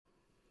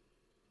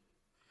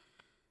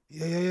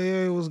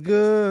Yeah. It was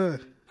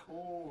good.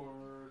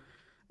 Record.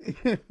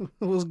 It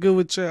was good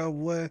with y'all,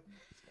 boy.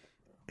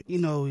 You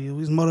know, it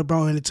was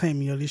Motorbone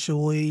Entertainment, yo. This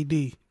your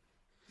AD.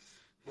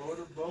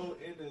 Motorboat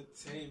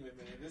Entertainment,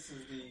 man.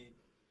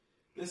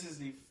 This is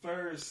the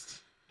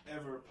first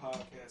ever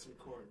podcast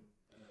recording.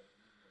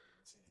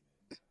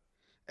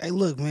 Hey,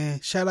 look, man.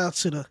 Shout out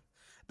to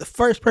the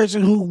first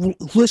person who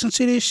listened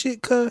to this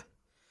shit, cuz.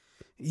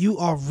 You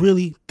are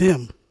really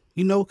them.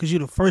 You know, because you're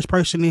the first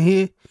person in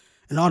here,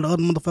 and all the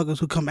other motherfuckers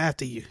who come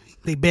after you.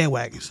 They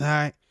bandwagons, all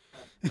right?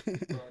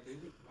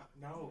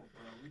 No,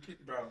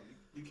 bro.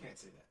 You can't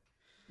say that.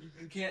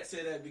 You can't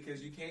say that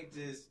because you can't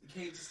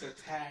just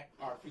attack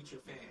our future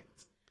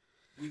fans.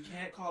 We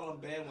can't call them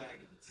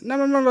bandwagons.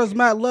 No. It's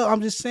my love.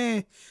 I'm just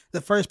saying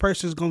the first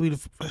person is going to be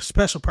the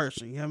special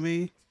person. You know what I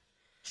mean?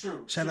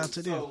 True. Shout out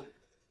to them. So,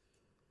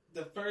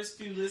 the first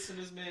few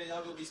listeners, man,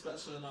 y'all gonna be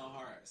special in our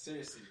heart.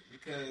 Seriously.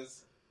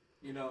 Because,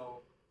 you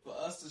know, for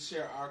us to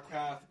share our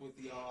craft with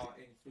y'all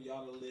and for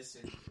y'all to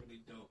listen is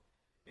really dope.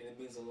 And it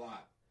means a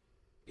lot.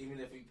 Even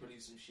if we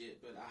produce some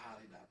shit, but I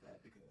highly doubt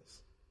that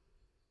because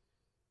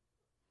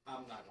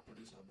I'm not gonna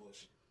produce no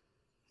bullshit.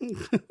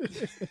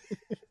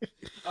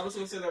 I'm just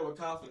gonna say that with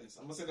confidence.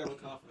 I'm just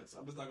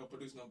not gonna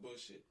produce no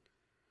bullshit.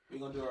 We're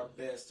gonna do our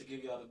best to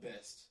give y'all the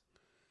best.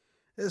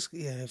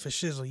 Yeah, for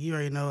shizzle. You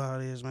already know how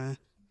it is, man.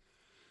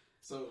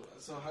 So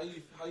how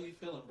you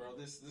feeling, bro?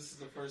 This is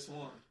the first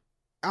one.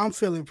 I'm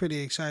feeling pretty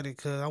excited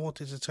because I want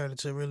this to turn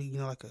into really, you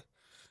know, like a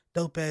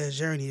dope ass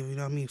journey. You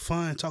know what I mean?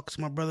 Fun talking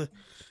to my brother.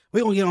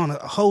 We're gonna get on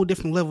a whole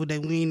different level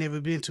that we ain't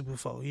never been to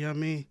before. You know what I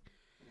mean?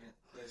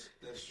 Yeah,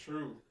 that's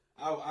true.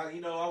 I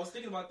was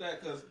thinking about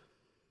that because,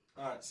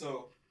 all right,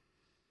 so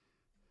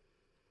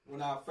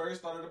when I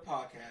first started the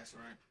podcast,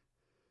 right,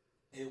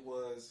 it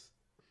was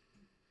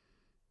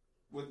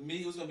with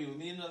me. It was gonna be with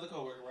me and another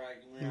coworker, right?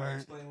 Remember I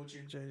explained with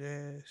you.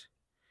 Yes.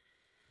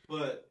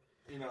 But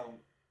you know,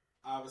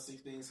 obviously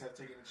things have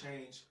taken a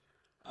change,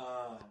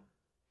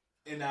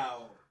 and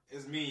now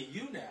it's me and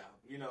you now.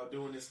 You know,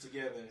 doing this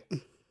together.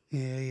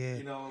 Yeah.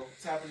 You know,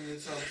 tapping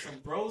into some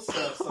bro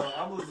stuff. So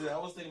I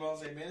was thinking about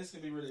saying, man, this is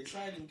gonna be really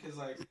exciting because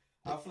like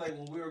I feel like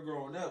when we were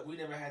growing up, we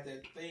never had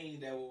that thing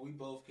that we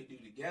both could do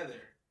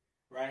together,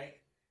 right?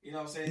 You know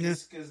what I'm saying? Yeah.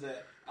 Just because I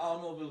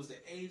don't know if it was the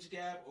age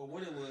gap or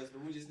what it was,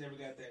 but we just never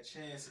got that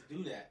chance to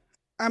do that.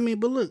 I mean,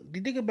 but look,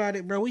 you think about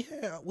it, bro.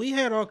 We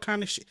had all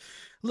kind of shit.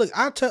 Look,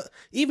 I tell,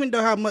 even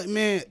though how much,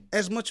 man,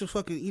 as much as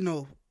fucking, you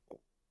know,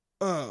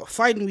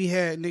 fighting we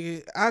had,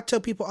 nigga. I tell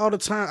people all the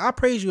time, I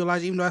praise you,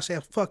 Elijah, even though I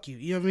said fuck you.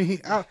 You know what I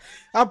mean?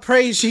 I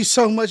praise you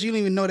so much. You don't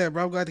even know that,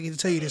 bro. I'm glad to get to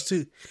tell you this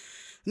too,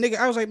 nigga.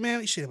 I was like,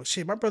 man,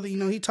 shit. My brother, you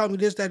know, he taught me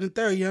this, that, and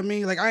third. You know what I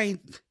mean? Like, I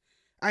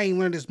ain't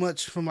learned as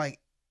much from like,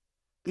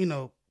 you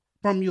know,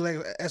 from you like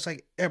as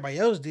like everybody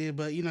else did.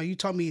 But you know, you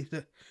taught me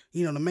the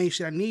main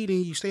shit I need,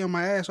 and you stay on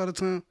my ass all the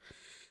time,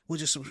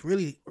 which is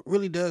really,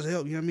 really does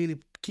help. You know what I mean? To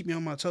keep me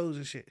on my toes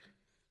and shit.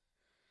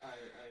 I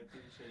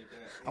appreciate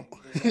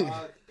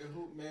that.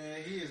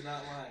 Man, he is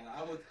not lying.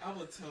 I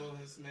would tell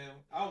this man.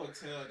 I would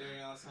tell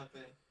Darion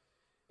something,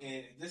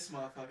 and this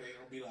motherfucker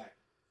gonna be like,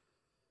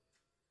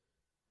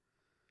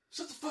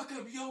 "Shut the fuck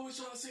up! You always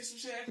trying to say some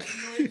shit.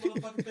 You ain't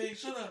motherfucking thing.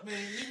 Shut up,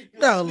 man."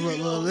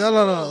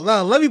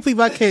 No. Let me plead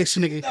my case,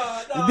 nigga.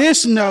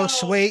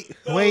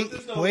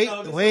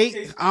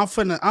 Wait. I'm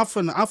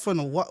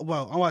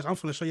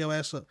finna show your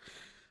ass up,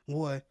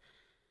 boy.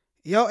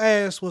 Your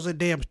ass was a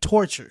damn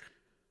torture.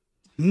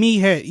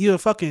 You a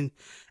fucking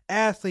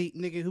athlete,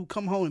 nigga, who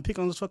come home and pick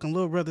on this fucking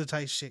little brother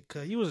type shit.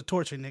 Cause you was a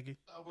torture, nigga.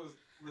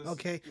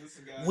 Okay.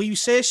 When you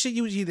said shit,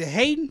 you was either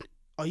hating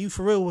or you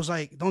for real was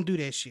like, don't do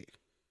that shit.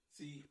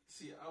 See,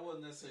 I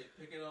wasn't necessarily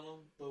picking on him,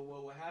 but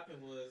what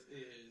happened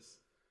is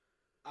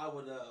I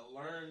would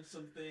learn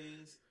some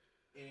things,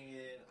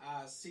 and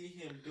I see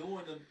him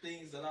doing the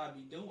things that I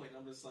be doing.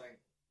 I'm just like,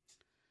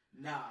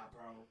 nah,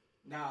 bro.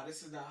 Nah,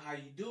 this is not how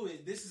you do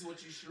it. This is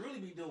what you should really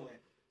be doing.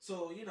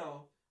 So, you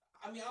know,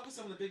 I mean, I was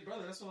some of the big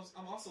brother. That's what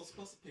I'm also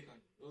supposed to pick on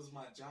you. It was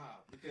my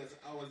job because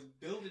I was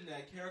building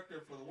that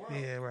character for the world.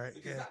 Yeah, right.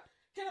 Because yeah.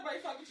 Can't nobody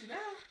fuck with you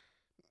now.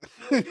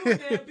 You a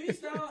damn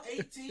beast now,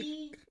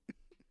 18.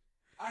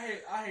 I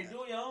hate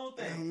doing your own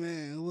thing. Oh,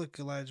 man, look,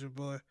 Elijah,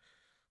 boy.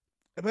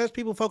 The best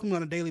people fuck me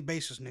on a daily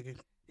basis, nigga.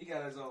 He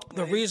got his own place.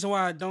 The reason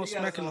why I don't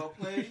smack him. He got his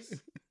own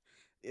place.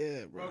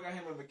 Yeah, bro. Bro got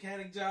him a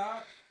mechanic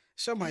job.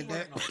 Something like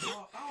that.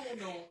 I don't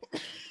know.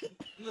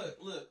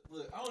 Look.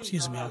 I don't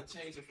Excuse even know me, how to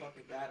change a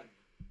fucking battery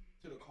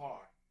to the car.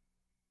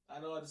 I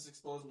know I just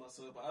exposed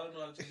myself, but I don't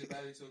know how to change a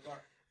battery to a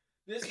car.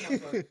 This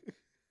motherfucker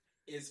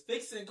is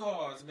fixing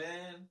cars,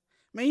 man.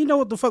 Man, you know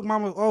what the fuck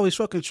mama always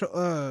fucking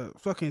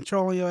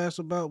trolling your ass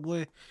about,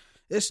 boy?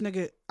 This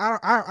nigga,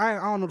 I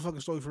don't know the fucking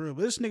story for real,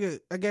 but this nigga,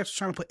 I guess, was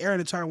trying to put air in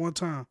the tire one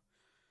time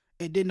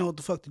and didn't know what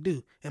the fuck to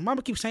do. And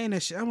mama keeps saying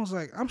that shit. I was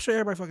like, I'm sure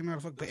everybody fucking know how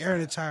to fuck put air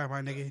in the tire,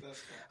 my nigga.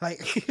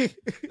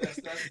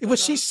 But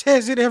she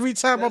says it every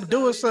time I'm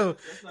doing so.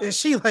 And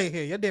she like,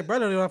 hey, your damn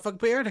brother don't know how to fucking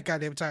put air in the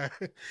goddamn tire.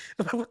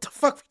 Like, what the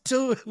fuck we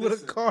doing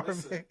with a car,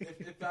 man?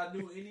 If I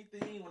knew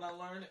anything when I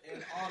learned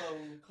in auto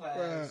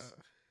class,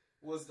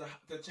 was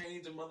the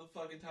change of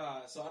motherfucking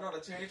tide. So I know to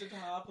change the tide,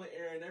 I put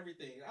air in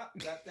everything.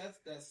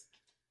 That's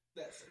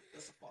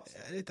a false.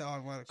 Yeah, they thought I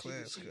was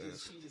class. She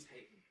just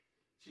hating.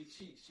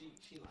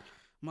 She lying.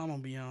 Mama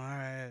be on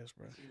her ass,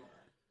 bro. She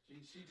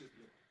lying. She just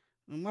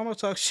lying. Mama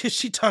talk shit.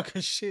 She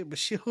talking shit, but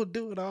she don't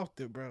do it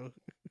often, bro.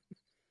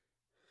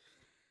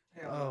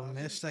 Hell no,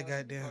 man, it's that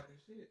goddamn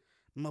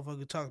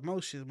motherfucker talk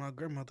most shit. My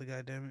grandmother,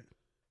 goddamn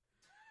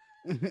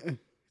it.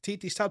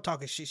 Titi, stop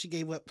talking shit. She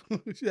gave up.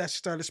 She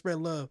started to spread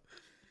love.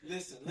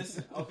 Listen.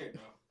 Okay,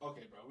 bro.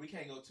 We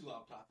can't go too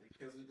off topic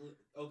because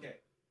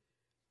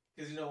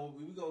you know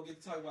when we gonna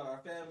get to talk about our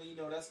family, you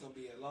know that's gonna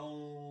be a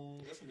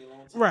long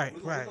time. Right.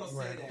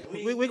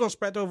 We're gonna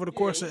spread over the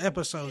course of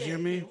episodes. You know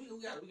what I mean?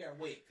 We gotta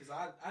wait because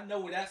I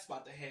know where that's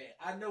about to head.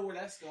 I know where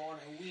that's going,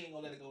 and we ain't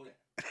gonna let it go there.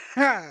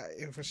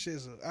 Yeah, for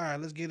shizzle. All right,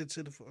 let's get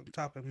into the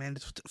topic, man.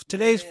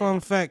 Today's fun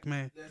fact,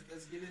 man.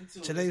 Let's get into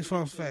today's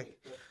fun fact.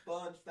 The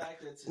fun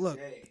fact of today. Look,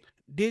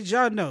 did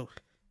y'all know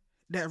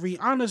that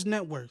Rihanna's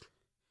net worth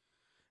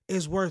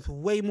is worth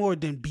way more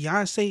than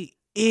Beyonce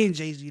and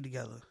Jay-Z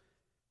together?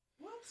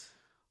 What?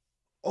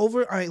 All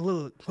right,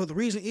 look. Well, the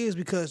reason is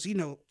because, you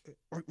know,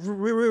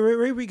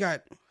 Riri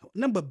got a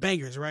number of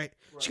bangers, right?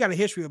 She got a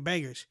history of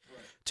bangers.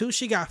 Right. 2,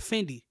 she got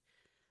Fendi.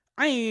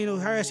 I ain't even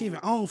know her ass even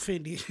owned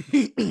Fendi.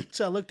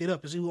 So I looked it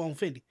up and see who owned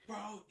Fendi. Bro,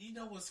 you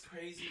know what's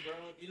crazy, bro?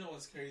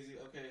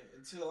 Okay,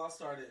 until I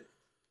started,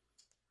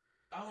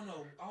 I don't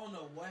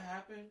know what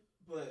happened,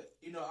 but,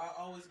 you know, I've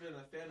always been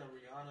a fan of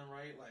Rihanna,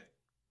 right? Like,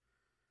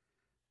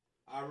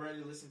 I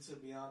rarely listen to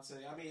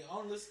Beyonce. I mean, I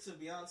don't listen to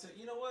Beyonce.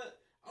 You know what?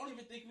 I don't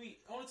even think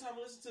only time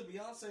I listened to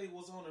Beyonce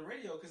was on the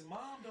radio because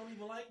Mom don't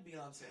even like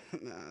Beyonce.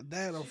 Nah,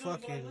 that or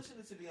fucking. She don't even like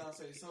listening to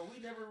Beyonce, so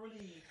we never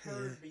really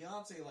heard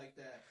Beyonce like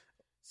that.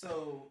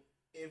 So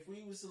if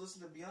we was to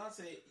listen to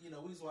Beyonce, you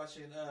know, we was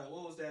watching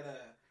what was that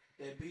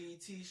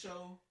BET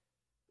show?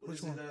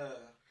 Which one?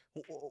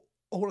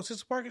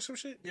 106 Park or some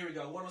shit? There we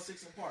go,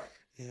 106 in Park.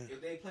 Yeah.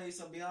 If they played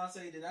some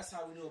Beyonce, then that's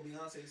how we knew a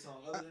Beyonce song.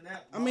 Other than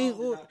that, I mean,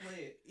 did not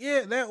play it.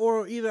 Yeah, that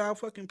or either I'll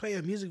fucking play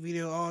a music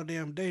video all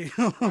damn day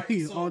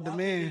Right, so on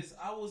demand.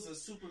 I was a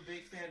super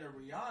big fan of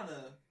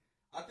Rihanna.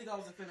 I think I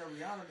was a fan of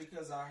Rihanna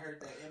because I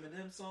heard that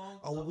Eminem song.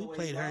 Oh, well, we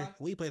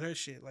played her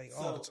shit like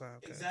all the time.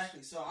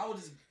 Exactly. So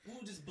we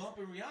were just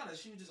bumping Rihanna.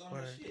 She was just on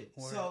her shit.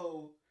 Word.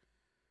 So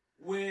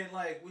when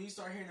you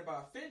start hearing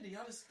about Fendi,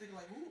 I just think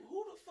like,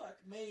 who the fuck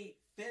made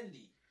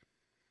Fendi?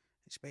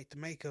 She made the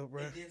makeup,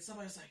 bro. And then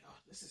somebody's like, oh,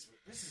 this is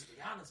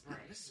Rihanna's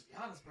brand. This is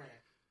Rihanna's brand.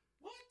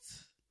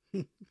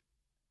 What?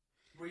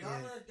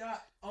 Rihanna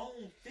got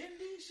owned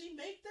Fendi? She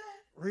make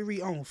that?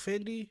 Riri owned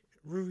Fendi.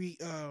 Riri,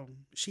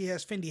 she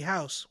has Fendi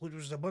House, which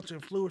was a bunch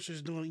of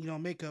influencers doing, you know,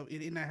 makeup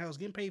in that house,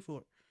 getting paid for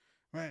it,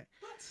 right?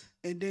 What?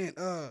 And then,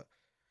 I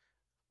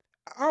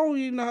don't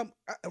even know.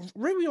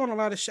 Riri on a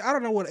lot of shit. I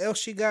don't know what else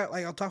she got,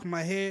 like on top of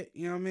my head.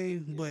 You know what I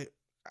mean? Yeah. But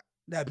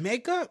that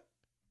makeup,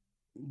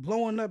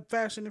 blowing up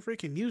faster than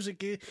freaking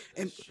music is,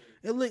 and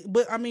look,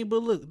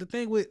 the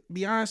thing with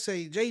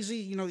Beyonce, Jay-Z,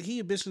 you know, he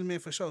a businessman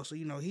for sure. So,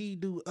 you know, he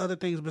do other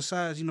things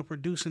besides, you know,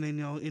 producing and,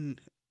 you know, in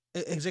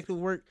executive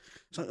work.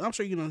 So I'm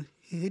sure, you know,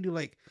 he do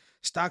like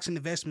stocks and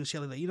investments, shit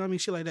like that. You know what I mean?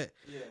 Shit like that.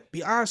 Yeah.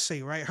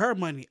 Beyonce, right? Her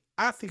money,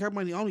 I think her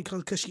money only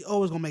comes because she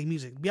always gonna make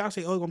music.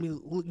 Beyonce always gonna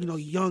be, you know,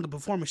 young and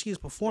performer. She is a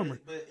performer.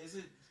 But is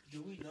it?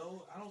 Do we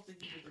know? I don't think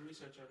we did the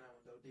research on that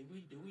one though.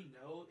 Do we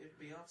know if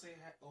Beyonce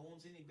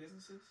owns any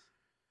businesses?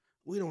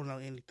 We don't know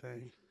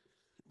anything.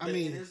 But I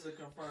mean, it is a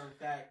confirmed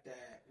fact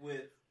that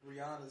with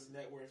Rihanna's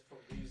net worth from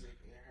music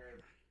and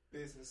her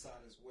business side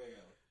as well,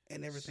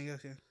 and everything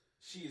else, yeah,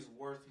 she is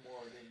worth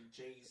more than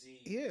Jay-Z.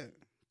 Yeah,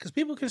 because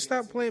people can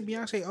stop playing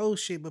Beyonce old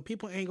shit, but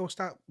people ain't gonna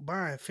stop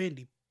buying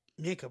Fendi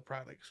makeup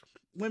products.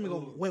 Women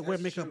go wear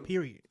makeup. True.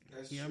 Period.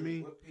 That's you know true. What I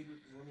mean? What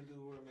women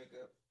do wear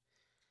makeup.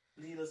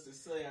 Needless to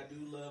say, I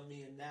do love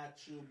me a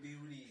natural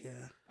beauty.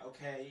 Yeah.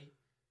 Okay.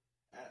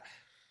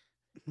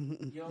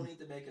 You don't need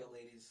the makeup,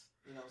 ladies.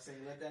 You know what I'm saying?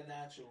 Let that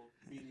natural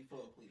beauty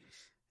flow, please.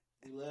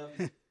 We love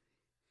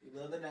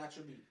the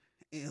natural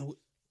beauty.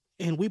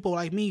 And people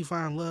like me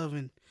find love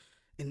in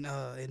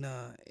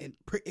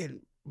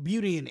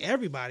beauty in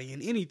everybody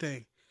and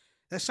anything.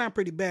 That sound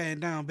pretty bad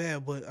and down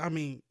bad, but I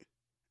mean,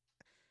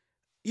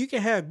 you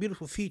can have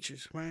beautiful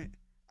features, right?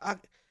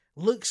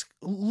 Looks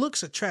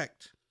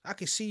attract. I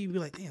can see you be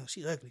like, damn,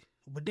 she's ugly.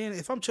 But then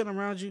if I'm chilling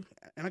around you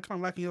and I kind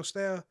of liking your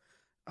style,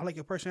 I like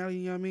your personality,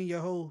 you know what I mean?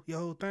 Your whole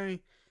thing.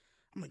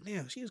 I'm like,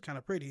 damn, she is kind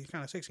of pretty,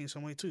 kind of sexy in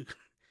some way too.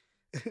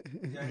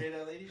 Y'all hear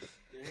that, ladies?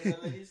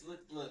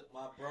 Look,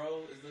 my bro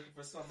is looking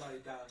for somebody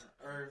down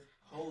to earth,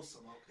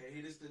 wholesome, okay?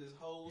 He just did his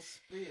whole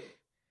spiel.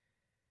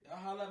 Y'all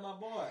holla at my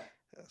boy.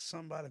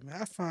 Somebody,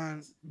 man. I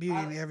find beauty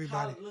in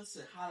everybody.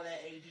 Holla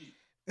at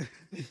AD.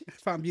 I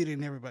find beauty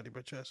in everybody,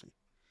 but trust me.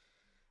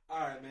 All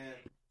right, man.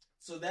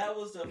 So that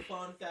was the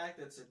fun fact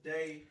of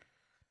today.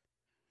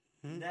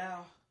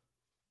 Now,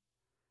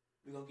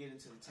 we're going to get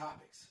into the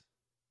topics.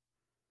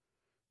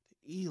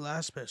 The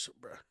Eli special,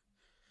 bro.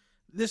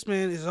 This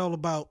man is all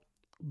about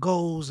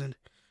goals and,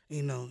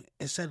 you know,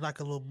 and set like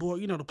a little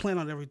board, you know, to plan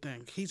on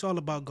everything. He's all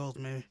about goals,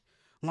 man.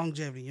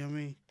 longevity. You know what I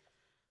mean?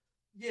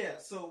 Yeah.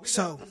 So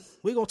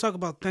we gonna talk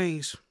about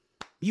things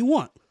you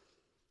want.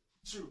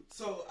 True.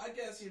 So I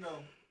guess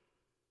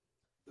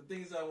the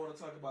things I want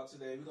to talk about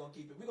today. We're gonna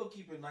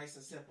keep it nice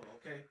and simple.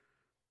 Okay.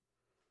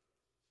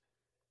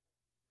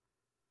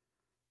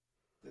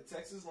 The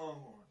Texas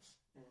Longhorns.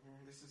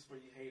 This is for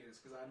you haters,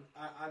 because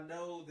I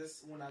know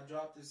this when I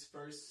dropped this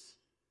first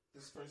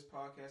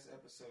podcast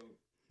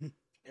episode.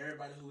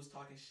 Everybody who was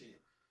talking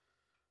shit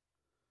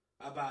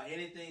about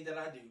anything that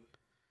I do,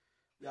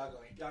 y'all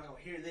gonna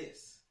hear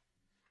this.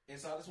 And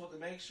so I just want to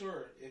make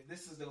sure, if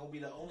this is gonna be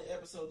the only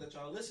episode that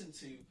y'all listen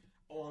to,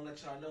 I want to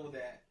let y'all know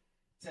that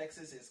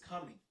Texas is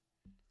coming.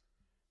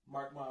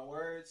 Mark my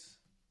words.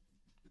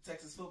 The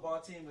Texas football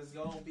team is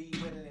gonna be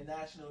winning a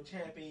national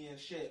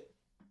championship.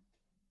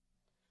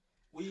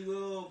 We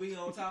will be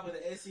on top of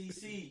the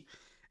SEC.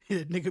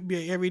 Yeah, nigga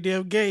be at every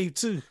damn game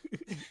too.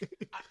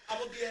 I'm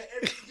gonna be at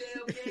every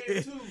damn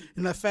game too.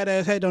 And that fat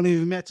ass head don't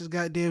even match his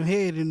goddamn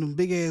head and them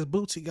big ass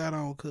boots he got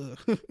on, cuz.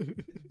 Damn,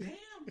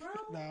 bro.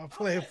 Nah, I'm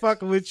playing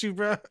fucking with you,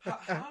 bro.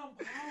 How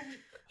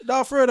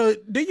No, for real though,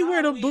 do you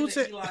wear them boots?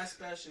 At Eli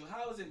special.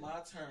 How is it my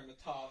turn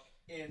to talk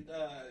and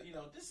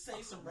just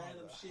say some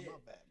random shit? My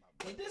bad.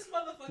 And this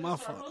motherfucker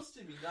start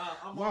roasting me. Nah,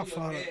 I'm my on your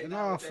fault. head.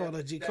 My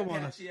fault, G. Come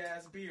on. Patchy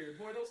ass beard.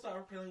 Boy, don't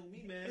start playing with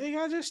me, man.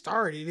 Nigga, I just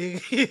started,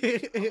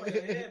 nigga. I'm on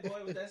your head,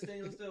 boy, with that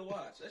stainless steel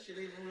watch. That shit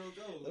ain't even real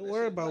gold. Don't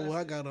worry about what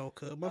I got on,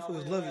 cuz.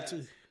 Motherfuckers love you,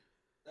 too.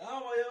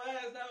 I'm on your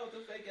ass now with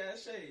them fake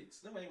ass shades.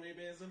 Them ain't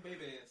Ray-Bans, them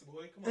Bay-Bans,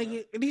 boy. Come on.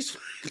 Nigga, these...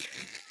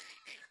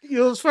 You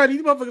know, it's funny.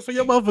 These motherfuckers for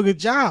your motherfucking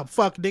job.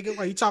 Fuck, nigga.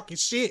 Why you talking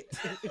shit?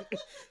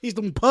 These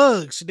them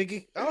pugs,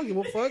 nigga. I don't give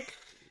a fuck.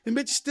 Them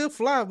bitches still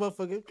fly,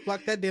 motherfucker.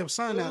 Block that damn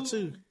sun out,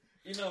 too.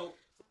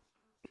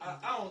 I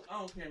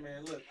don't care,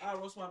 man. Look, I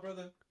roast my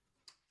brother,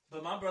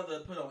 but my brother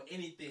put on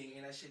anything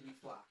and that shit be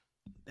fly.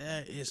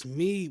 That is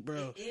me,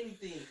 bro.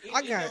 Anything.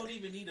 It don't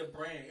even need a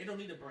brand. It don't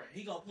need a brand.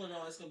 He gonna put it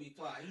on. It's gonna be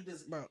fly.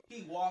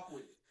 He walk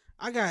with it.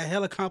 I got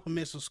hella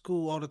compliments in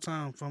school all the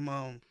time from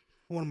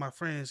one of my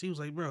friends. He was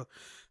like, bro,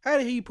 how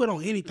did he put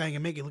on anything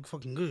and make it look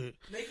fucking good?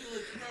 Make it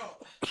look,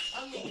 bro.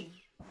 I mean,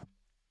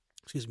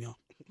 excuse me, y'all.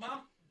 My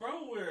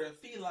bro wear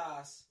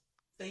felines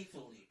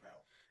faithfully, bro.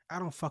 I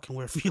don't fucking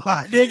wear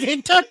feline,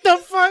 nigga. What the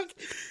fuck?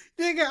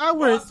 Nigga, I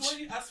wear... I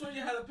swear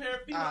you had a pair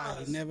of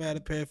felines. I never had a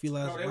pair of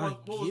felines.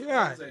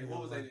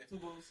 What was they?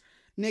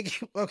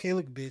 Nigga, okay,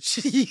 look,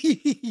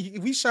 bitch.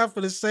 We shot for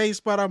the same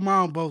spot our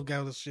mom both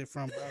got this shit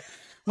from, bro.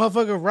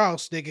 Motherfucker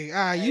Ross,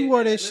 nigga. You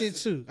wore that shit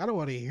too. I don't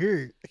want to hear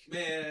it.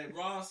 Man,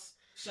 Ross,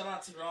 shout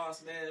out to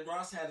Ross, man.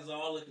 Ross had us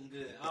all looking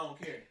good. I don't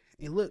care.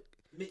 And look.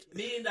 $1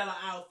 million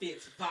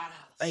outfits, $5.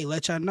 Hey,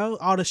 let y'all know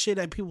all the shit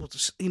that people,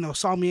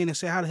 saw me in and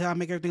said, how the hell I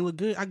make everything look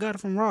good? I got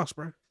it from Ross,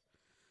 bro.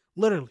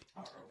 Literally.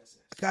 I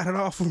got it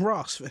all from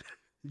Ross, man.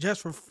 Just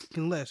for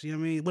fucking less, you know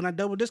what I mean? When I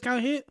double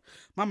discount hit,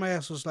 my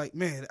ass was like,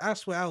 man, I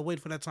swear I was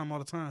waiting for that time all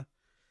the time.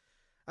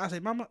 I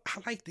said, Mama,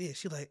 I like this.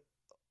 She like,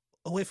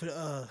 oh, wait for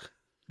the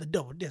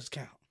double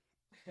discount.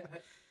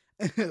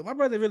 My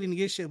brother really didn't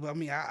get shit, but I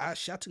mean, I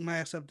took my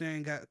ass up there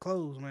and got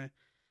clothes, man.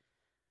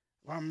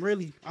 I'm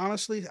really,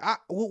 honestly,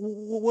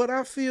 what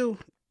I feel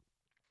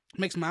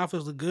makes my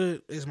outfits look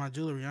good is my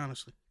jewelry,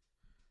 honestly.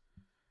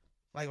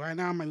 Like right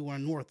now, I might be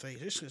wearing North Face.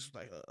 This shit's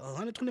like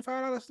 $125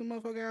 the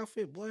motherfucking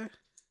outfit, boy.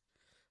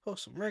 Oh,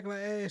 some regular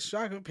ass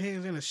soccer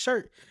pants and a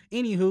shirt.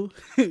 Anywho,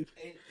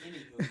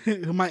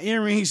 my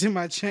earrings and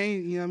my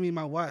chain, you know what I mean,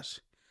 my watch.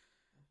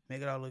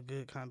 Make it all look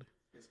good, kind of.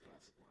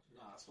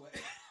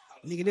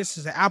 Nigga, this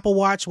is an Apple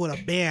Watch with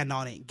a band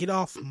on it. Get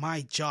off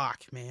my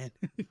jock, man.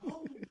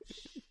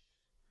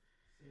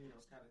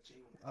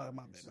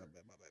 My bad. God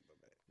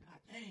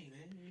dang,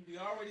 man. We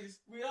already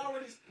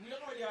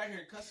out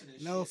here cussing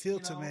this no shit.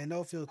 Filter, man.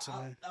 No filter,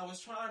 man. I was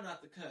trying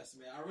not to cuss,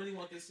 man. I really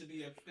want this to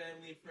be a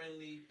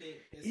family-friendly thing.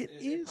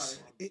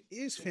 It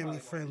is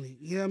family-friendly.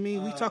 You know what I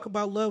mean? We talk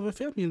about love and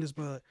family in this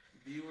bud.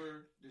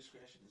 Viewer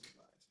discretion is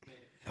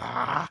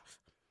advised.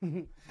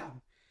 Man.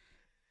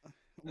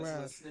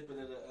 That's a snippet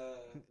of the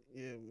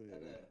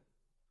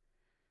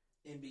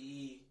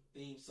NBE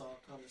theme song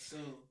coming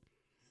soon.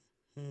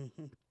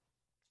 Mm-hmm.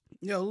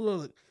 Yo,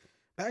 look,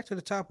 back to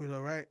the topic though,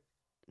 right?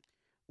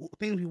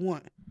 Things we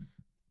want.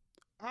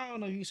 I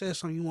don't know if you said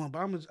something you want, but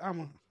I'm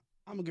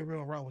gonna get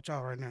real raw with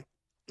y'all right now.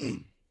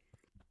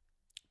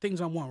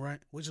 Things I want, right?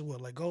 Which is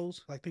what, like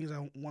goals, like things I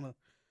want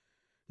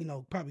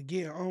to, probably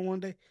get on one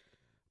day.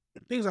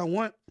 Things I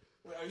want.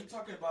 Wait, are you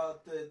talking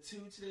about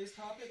today's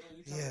topic, or are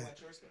you talking about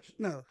your special?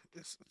 No,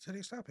 it's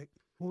today's topic.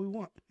 What we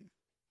want.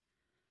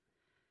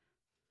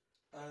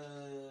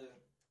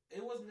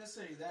 It wasn't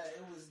necessarily that.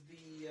 It was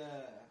the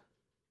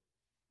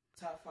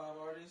top 5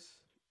 artists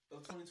of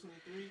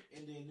 2023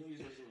 and then New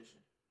Year's resolution.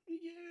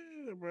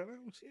 Yeah, bro.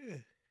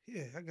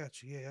 Yeah. I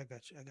got you. I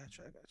got you.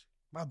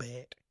 My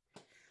bad.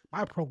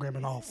 My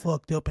programming all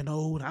fucked up and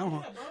old. I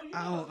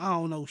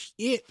don't know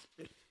shit.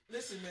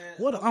 Listen, man.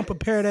 What an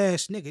unprepared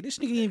ass nigga. This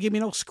nigga didn't even give me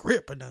no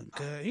script or nothing.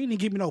 He didn't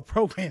give me no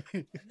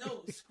programming.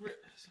 No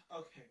script.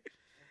 Okay.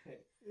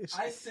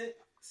 I sent.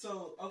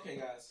 So okay,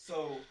 guys.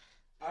 So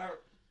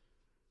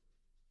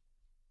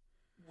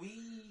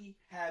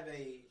have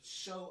a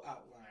show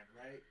outline,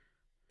 right?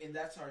 And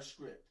that's our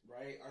script,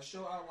 right? Our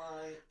show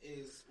outline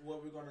is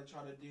what we're going to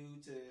try to do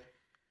to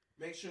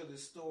make sure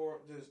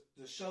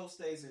the show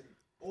stays in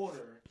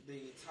order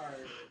the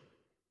entire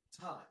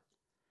time.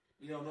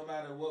 No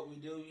matter what we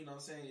do, you know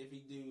what I'm saying? If we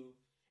do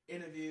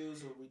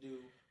interviews or we do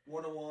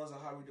one-on-ones or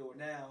how we do it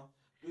now,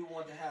 we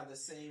want to have the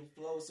same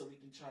flow so we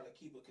can try to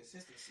keep a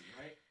consistency,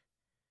 right?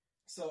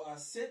 So I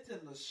sent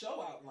them the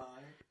show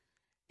outline,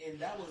 and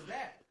that was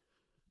that.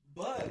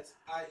 But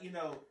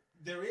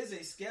there is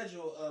a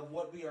schedule of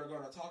what we are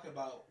going to talk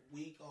about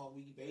week on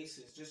week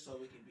basis, just so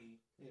we can be,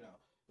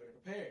 better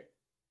prepared.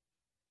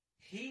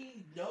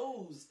 He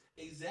knows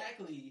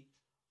exactly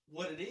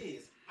what it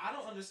is. I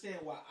don't understand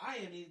why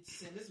I need to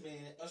send this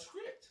man a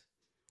script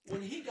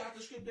when he got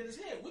the script in his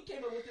head. We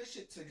came up with this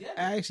shit together.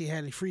 I actually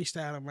had it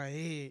freestyle in my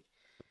head.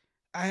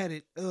 I had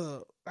it.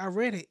 I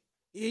read it.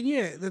 And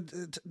yeah,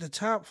 the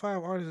top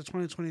 5 artists of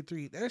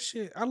 2023. That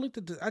shit. I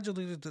just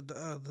looked at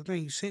the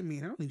thing you sent me,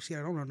 and I don't even see it.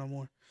 I don't know no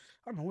more.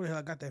 I don't know where the hell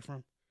I got that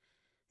from.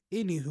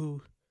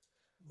 Anywho,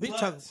 But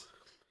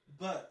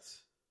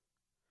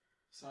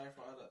sorry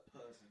for all the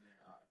puzz in there.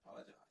 I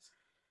apologize.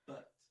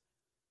 But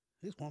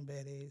this one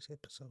bad ass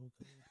episode.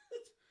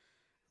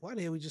 Why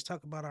the hell we just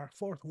talk about our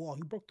fourth wall?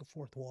 You broke the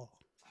fourth wall.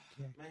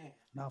 Yeah. Man,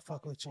 now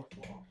fuck with you.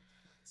 Wall.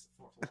 It's the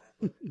fourth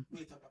wall.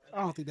 We talk about that.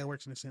 I don't think that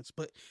works in a sense,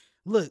 but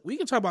look, we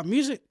can talk about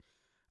music.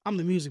 I'm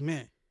the music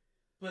man.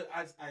 But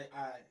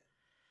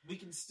we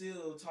can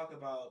still talk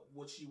about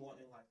what you want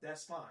in life.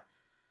 That's fine.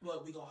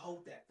 But we gonna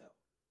hold that though.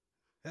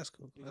 That's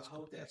cool. We gonna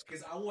hold that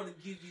because I want to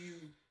give you.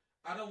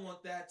 I don't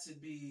want that to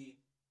be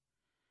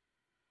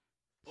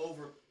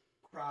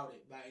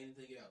overcrowded by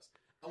anything else.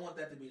 I want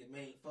that to be the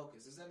main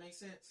focus. Does that make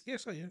sense?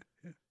 Yes,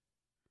 yeah.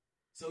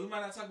 So we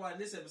might not talk about it in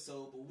this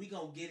episode, but we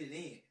gonna get it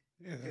in.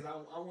 Yeah. Because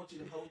I want you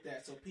to hold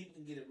that so people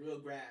can get a real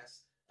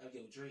grasp of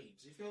your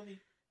dreams. You feel me?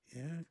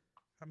 Yeah.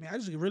 I mean, I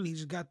just really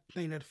got the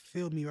thing that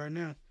feel me right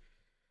now.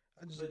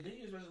 But New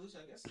Year's resolution,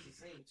 I guess, is the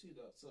same too,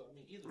 though. So I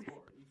mean, either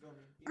or. You feel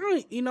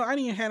me? I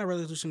didn't have a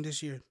resolution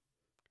this year.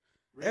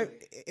 Really?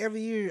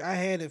 Every year I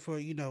had it for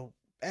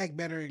act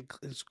better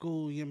in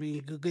school. You know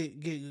what I mean,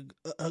 get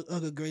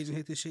other grades and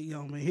hit this shit. You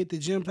know what I mean, hit the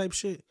gym type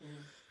shit.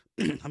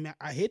 Mm-hmm. I mean,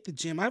 I hit the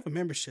gym. I have a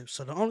membership,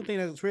 so the only thing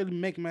that's really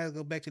making me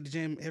go back to the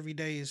gym every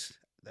day is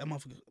that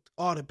motherfucker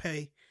auto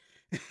pay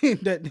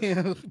that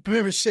damn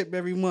membership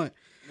every month.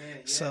 Man,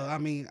 yeah. So I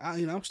mean,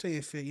 I'm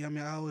staying fit. You know what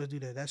I mean, I always do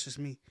that. That's just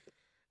me.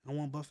 I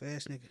want buff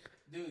ass nigga.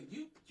 Dude,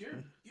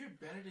 you're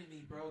better than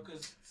me, bro.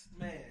 Cause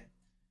man,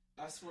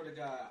 I swear to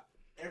God,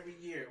 every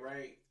year,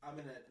 right? I'm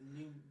in a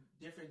new,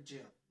 different gym,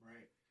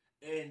 right?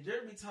 And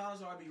there'll be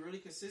times where I'll be really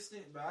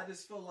consistent, but I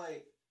just feel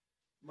like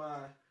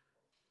my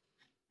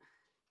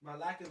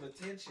lack of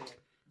attention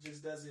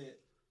just doesn't.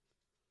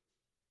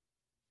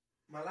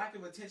 My lack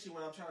of attention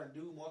when I'm trying to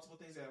do multiple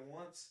things at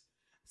once.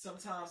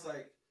 Sometimes,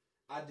 like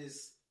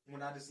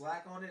when I just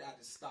lack on it, I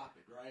just stop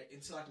it, right?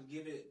 Until I can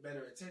give it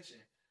better attention.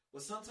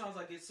 But sometimes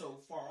I get so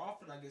far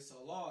off and I get so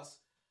lost,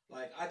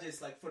 like I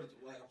just I'm talking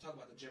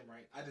about the gym,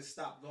 right? I just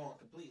stop going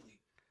completely,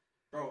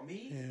 bro.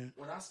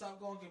 When I stop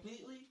going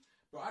completely,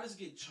 bro, I just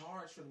get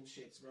charged for them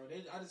shits, bro.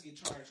 I just get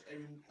charged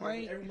every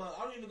month.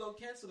 I don't even go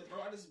cancel it,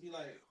 bro. I just be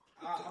like,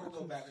 I will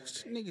go back one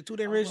day. Nigga, 2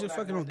 day rich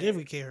fucking don't give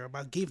a care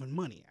about giving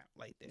money out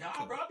like that.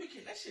 Nah, bro,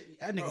 that shit be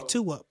that nigga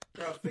 2 up.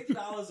 Bro,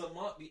 $50 a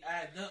month be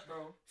adding up,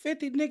 bro.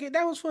 50, nigga,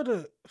 that was for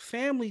the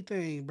family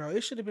thing, bro.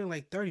 It should have been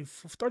like 30,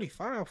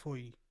 35 for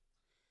you.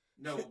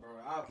 No, bro.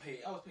 I was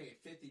paying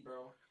 50,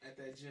 bro, at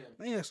that gym.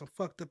 Man, that's some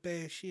fucked up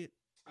ass shit.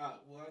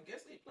 Well, I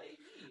guess they played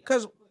me.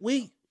 Cause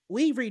we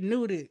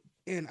renewed it,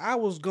 and I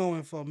was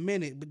going for a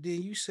minute, but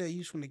then you said you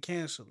was going to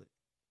cancel it.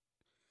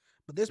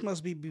 But this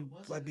must be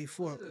like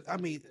before. I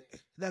mean,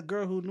 that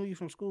girl who knew you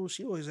from school,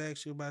 she always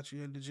asked you about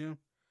you in the gym.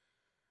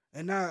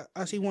 And now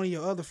I see one of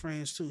your other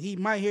friends too. He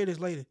might hear this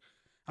later.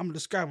 I'm gonna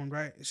describe him,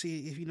 right?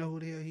 See if you know who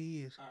the hell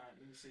he is. All right,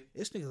 let me see.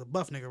 This nigga's a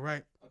buff nigga,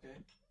 right? Okay.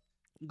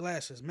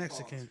 Glasses,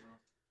 Mexican. Pause,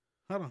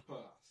 Hold on.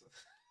 Pause.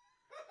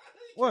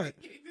 What?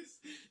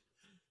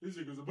 This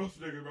nigga's a buff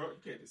nigga, bro.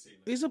 You can't just say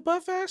that. He's a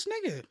buff ass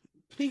nigga.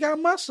 He got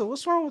muscle.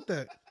 What's wrong with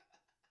that?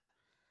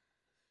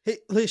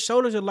 His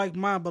shoulders are like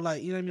mine, but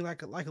like, you know what I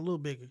mean, like a little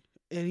bigger.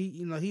 And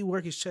he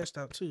work his chest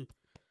out too.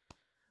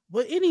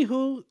 But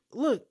anywho,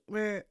 look,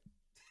 man,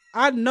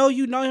 I know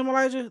you know him,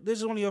 Elijah. This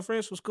is one of your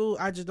friends from school.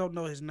 I just don't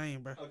know his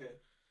name, bro. Okay.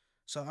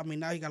 So I mean,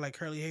 now he got like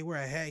curly hair,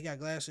 wear a hat, he got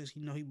glasses.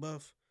 You know he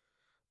buff.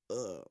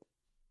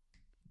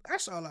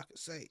 That's all I can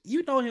say.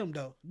 You know him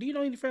though. Do you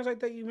know any friends like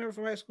that you remember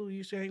from high school you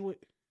used to hang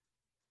with?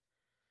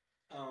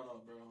 I don't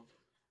know, bro.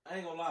 I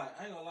ain't gonna lie,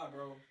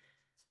 bro.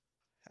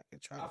 I can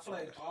try. I feel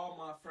like all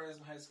my friends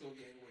in high school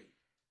gained weight.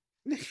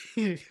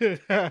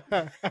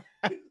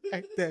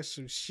 That's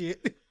some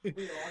shit.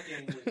 We all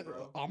gained weight,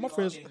 bro. All my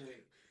friends.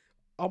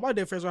 All my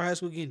dead friends are high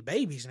school getting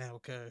babies now,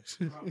 cuz.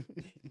 Bro,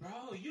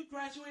 you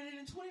graduated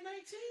in 2019.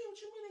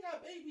 What you mean they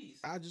got babies?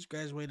 I just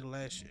graduated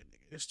last year,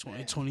 nigga. It's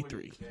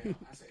 2023. Damn,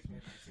 I said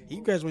 2019.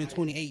 You graduated in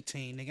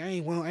 2018, nigga.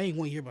 I ain't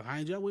 1 year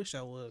behind you. I wish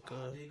I would, cuz.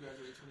 I did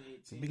graduate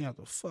 2018. We got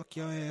to fuck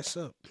your ass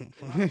up. Am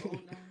I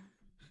old now?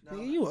 No.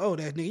 Nigga, you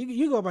old ass nigga.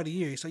 You go about a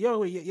year.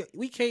 So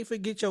we can't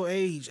forget your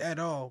age at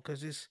all,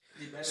 cause it's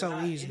so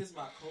easy. It is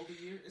my Kobe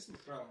year.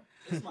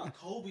 It's my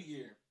Kobe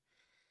year.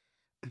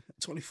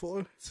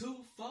 24. 2-4.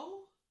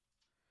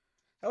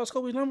 That was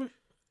Kobe's number.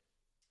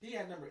 He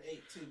had number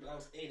 8 too, but I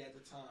was 8 at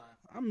the time.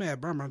 I'm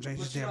mad. Burma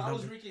changed his damn I number.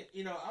 was freaking.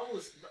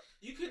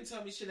 You couldn't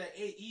tell me shit at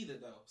 8 either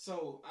though.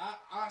 So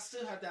I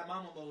still had that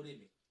mama mode in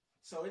me.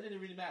 So it didn't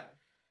really matter.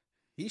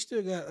 He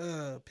still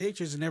got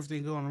pictures and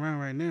everything going around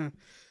right now.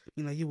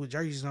 You know, you with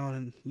jerseys on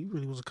and you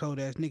really was a cold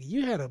ass nigga.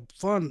 You had a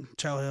fun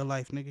childhood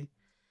life, nigga.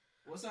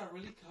 Was I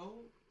really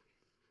cold?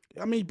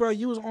 I mean, bro,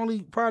 you was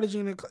only prodigy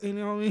in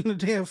the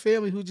damn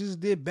family who just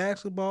did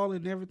basketball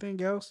and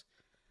everything else.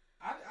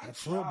 I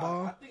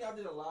football. I think I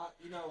did a lot.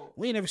 You know,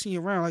 we ain't never seen you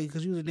around like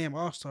because you was a damn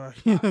all-star.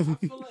 I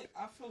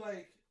feel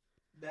like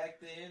back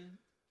then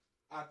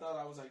I thought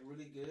I was like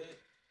really good,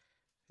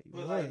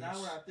 but like now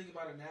when I think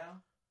about it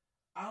now,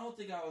 I don't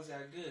think I was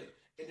that good.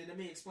 And then let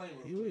me explain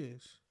real quick. You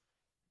is.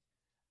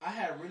 I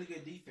had really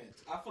good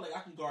defense. I feel like I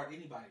can guard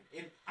anybody,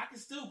 and I can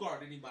still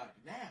guard anybody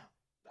now.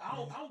 I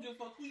don't give a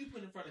fuck who you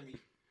put in front of me.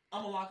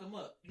 I'm gonna lock him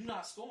up. You're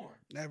not scoring.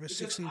 Average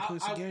 16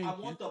 points a game. I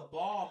want the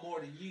ball more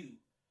than you.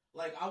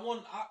 Like I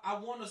want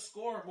to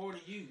score more than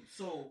you.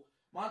 So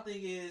my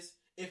thing is,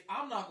 if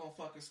I'm not gonna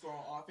fucking score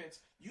on offense,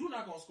 you're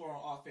not gonna score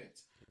on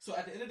offense. So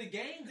at the end of the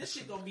game, this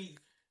shit gonna be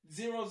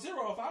 0-0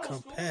 if I don't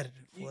score.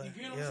 Competitive. You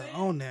get what I'm saying?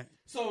 On that.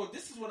 So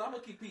this is what I'm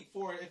gonna compete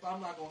for. If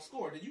I'm not gonna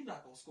score, then you're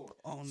not gonna score.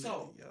 I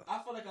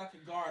feel like I can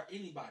guard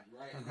anybody,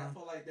 right? And I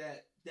feel like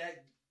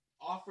that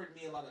offered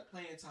me a lot of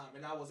playing time,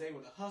 and I was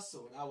able to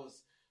hustle, and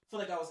feel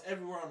like I was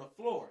everywhere on the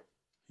floor.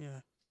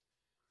 Yeah.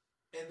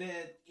 And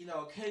then, you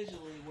know,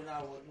 occasionally when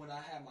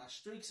I had my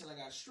streaks and I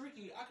got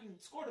streaky, I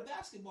can score the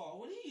basketball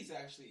with ease.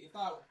 Actually, if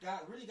I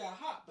really got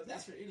hot, but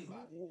that's for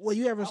anybody. Well,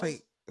 you average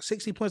like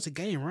 60 points a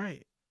game,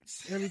 right?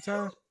 Every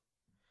time.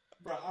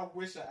 Bro, I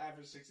wish I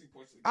averaged 60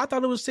 points a game. I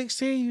thought it was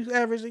 16. You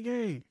average a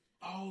game.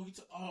 Oh,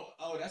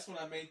 that's when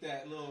I made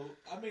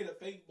I made a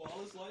fake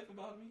baller's life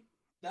about me.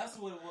 That's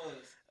what it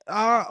was.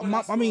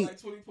 I mean,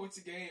 like 20 points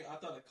a game. I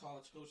thought a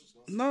college coach was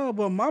going to say. No,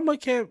 but Mama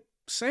kept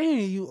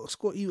saying you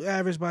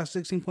average by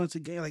 16 points a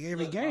game, like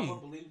every game.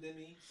 Mama believed in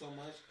me so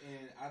much,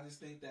 and I just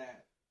think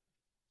that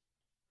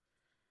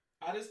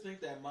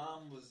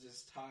Mom was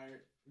just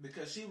tired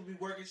because she would be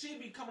working. She'd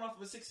be coming off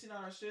of a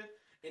 16-hour shift,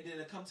 and then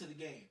to come to the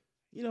game.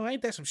 You know,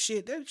 ain't that some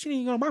shit? She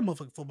didn't go to my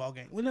motherfucking football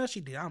game. Well, no, she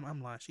did.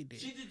 I'm lying. She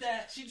did. She did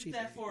that. She did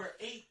that for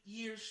 8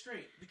 years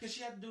straight because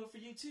she had to do it for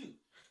you too.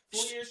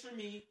 4 years for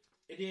me,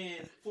 and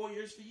then 4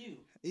 years for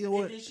you. You know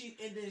what?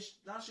 And then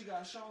now she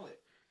got Charlotte.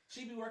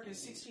 She be working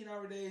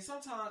 16-hour days.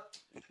 Sometimes,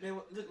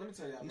 look, let me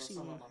tell y'all something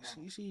about my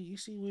mom. You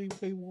see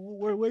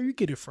where you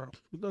get it from.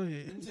 Go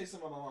ahead. Let me tell you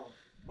something about my mom.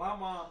 My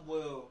mom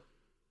will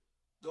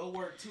go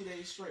work 2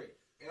 days straight,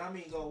 and I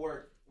mean go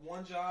work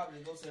one job and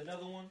then go to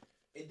another one,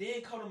 and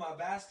then come to my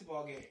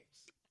basketball games.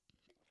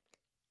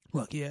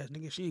 Look, yeah,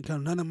 nigga, she ain't come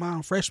to none of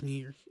mine freshman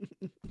year.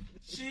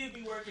 She'd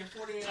be working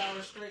 48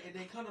 hours straight and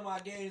then come to my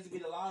games to be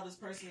the loudest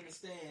person in the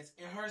stands,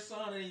 and her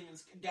son ain't even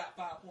got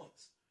 5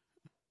 points.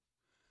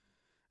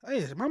 Oh,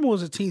 yeah, Mama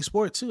was a team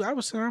sport too. I'm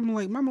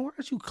like, Mama, why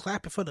aren't you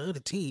clapping for the other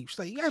team? She's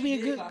like, you gotta be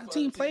a good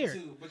team player.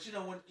 Too. But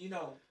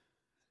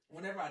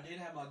whenever I did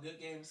have my good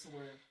games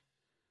where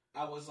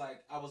I was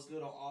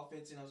good on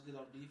offense and I was good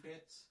on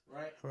defense,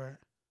 right? Right.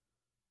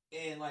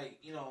 And I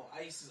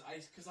used to,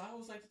 because I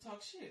always like to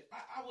talk shit.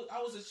 I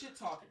was a shit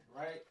talker,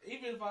 right?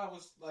 Even if I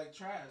was like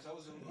trash,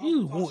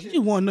 you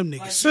one of them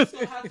niggas.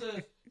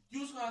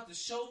 You was gonna have to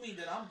show me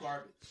that I'm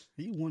garbage.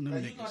 You one of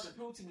them niggas. You gonna have to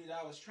prove to me that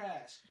I was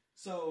trash.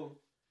 So,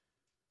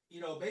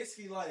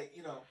 basically,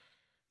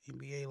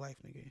 NBA life,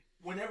 nigga.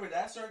 Whenever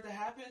that started to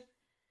happen,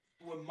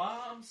 when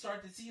Mom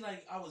started to see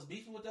I was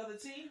beefing with the other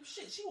team,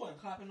 shit, she wasn't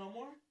clapping no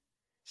more.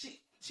 She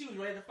was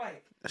ready to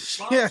fight.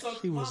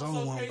 She was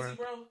on one, crazy,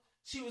 bro.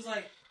 She was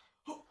like,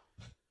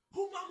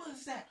 Who mama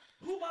is that?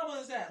 Who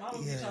mama is that? Mama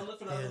be trying to look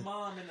for the other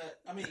mom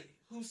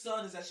whose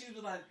son is that? She was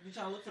be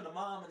trying to look for the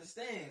mom in the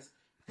stands.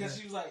 Because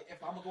she was like,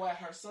 if I'm going to go at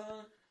her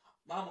son,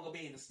 mama going to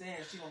be in the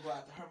stands. She going to go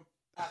after her.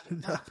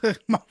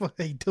 Mama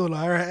ain't doing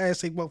all her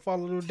ass ain't going to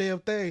follow the damn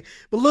thing.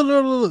 But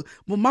look.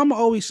 But Mama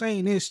always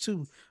saying this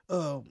too.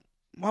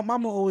 My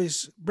mama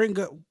always bring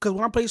up, because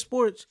when I play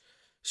sports,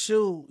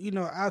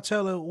 I'll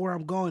tell her where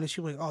I'm going, and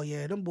she'll be like, oh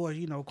yeah, them boys,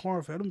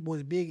 cornfield, them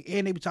boys big,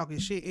 and they be talking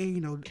shit,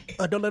 and don't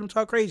let them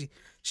talk crazy.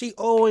 She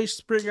always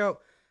bring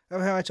out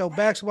how at your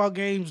basketball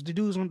games,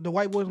 the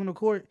white boys on the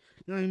court,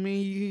 you know what I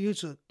mean? You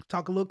used to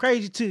talk a little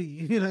crazy to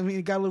you, you know what I mean?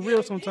 It got a little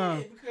real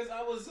sometimes. Yeah, because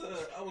I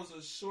was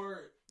a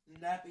short,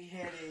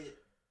 nappy-headed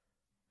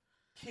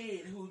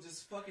kid who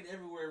just fucking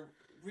everywhere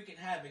wreaking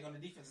havoc on the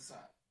defensive side.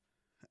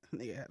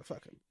 Nigga had a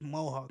fucking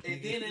mohawk.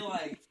 And then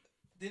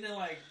then they're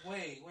like,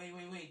 wait.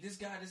 This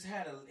guy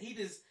he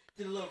just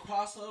did a little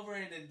crossover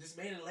and then just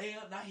made a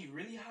layup. Now he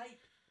really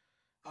hyped.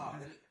 Oh,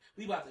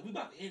 we about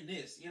to end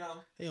this, you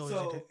know.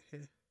 So.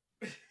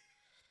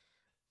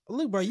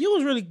 Look, bro, you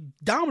was really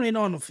dominating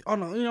on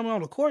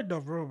the court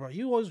though, bro.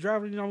 You always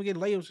driving, get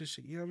layups and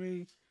shit. You know what I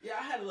mean? Yeah,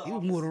 I had a little.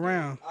 You moving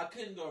around. I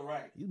couldn't go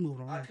right. You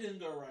moving around. I couldn't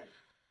go right,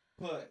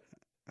 but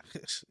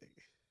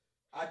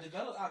I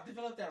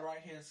developed that right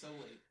hand so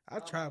late. I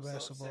tried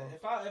basketball. So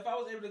if I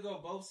was able to go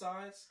both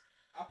sides,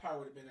 I probably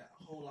would have been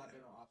a whole lot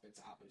better on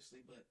offense, obviously.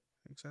 But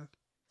exactly.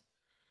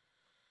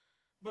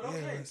 But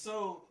okay,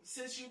 so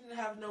since you didn't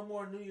have no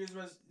more New Year's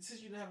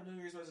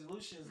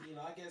resolutions,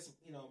 I guess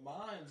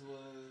mine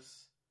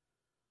was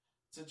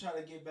to try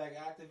to get back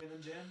active in the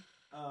gym,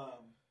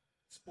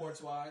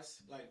 sports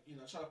wise, like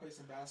try to play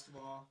some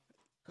basketball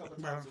a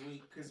couple times a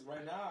week. Because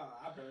right now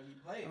I barely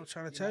play. I'm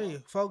trying to tell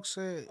you, folks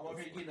said I'm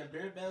over here getting a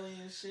beer belly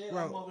and shit.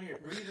 Bro, I'm over here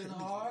breathing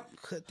hard.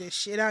 Cut that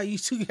shit out. You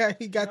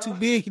got too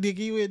big, nigga.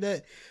 You in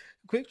that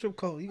quick trip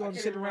coat. You gonna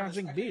sit around and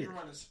drink beer? I can't even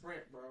run a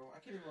sprint, bro. I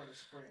can't even run a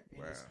sprint.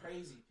 And it's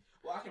crazy.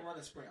 Well, I can run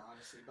a sprint,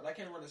 honestly, but I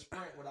can't run a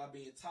sprint without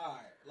being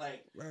tired.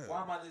 Like,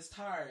 why am I this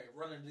tired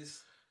running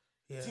this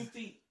 2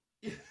 feet?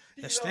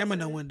 That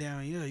stamina went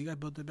down. Yeah, you got to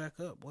build it back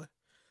up, boy.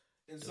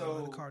 And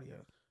so, the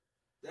cardio.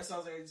 That's why I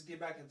was like, just get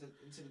back into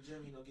the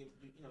gym.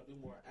 Do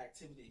more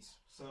activities.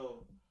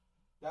 So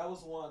that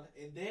was one,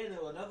 and then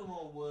another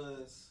one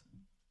was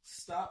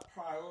stop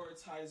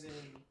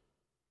prioritizing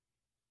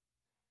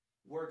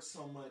work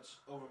so much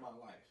over my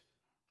life.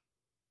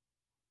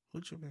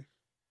 What you mean?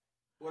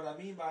 What I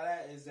mean by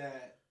that is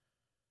that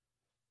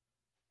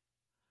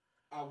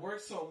I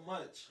work so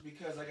much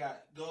because I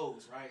got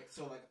goals, right?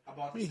 So, like, I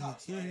bought this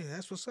house. Yeah, right? yeah,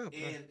 that's what's up.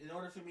 And in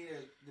order for me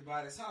to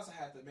buy this house,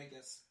 I have to make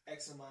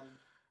X amount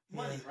of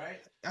money, right?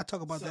 I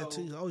talk about that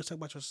too. I always talk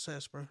about your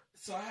success, bro.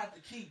 So I have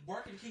to keep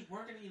working,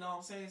 you know what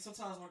I'm saying?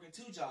 Sometimes working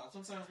 2 jobs,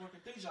 sometimes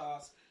working 3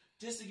 jobs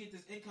just to get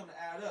this income to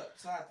add up.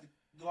 So I have to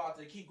go out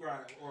there, keep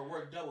grinding, or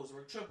work doubles,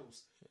 work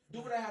triples.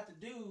 Do what I have to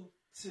do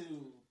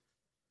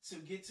to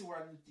get to where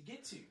I need to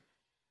get to.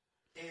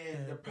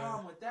 And the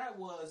problem with that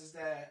is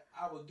that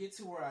I would get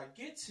to where I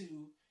get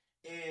to,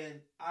 and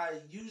I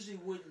usually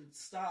wouldn't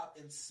stop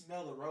and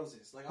smell the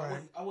roses. Like,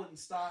 I wouldn't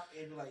stop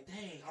and be like,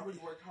 dang, I really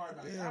worked hard and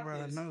I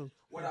got this. I know.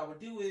 What I would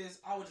do is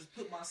I would just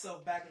put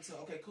myself back into,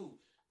 okay, cool,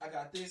 I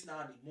got this, now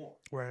I need more.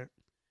 Right.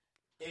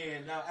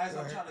 And now as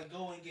I'm trying to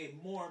go and get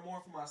more and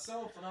more for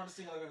myself, and I'm just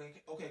thinking,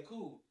 like, okay,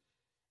 cool,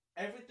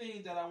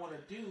 everything that I want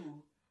to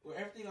do or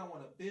everything I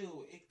want to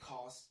build, it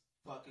costs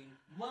fucking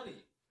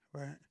money.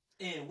 Right.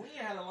 And we ain't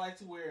had a life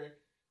to where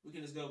we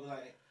can just go be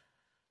like,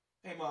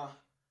 hey, Ma,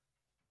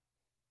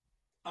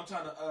 I'm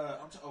trying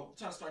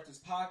to start this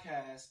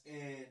podcast,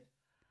 and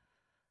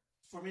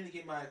for me to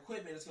get my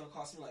equipment, it's gonna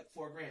cost me like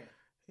 $4,000.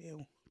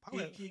 Yeah,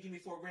 can you give me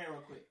 $4,000 real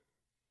quick?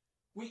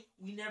 We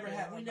never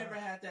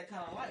had that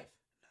kind of life,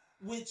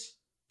 which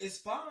is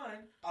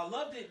fine. I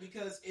loved it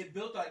because it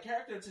built our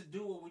character to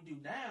do what we do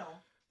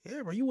now.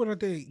 Yeah, bro, you went out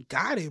there and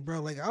got it,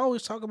 bro. Like, I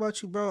always talk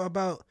about you, bro,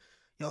 about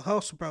your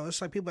hustle, bro.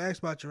 It's like people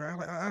ask about you,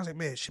 right? I was like,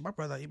 man, shit, my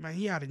brother, man,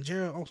 he out in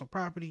jail on some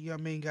property, you know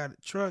what I mean? Got a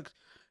truck,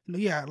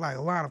 he got like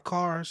a lot of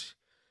cars,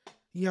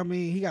 you know what I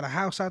mean? He got a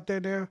house out there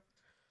now.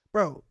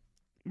 Bro,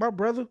 my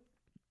brother,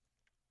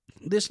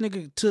 this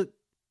nigga took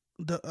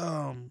the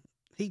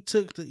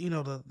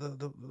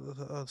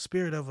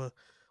spirit of a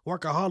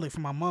workaholic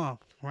from my mom,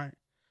 right?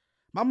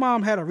 My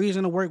mom had a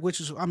reason to work, which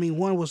is,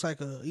 one was like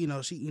she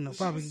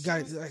probably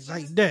got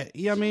like that,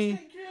 you know what I mean?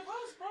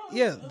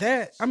 Yeah,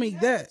 that,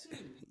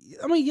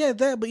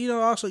 that, but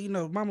also,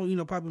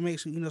 mama, probably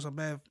makes, some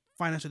bad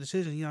financial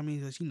decisions, you know what I mean?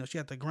 Because, she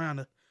had to grind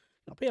to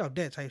pay off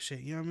debt type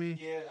shit, you know what I mean?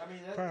 Yeah,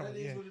 that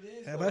is what it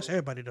is. Yeah, but that's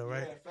everybody though,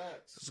 right? Yeah,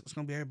 facts. It's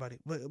gonna be everybody.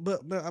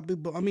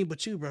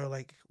 But you, bro,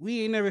 like,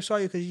 we ain't never saw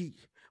you because we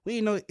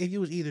didn't know if you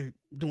was either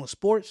doing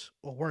sports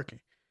or working.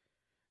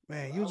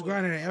 Man, you was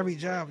grinding at every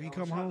job. You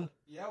come home.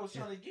 I was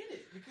trying to get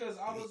it because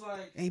I was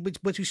like,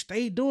 but you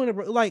stayed doing it,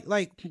 bro. Like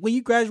when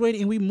you graduated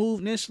and we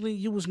moved initially,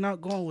 you was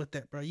not going with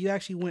that, bro. You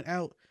actually went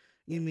out.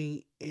 You know what I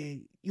mean,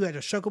 and you had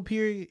a struggle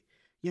period.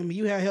 You know what I mean,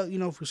 you had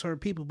help, for certain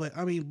people, but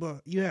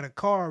you had a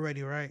car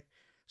already, right?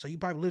 So you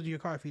probably lived in your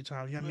car a few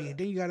times. You know what I mean? And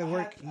then you got to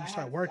work and you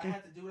start working. I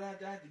had to do it. I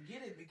had to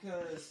get it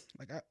because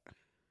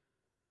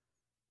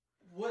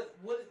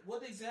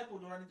what example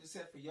do I need to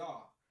set for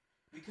y'all?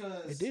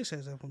 Because it did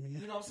set up for me. Yeah.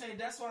 You know what I'm saying?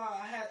 That's why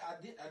I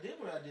did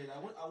what I did. I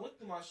went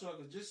through my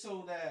struggles just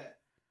so that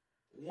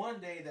one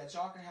day that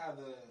y'all can have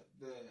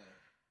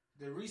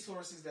the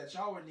resources that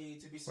y'all would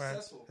need to be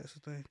successful. Right. That's the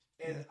thing.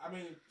 And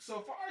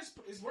so far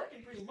it's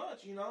working pretty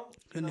much. You're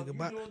doing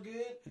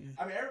good. Yeah.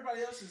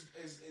 Everybody else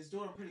is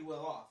doing pretty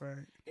well off.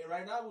 Right. And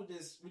right now we're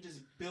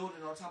just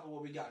building on top of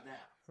what we got now.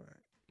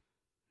 Right.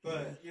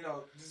 But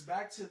just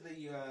back to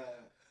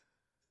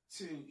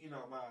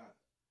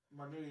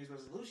my New Year's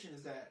resolution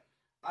is that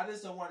I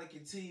just don't want to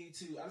continue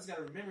to. I just got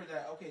to remember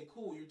that, okay,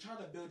 cool, you're trying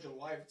to build your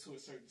life to a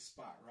certain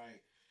spot,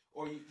 right?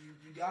 Or you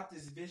got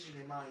this vision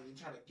in mind, and you're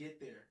trying to get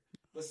there.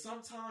 But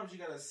sometimes you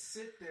gotta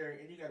sit there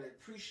and you gotta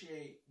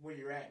appreciate where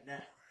you're at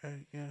now.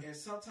 Right, yeah. And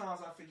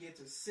sometimes I forget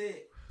to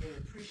sit and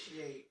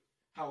appreciate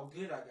how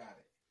good I got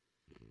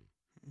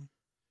it.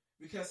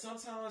 Because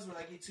sometimes when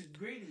I get too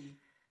greedy,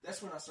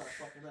 that's when I start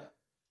fucking up.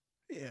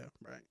 Yeah,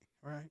 right.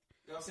 You know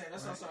what I'm saying?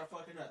 That's when I start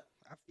fucking up.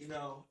 You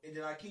know, and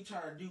then I keep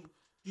trying to do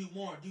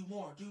more.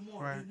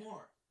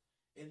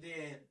 And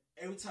then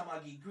every time I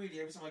get greedy,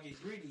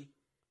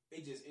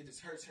 it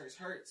just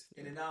hurts.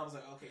 And then now I was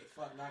like, okay,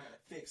 fuck, now I gotta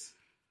fix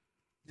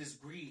this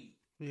greed.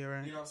 Yeah,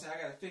 right. You know what I'm saying?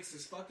 I gotta fix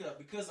this fuck up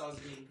because I was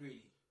getting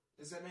greedy.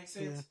 Does that make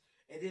sense?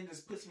 Yeah. And then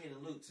this puts me in the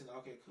loop to,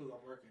 okay, cool,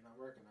 I'm working.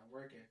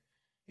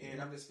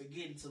 And I'm just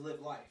forgetting to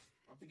live life.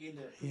 I'm forgetting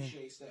to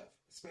appreciate stuff.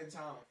 Spend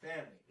time with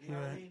family. You know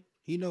what I mean?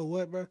 You know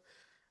what, bro?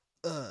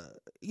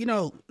 You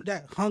know,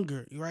 that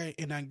hunger, right?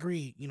 And that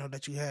greed, you know,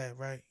 that you have,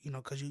 right? You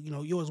know, cause you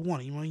always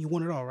want it, you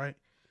want it all, right?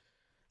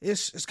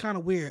 It's kind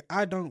of weird.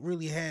 I don't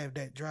really have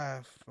that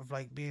drive of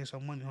like being so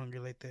money hungry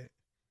like that.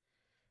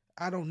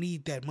 I don't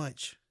need that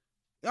much.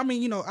 I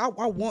mean, you know, I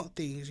want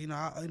things, you know,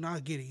 I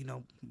get it, you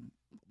know,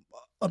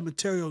 a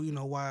material, you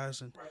know,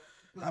 wise, and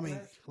right. I mean,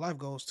 life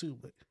goals too,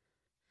 but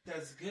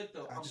that's good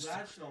though. I'm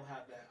glad you don't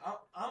have that.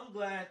 I'm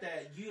glad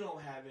that you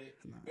don't have it,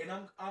 and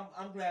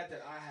I'm glad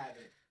that I have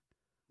it.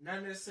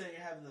 Not necessarily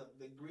having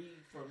the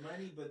greed for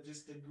money, but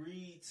just the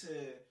greed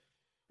to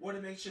want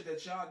to make sure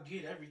that y'all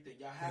get everything,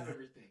 y'all have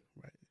everything.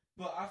 Right.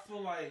 But I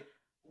feel like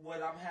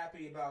what I'm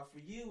happy about for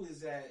you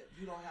is that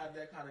you don't have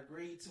that kind of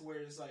greed to where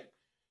it's like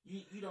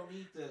you don't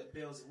need the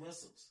bells and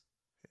whistles.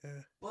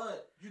 Yeah.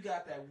 But you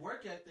got that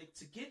work ethic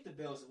to get the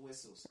bells and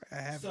whistles. I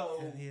have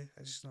so yeah,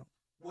 I just don't.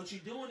 What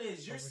you're doing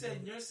is you're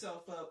setting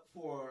yourself up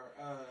for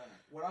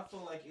what I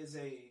feel like is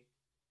a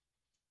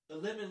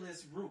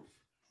limitless roof.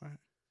 Right.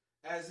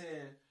 As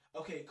in,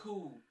 okay,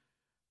 cool.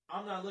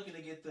 I'm not looking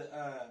to get the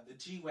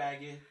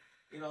G-Wagon,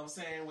 you know what I'm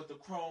saying, with the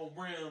chrome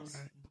rims,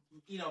 right.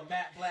 You know,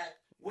 matte black,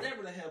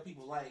 whatever the hell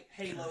people like,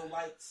 halo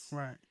lights.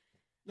 Right.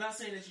 Not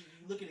saying that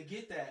you're looking to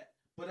get that,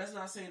 but that's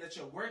not saying that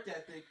your work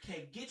ethic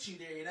can't get you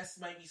there, and that's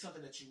might be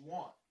something that you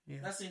want.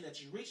 Yeah. Not saying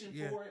that you're reaching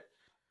for it,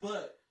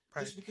 but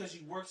just because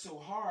you work so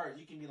hard,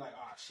 you can be like,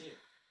 oh, shit,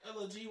 a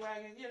little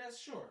G-Wagon, yeah, that's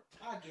sure.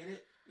 I get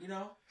it, you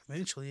know?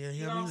 Eventually, yeah.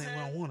 You know what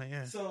I want it,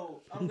 yeah.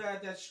 So I'm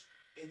glad that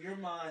in your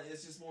mind,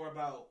 it's just more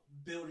about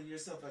building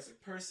yourself as a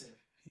person.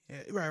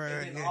 Yeah,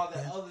 right. And then all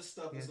that other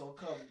stuff is going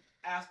to come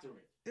after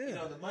it. Yeah. You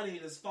know, the money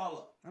just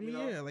follow. I mean,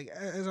 like,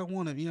 as I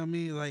want it, you know what I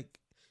mean? Like,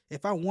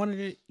 if I wanted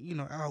it, you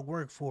know, I'll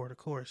work for it, of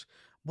course.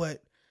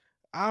 But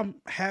I'm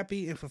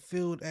happy and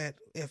fulfilled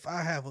if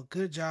I have a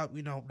good job,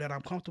 you know, that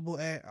I'm comfortable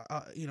at.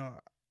 You know,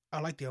 I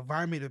like the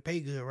environment to pay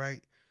good,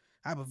 right?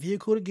 I have a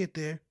vehicle to get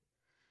there.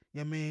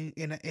 You know what I mean?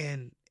 And at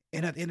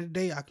the end of the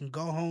day, I can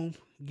go home,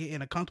 get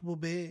in a comfortable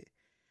bed,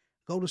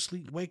 go to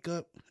sleep, wake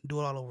up,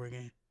 do it all over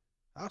again.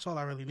 That's all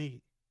I really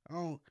need. I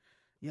don't,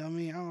 you know what I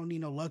mean? I don't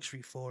need no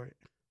luxury for it.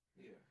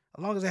 Yeah.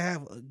 As long as I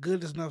have a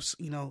good enough,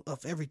 you know,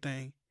 of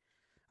everything,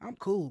 I'm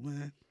cool,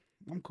 man.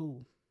 I'm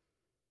cool.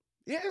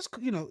 Yeah, it's,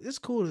 you know, it's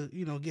cool to,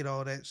 you know, get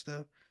all that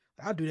stuff.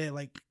 I'll do that,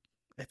 like,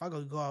 if I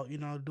go out, you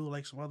know, do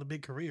like some other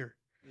big career.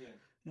 Yeah.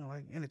 You know,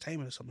 like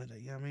entertainment or something like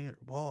that, you know what I mean? Or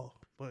ball.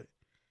 But,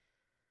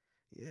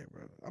 yeah,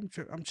 bro,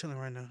 I'm chilling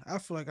right now. I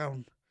feel like I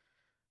don't,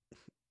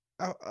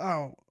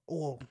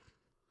 well,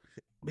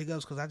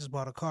 because I just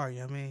bought a car, you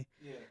know what I mean?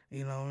 Yeah.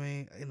 You know what I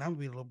mean? And I'm gonna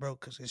be a little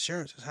broke because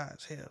insurance is high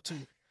as hell,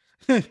 too.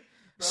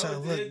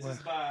 So did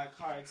just buy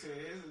a car, too.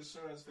 His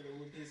insurance finna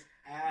whip his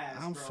ass,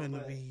 I'm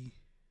finna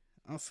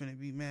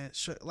be, man.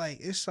 Like,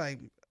 it's like,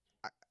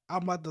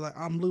 I'm about to, like,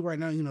 I'm looking right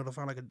now, you know, to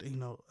find, like,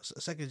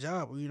 a second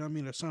job, you know what I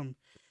mean, or something.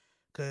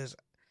 Because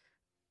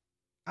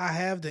I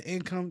have the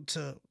income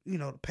to, you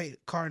know, pay the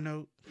car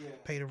note,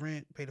 pay the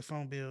rent, pay the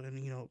phone bill,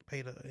 and, you know,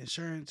 pay the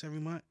insurance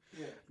every month.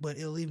 Yeah. But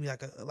it'll leave me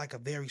like a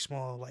very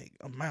small, like,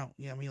 amount,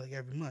 you know what I mean, like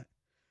every month.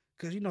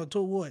 Because, you know,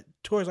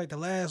 towards like the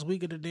last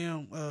week of the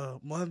damn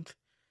month,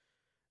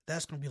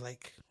 that's going to be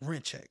like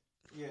rent check.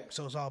 Yeah.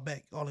 So it's all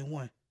back, all in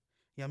one.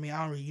 You know what I mean?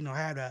 I don't really, you know,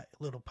 have that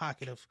little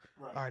pocket of,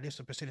 all right, this is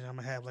the percentage I'm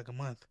going to have like a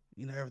month.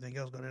 You know, everything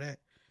else go to that.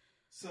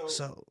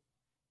 So,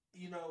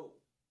 you know,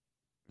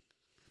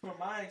 from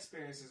my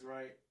experiences,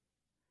 right,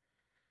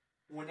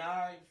 when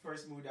I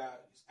first moved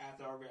out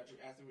after I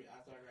graduated,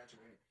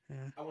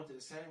 I went through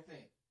the same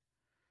thing.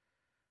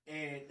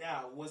 And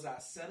now, was I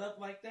set up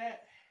like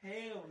that?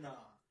 Hell no.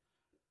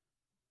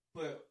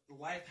 But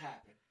life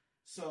happened.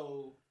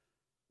 So,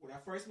 when I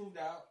first moved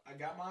out, I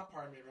got my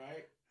apartment,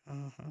 right?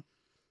 Uh-huh.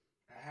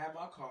 I had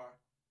my car.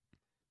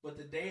 But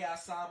the day I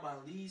signed my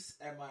lease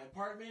at my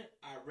apartment,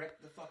 I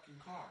wrecked the fucking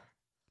car.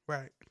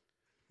 Right.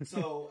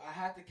 So, I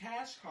had the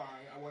cash car.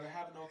 I wasn't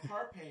having no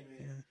car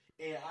payment.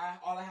 Yeah. And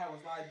all I had was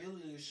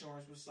liability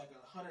insurance, which was like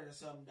 $100 and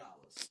something.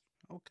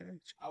 Okay.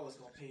 I was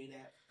going to pay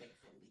that,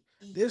 thankfully.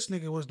 This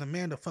nigga was the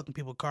man to fucking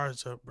people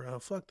cars up, bro.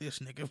 Fuck this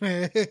nigga,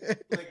 man.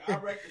 Like, I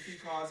wrecked a few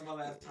cars in my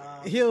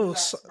lifetime.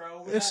 Relax,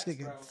 Relax, this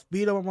nigga bro.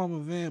 beat up my mama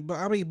van. But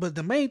I mean, but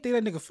the main thing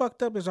that nigga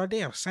fucked up is our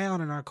damn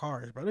sound in our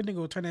cars, bro. That nigga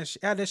would turn that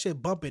shit, had that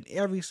shit bumping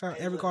every sound,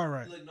 Hey, every look, car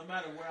right. Look, no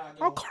matter where I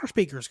go, All car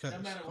speakers, cuz. no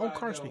matter All where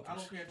car I go, speakers. I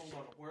don't care if I'm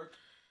going to work.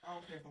 I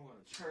don't care if I'm going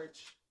to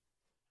church.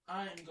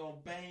 I ain't gonna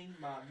bang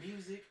my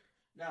music.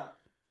 Now,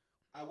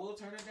 I will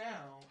turn it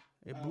down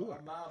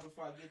a mile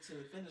before I get to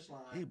the finish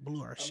line. It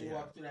blew our shit. I'm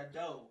walking through that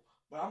door,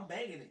 but I'm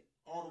banging it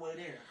on the way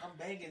there. I'm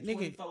banging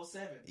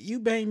 24/7. You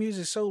bang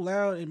music so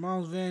loud in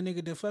mom's van,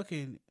 nigga. The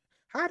fucking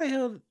how the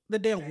hell the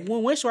damn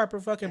windshield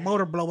wiper fucking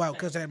motor blow out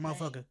because that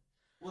motherfucker.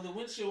 Well, the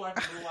windshield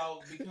wiper blew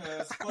out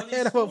because funny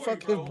that story,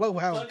 fucking bro. blow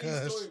out,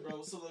 funny story,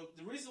 bro. So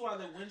the reason why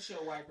the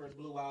windshield wiper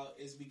blew out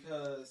is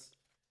because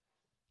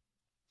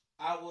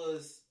I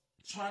was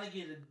trying to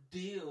get a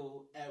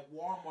deal at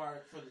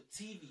Walmart for the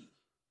TV.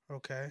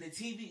 Okay. The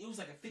TV, it was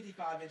like a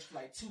 55-inch for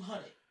like $200.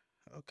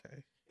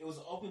 Okay. It was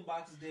an open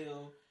box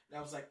deal, and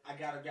I was like, I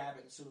gotta grab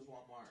it as soon as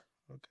Walmart.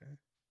 Okay.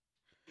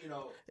 You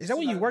know. Is that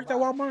when you worked at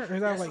Walmart? Or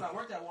is that like? When I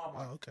worked at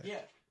Walmart. Oh, okay.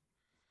 Yeah.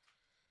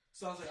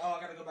 So I was like, oh,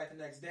 I gotta go back the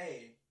next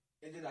day,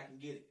 and then I can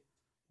get it.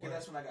 Because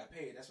that's when I got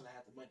paid. That's when I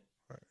had the money.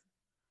 Right.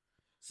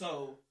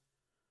 So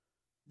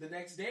the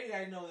next day, I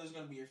didn't know there was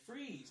gonna be a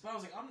freeze, but I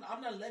was like,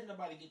 I'm not letting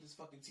nobody get this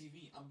fucking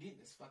TV. I'm getting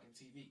this fucking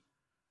TV.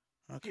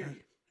 Okay.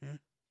 Period. Yeah.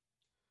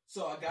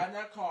 So I got in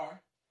that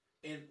car,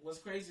 and what's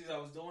crazy is I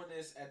was doing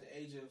this at the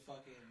age of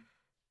fucking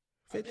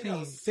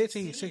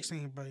 15,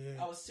 16, but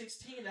yeah. I was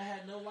 16. I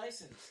had no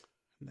license.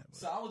 Never.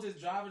 So I was just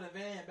driving a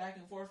van back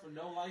and forth with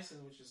no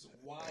license, which is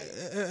wild.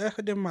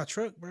 I did my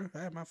truck, bro. I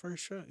had my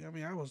first truck. I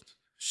mean, I was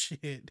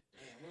shit.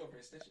 Damn, we're over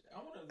here. I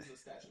want to do a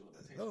statue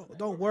of limitations.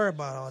 Don't worry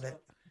about all that.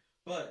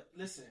 But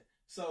listen,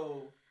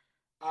 so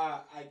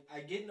I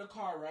get in the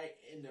car, right,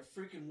 and the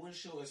freaking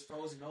windshield is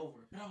frozen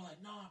over. And I was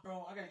like, nah,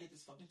 bro, I gotta get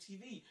this fucking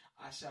TV.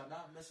 I shall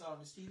not miss out on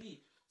this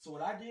TV. So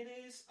what I did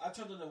is I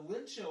turned on the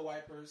windshield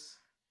wipers,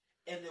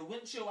 and the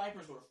windshield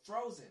wipers were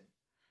frozen.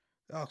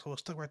 Oh, so it was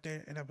stuck right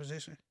there in that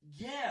position?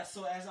 Yeah,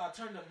 so as I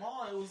turned them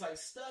on, it was like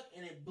stuck,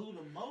 and it blew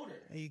the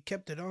motor. And you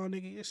kept it on,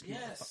 nigga? Yes.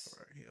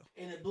 Right here.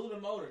 And it blew the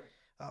motor.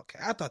 Okay,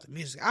 I thought the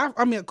music.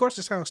 I mean, of course,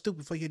 it sounds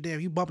stupid for you, damn.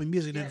 You bumping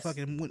music, then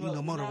fucking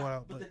motor went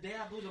out. But the day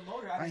I blew the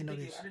motor, I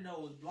didn't know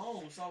it was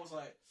blown. So I was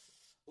like,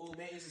 "Oh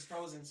man, this is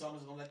frozen." So I'm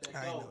just gonna let that go.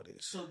 I know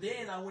this. So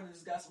then I went and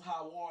just got some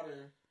hot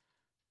water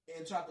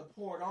and tried to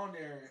pour it on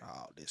there.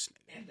 Oh, this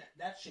nigga. And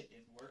that shit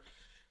didn't work.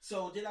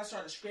 So then I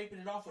started scraping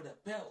it off with a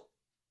belt.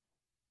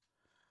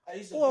 I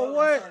used to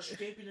start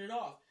scraping it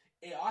off.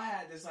 And I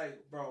had this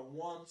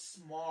one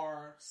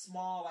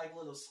small like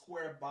little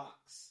square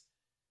box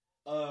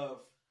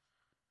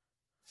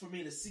for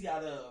me to see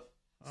out of,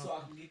 so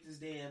I can get this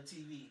damn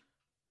TV.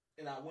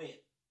 And I went.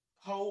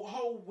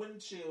 Whole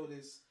windshield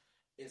is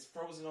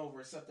frozen over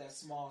except that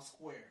small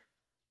square.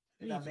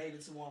 And I made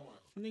it to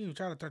Walmart. Nigga was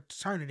trying to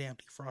turn the damn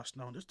defrost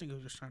on. This nigga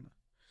was just trying to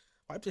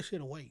wipe this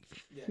shit away.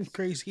 Yes.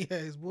 Crazy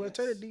ass boy. Yes.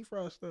 Turn the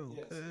defrost on.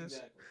 Yes,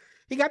 exactly.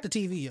 He got the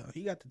TV, yo.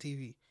 He got the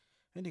TV.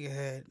 That nigga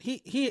had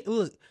he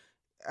look.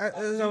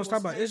 As I was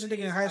talking about, this nigga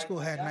in high school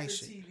had nice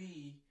shit.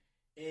 TV,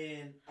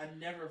 and I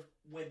never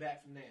went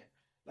back from there.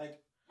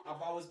 Like,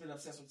 I've always been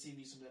obsessed with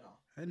TVs from then on.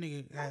 That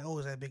nigga had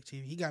always had big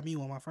TV. He got me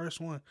one, my first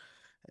one.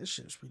 That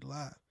shit was pretty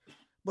live.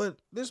 But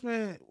this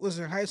man was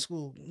in high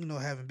school,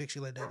 having big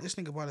shit like that. This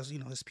nigga bought his,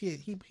 his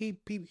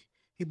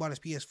he bought his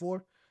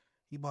PS4.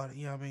 He bought it,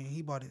 you know what I mean?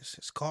 He bought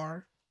his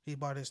car. He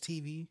bought his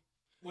TV.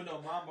 Well,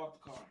 no, mom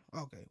bought the car.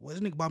 Okay. Well,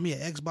 this nigga bought me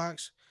an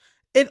Xbox.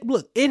 And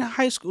look, in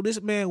high school,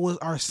 this man was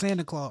our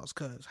Santa Claus.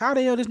 Cause how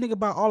the hell this nigga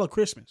bought all of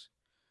Christmas?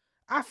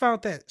 I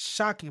found that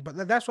shocking.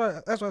 But that's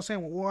why I'm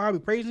saying when I be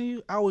praising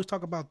you, I always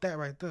talk about that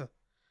right there.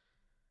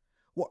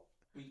 What?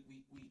 We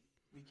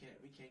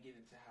can't get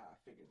into how I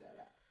figured that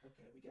out.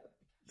 Okay, we got it.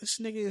 This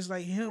nigga is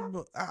like him,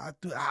 but I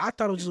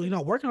thought it was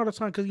just working all the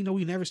time because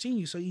we never seen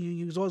you, so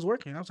you was always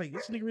working. I was like,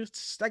 this nigga really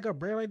stack up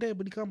bread like that,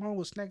 but he come home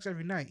with snacks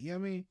every night. You know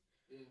what I mean?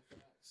 Yeah.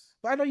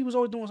 But I know you was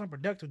always doing something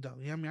productive though.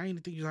 You know what I mean? I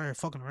didn't think you was out here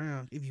fucking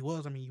around. If you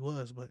was, I mean you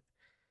was. But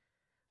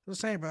I'm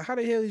saying, bro, how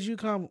the hell did you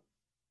come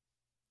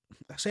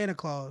Santa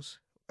Claus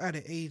at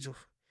the age of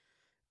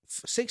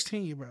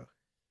 16, bro?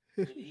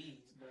 Jeez,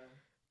 bro.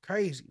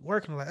 Crazy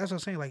working like that's what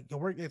I'm saying. Like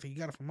your work ethic, you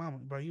got it from mama,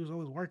 bro. You was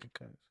always working,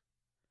 cuz.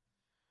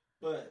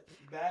 But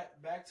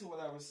back to what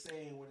I was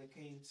saying when it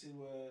came to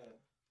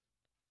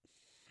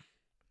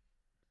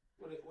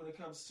when it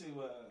comes to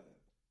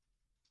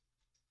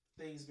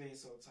things being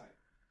so tight.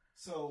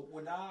 So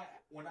when I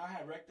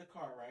had wrecked the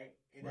car, right,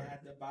 and right.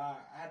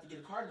 I had to get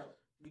a car note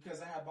because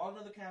I had bought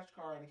another cash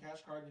car and the cash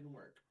car didn't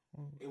work.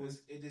 Okay.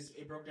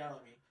 It broke down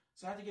on me.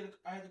 So I had to get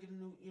a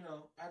new,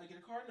 I had to get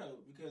a car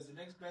note because the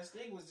next best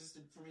thing was just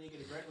for me to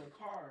get a regular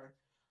car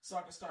so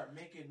I could start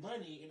making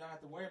money and not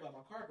have to worry about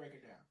my car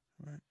breaking down.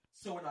 Right.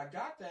 So when I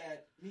got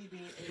that, me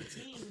being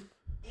 18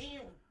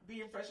 and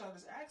being fresh out of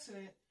this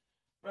accident,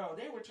 bro,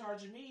 they were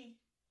charging me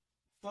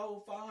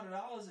 $500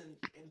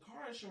 in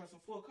car insurance for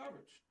full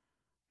coverage.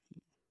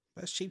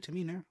 That's cheap to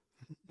me now.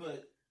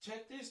 But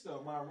check this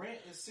though. My rent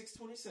is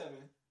 $627.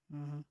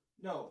 Mm-hmm.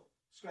 No,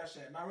 scratch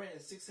that. My rent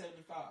is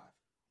 $675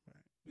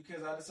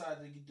 because I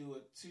decided to do a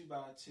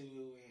 2x2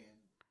 and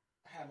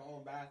have my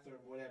own bathroom,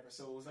 or whatever.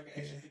 So it was like an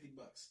extra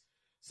 $50.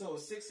 So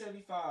it's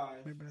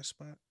 $675. Remember that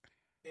spot?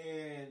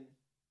 And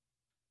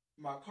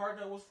my car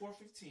note was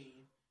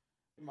 $415,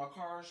 and my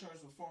car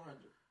insurance was $400.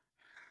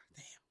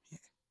 Damn. Yeah.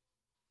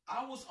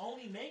 I was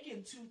only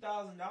making $2,000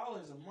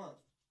 a month.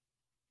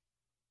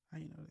 How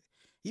you know that?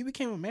 You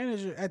became a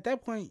manager at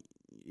that point.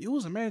 You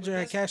was a manager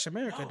at Cash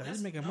America, though.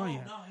 You making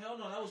money. No, hell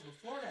no. That was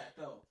before that,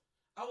 though.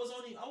 I was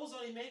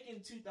only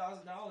making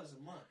 $2,000 a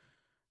month.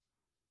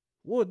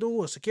 What doing?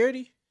 What,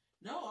 security?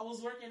 No, I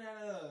was working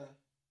at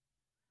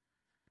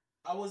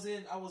I was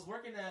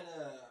working at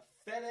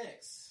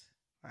FedEx.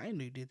 I didn't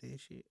know you did that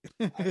shit.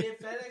 I did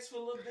FedEx for a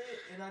little bit,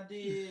 and I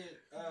did.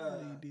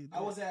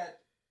 I was at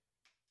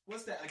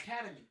what's that?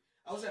 Academy.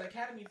 I was at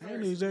Academy first. I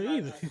didn't know you was there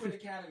either. I quit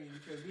Academy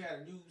because we had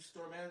a new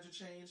store manager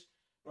change.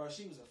 Bro,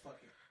 she was a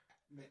fucking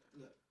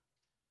look.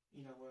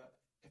 You know what?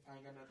 If I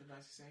ain't got nothing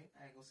nice to say,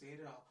 I ain't gonna say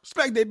it at all.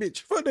 Smack that bitch.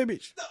 Fuck that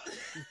bitch.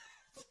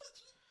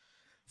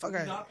 Fuck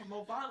her. Not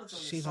promote violence on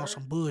this. She's on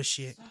some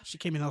bullshit. She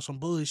came in on some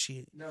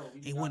bullshit. No,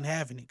 he wasn't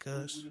having it,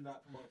 cuz. We do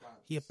not promote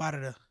violence. He up out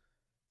of there.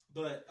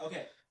 But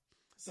okay,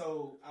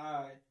 so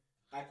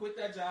I quit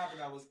that job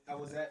and I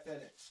was at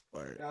FedEx.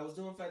 Word. And I was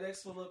doing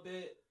FedEx for a little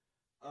bit.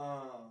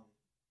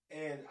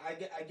 And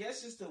I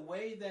guess just the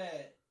way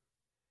that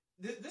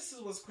this is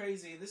what's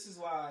crazy. This is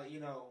why, you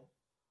know,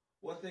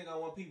 one thing I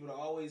want people to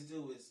always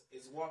do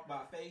is walk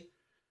by faith.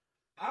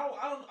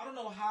 I don't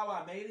know how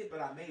I made it, but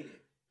I made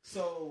it.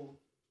 So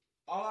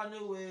all I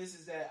knew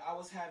is that I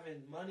was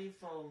having money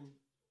from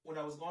when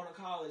I was going to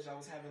college. I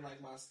was having like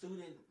my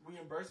student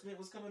reimbursement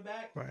was coming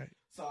back. Right.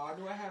 So I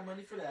knew I had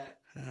money for that.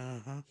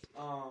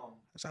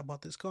 That's how I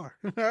bought this car.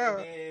 And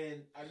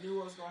I knew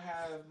I was gonna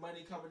have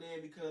money coming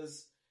in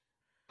because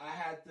I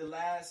had the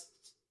last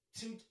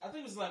two. I think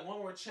it was like one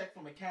more check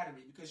from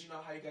Academy because you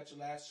know how you got your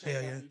last check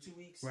after 2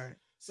 weeks. Right.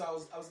 So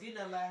I was getting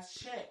that last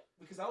check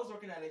because I was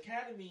working at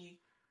Academy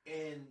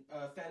and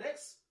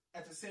FedEx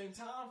at the same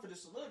time for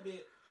just a little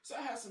bit. So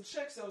I had some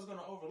checks that was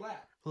gonna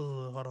overlap.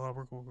 Hold on,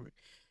 work.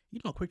 You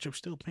know, Quick Trip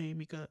still paying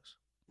me, cuz.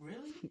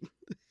 Really?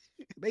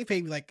 They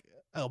paid me like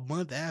a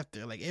month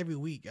after, like every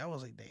week. I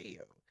was like,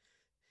 damn.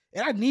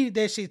 And I needed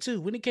that shit too.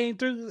 When it came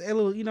through, a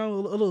little, you know, a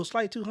little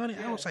slight 200.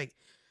 Yeah. I was like,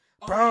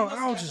 bro,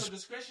 I was just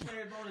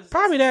discretionary bonus.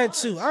 Probably that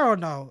too. I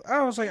don't know.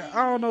 I was like,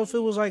 I don't know if it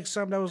was like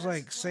something that was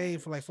like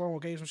saved for like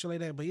 401ks or shit like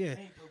that. But yeah.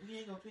 Hey, but we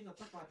ain't gonna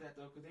talk about that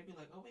though, because they be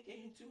like, oh, we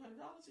gave him $200.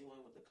 He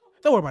went with the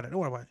company. Don't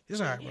worry about it. It's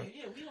all right, bro.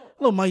 Yeah, we don't.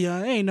 Little money,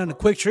 ain't nothing.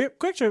 Quick Trip,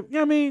 you know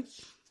what I mean?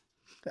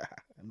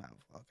 No,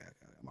 okay.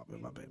 My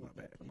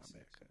bad.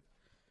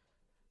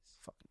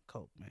 Fucking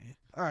coke, man.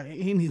 All right,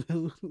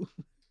 anywho.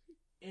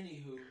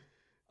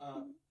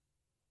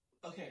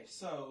 Okay,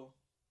 so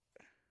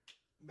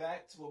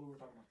back to what we were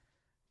talking about.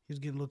 He was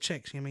getting little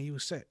checks. You know what I mean, you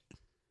was set.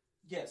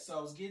 Yeah, so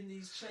I was getting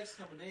these checks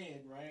coming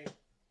in, right?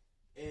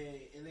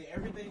 And then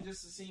everything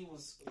just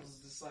was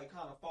just like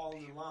kind of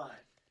falling in line.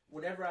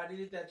 Whenever I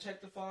needed that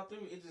check to fall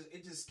through,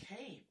 it just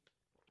came.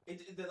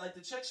 Like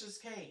the checks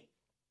just came.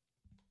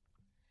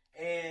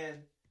 And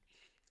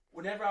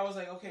whenever I was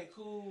like, okay,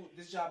 cool,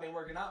 this job ain't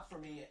working out for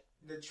me,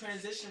 the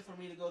transition for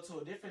me to go to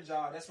a different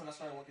job, that's when I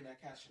started working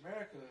at Cash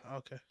America.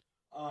 Okay.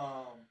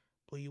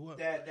 Pull you up.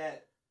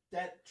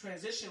 That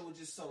transition was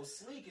just so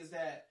sleek is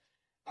that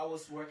I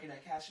was working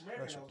at Cash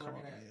America and I was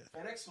working at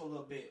FedEx for a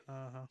little bit.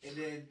 And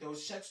then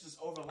those checks just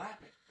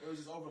overlapping. It was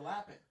just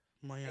overlapping.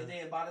 And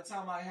then by the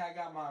time I had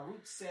got my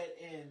roots set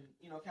in,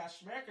 you know,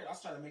 Cash America, I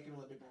started making a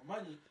little bit more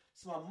money.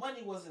 So my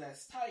money wasn't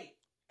as tight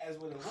as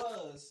what it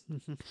was.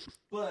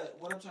 But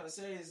what I'm trying to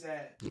say is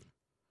that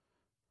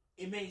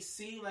it may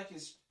seem like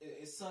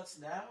it sucks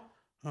now.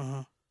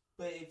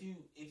 But if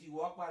you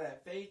walk by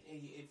that faith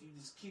and if you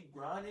just keep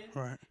grinding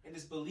and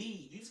just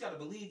believe, you just got to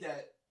believe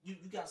that you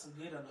got some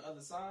good on the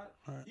other side,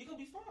 you're going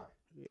to be fine.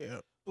 Yeah.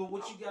 But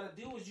what you got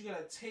to do is you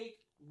got to take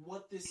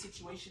what this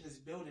situation is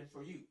building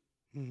for you.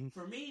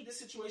 For me, this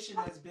situation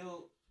has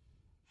built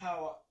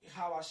how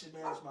I should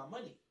manage my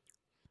money.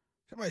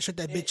 Somebody shut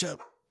that bitch up.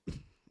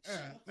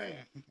 Man.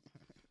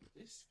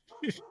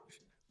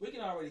 We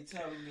can already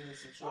tell we're getting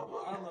some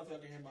trouble. I don't know if y'all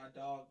can hear my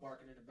dog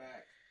barking in the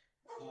back.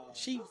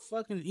 She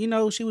fucking, you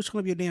know, she was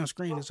trying to be a damn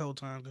screen this whole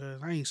time,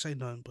 cause I ain't say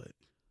nothing, but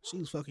she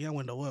was fucking your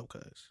window up,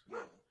 cause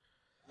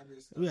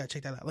we gotta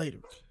check that out later.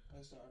 I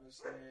just don't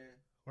understand.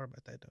 Worry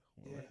about that though.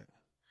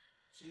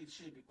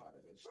 She'd be part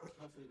of it.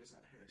 Hopefully this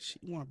not her. She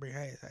wanna bring her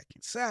ass back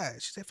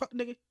inside. She said, "Fuck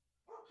nigga,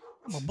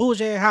 I'm a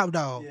bullshit ass hot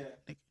dog." Yeah.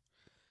 Nigga.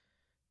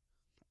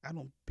 I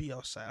don't be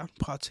outside. I'm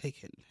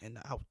partaking in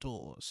the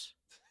outdoors.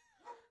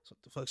 That's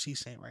what the fuck she's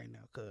saying right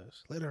now,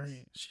 cause let her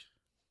in.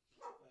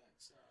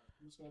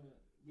 I'm just gonna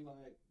be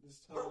like,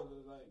 just tell her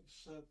to like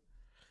shut.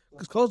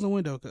 Cause close the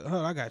window.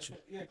 I got you.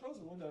 Yeah, close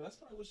the window. That's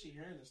probably what she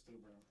hearing this through,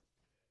 bro.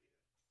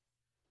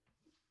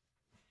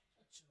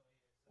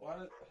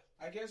 Well,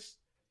 I guess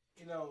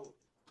you know,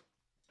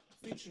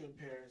 featuring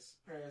Paris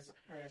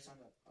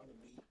on the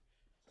beat.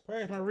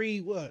 Paris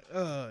Marie, what?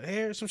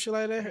 Hair, some shit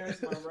like that.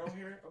 Paris Monroe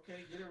here. Okay,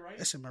 get it right.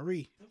 That's in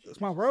Marie.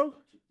 It's Monroe.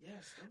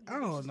 Yes. I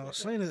don't know.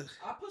 Selena.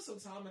 I put some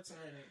time into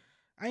her name.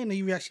 I didn't know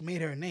you actually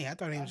made her name. I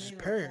thought her name was just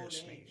made her Paris.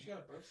 full name. She got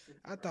a birth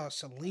certificate, I bro. thought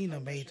Selena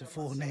made the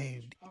full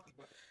name. Talking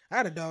about- I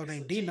had a dog It's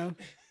named legit. Dino.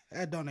 I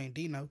had a dog named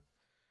Dino.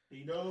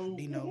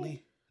 Dino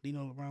Lee.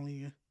 Dino LeBron Lee.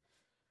 Yeah.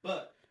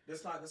 But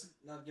let's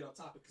not get off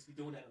topic because we're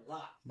doing that a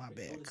lot. My We're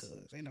bad, doing cuz.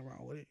 this- Ain't no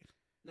wrong with it.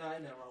 No,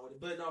 ain't nothing wrong with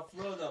it. But no,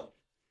 for real though,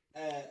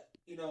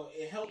 you know,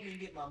 it helped me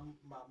get my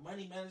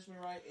money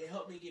management right. It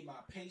helped me get my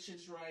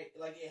patience right.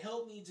 Like it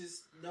helped me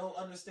just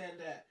understand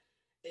that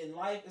in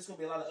life it's gonna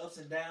be a lot of ups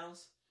and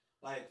downs,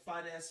 like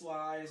finance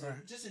wise, Right.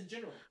 and just in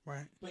general.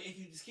 Right. But if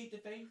you just keep the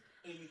faith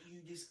and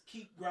you just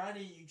keep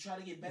grinding, you try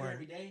to get better Right.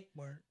 every day.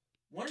 Word.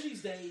 One of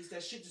these days,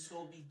 that shit just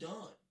gonna be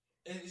done.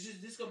 And it's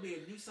just this gonna be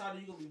a new side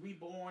of you. Gonna be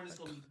reborn. It's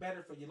gonna be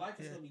better for your life.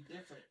 It's Yeah. gonna be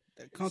different.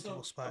 That It's comfortable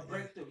gonna- spot. A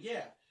breakthrough.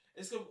 Yeah.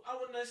 It's gonna. I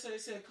wouldn't necessarily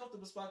say a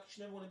comfortable spot because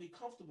you never want to be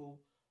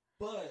comfortable,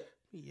 but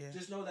Yeah.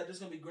 just know that there's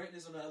gonna be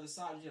greatness on the other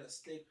side. You gotta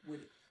stick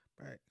with it.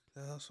 Right.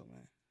 The hustle,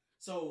 man.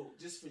 So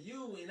just for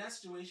you in that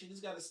situation, you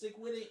just gotta stick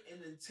with it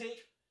and then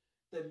take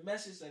the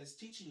message that it's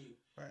teaching you.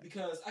 Right.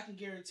 Because I can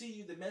guarantee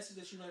you, the message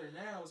that you learn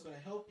now is gonna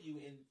help you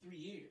in 3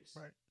 years.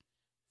 Right.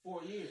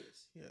 4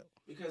 years. Yeah.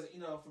 Because,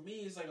 for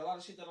me, it's like a lot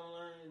of shit that I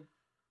learned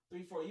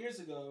 3-4 years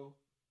ago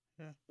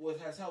Yeah.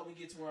 has helped me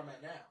get to where I'm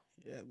at now.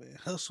 Yeah, man.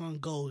 Hustle on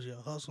goals,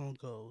 yo. Hustle on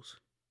goals.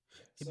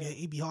 So,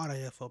 It'd be hard out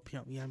here for a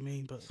pimp, you know what I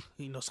mean?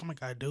 But, somebody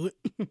gotta do it.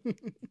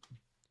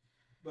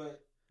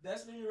 but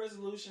that's New Year's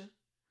resolution.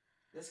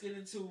 Let's get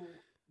into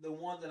the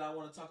one that I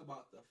want to talk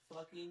about the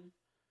fucking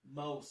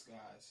most,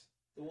 guys.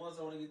 The ones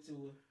I want to get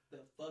to the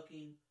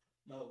fucking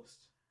most.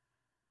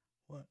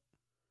 What?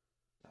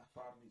 Top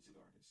 5 music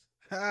artists.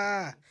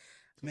 Ah,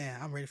 man,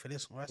 I'm ready for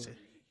this one. Watch it.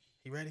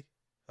 You ready?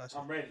 Watch it.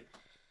 I'm ready.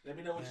 Let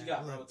me know what Man, you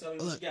got, bro. look, Tell me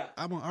what look, you got.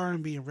 I'm an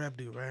R&B and rap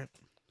dude, right?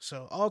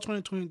 So all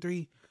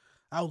 2023,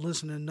 I was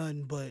listening to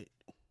nothing but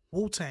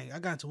Wu-Tang. I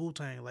got into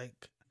Wu-Tang. Like,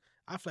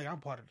 I feel like I'm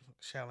part of the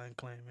Shaolin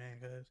Clan,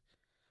 man.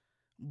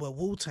 But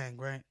Wu-Tang,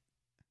 right?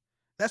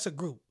 That's a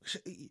group.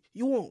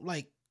 You want,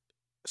 like,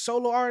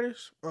 solo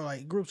artists or,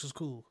 like, groups is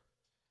cool?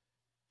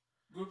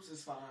 Groups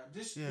is fine.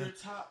 This Yeah. your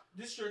top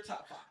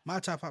 5. My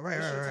top 5,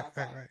 This your right. top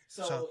 5.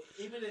 So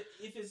even if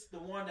it's the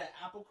one that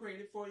Apple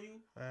created for you,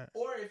 Right.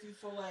 or if you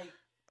feel like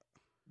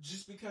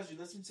just because you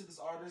listen to this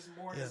artist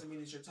more Yeah. doesn't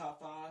mean it's your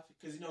top 5,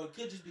 because it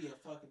could just be a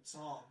fucking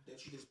song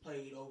that you just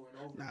played over and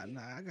over. again.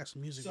 Nah, I got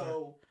some music. bro.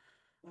 So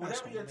whatever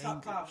some your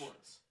top 5 bangers.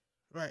 was,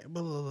 Right,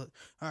 but look.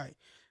 All right.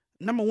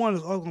 Number 1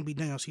 is always gonna be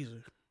Daniel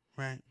Caesar,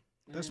 right?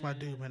 That's my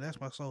dude, man. That's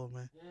my soul,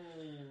 man.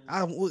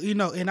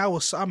 And I'm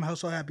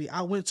so happy.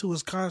 I went to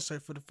his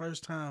concert for the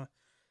first time,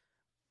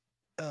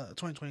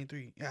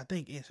 2023. I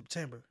think in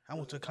September. I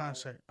went to a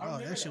concert. I Oh,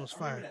 remember that shit was I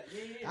remember fire.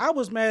 that. Yeah. I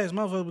was mad as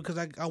motherfucker because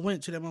I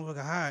went to that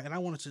motherfucker high and I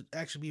wanted to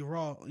actually be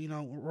raw,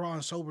 raw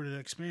and sober to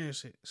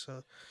experience it.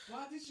 So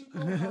Why did you go?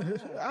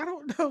 High? I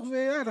don't know,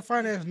 man. I had a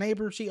fine ass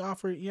neighbor. She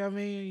offered, you know what I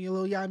mean, your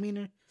little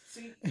Yamina.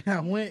 See, And I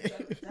went.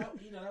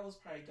 that was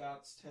probably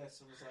God's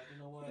test. It was like,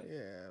 you know what?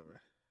 Yeah, bro.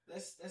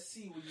 Let's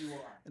see where you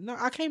are. No,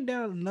 I came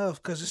down enough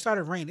because it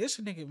started raining. It's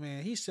a nigga,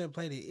 man. He still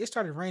played it. It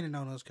started raining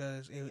on us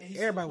because he still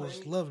everybody was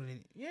played? loving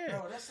it. Yeah,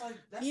 Bro, that's like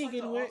He ain't the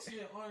getting wet.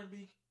 ultimate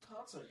R&B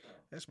concert, though.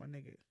 that's my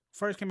nigga.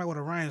 First came out with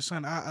Orion's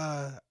son.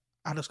 I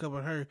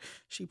discovered her.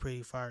 She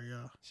pretty fire,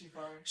 y'all. She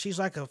fire. She's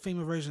like a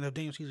female version of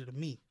Daniel Caesar to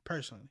me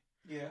personally.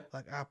 Yeah.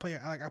 Like I play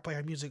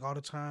her music all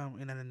the time,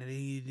 and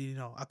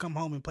then I come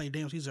home and play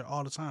Daniel Caesar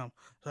all the time.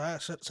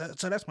 So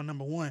that's my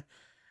number 1.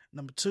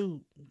 Number 2,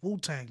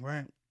 Wu-Tang,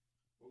 right?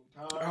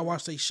 I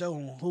watched a show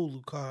on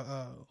Hulu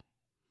called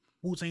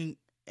Wu-Tang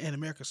and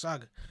American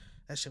Saga.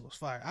 That shit was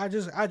fire. I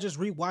just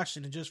rewatched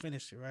it and just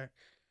finished it, right?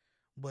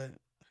 But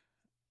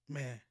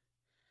man,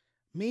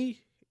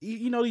 me,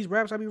 these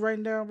raps I be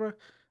writing down, bro.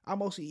 I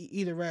mostly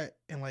either rap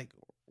in like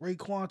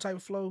Raekwon type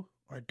of flow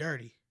or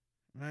dirty,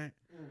 right?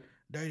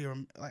 Dirty or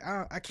like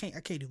I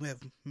can't do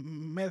meth.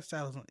 Meth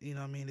style is, you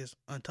know what I mean, is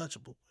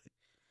untouchable.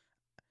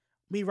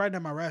 Me writing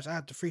down my raps, I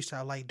have to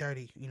freestyle like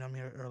dirty, you know what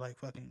I mean, or like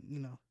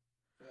fucking,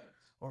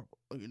 or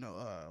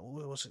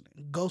what's it?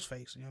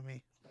 Ghostface, you know what I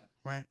mean?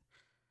 Right?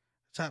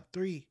 Top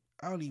 3,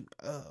 I don't even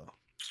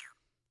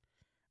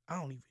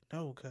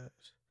know because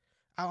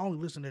I only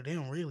listen to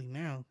them really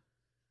now.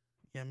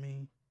 You know what I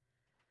mean?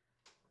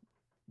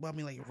 But I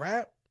mean like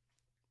rap,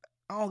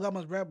 I don't got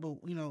much rap, but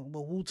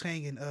but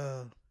Wu-Tang and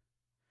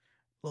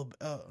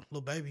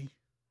Lil Baby,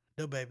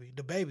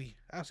 the baby.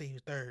 I'll say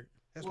he's 3rd.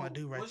 That's my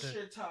dude right what's there.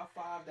 your top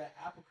 5 that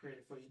Apple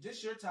created for you?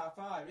 Just your top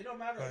 5. It don't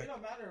matter. Right. It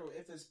don't matter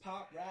if it's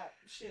pop, rap,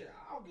 shit.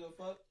 I don't give a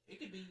fuck. It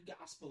could be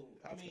gospel.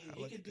 I mean,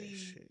 look it at could that be.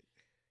 shit.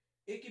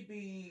 It could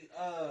be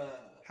How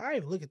I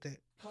even look at that?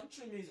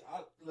 country music.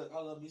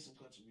 I love me some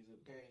country music.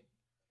 Okay.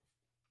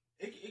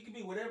 It could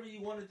be whatever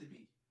you want it to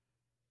be.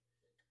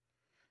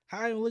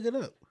 How I even look it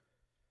up?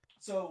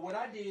 So what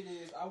I did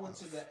is I went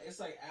to it's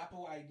like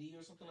Apple ID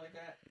or something like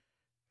that.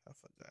 I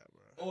forgot,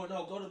 bro. Oh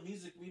no, go to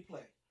Music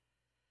Replay.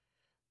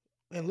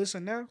 And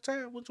listen now,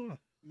 Ty, which one?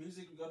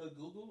 music. Go to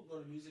Google. Go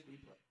to Music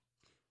Replay.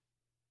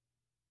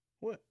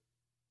 What?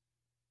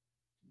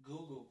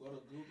 Google. Go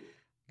to Google.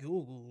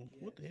 Google. Yeah.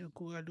 What the hell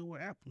could I do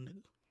with Apple,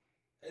 nigga?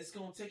 It's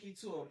gonna take you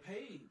to a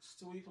page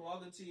to where you can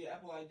log into your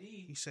Apple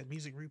ID. You said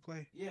Music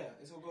Replay? Yeah,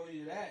 it's gonna go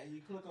to that, and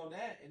you click on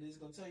that, and it's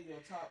gonna tell you your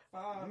top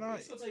 5. No,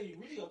 it's gonna tell you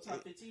really your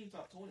top 15,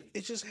 top 20.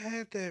 It just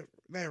had that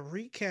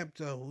recap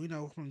though, you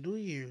know, from New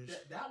Year's.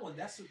 That one,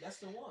 that's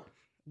the one.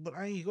 But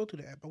I didn't go to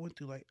the app. I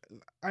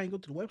didn't go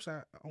to the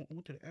website. I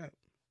went to the app.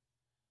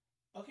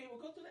 Okay,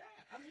 well, go to the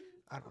app. I mean,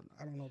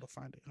 I don't know to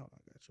find it. Hold on,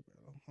 I got you,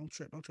 bro.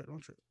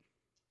 Don't trip.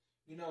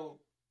 You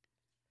know,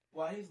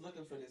 while he's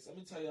looking for this, let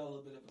me tell y'all a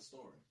little bit of a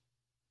story.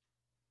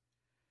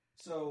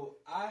 So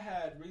I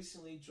had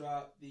recently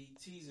dropped the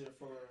teaser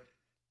for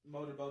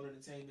Motorboat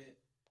Entertainment.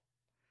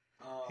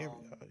 Here we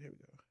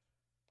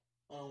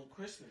go. On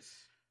Christmas,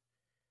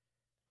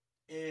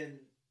 and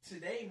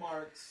today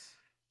marks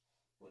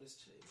what is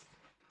today?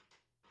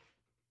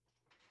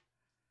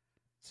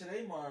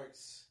 Today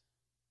marks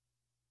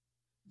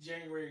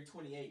January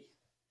 28th.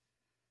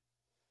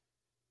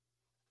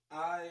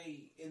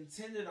 I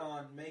intended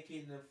on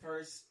making the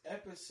first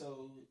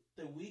episode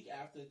the week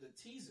after the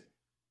teaser,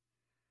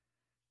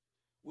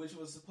 which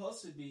was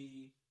supposed to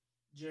be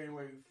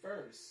January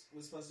 1st,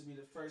 was supposed to be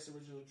the first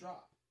original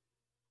drop.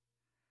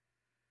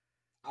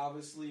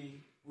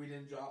 Obviously, we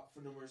didn't drop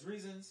for numerous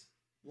reasons.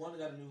 One, I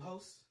got a new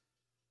host.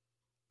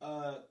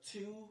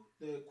 2,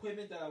 the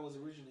equipment that I was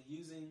originally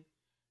using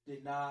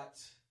was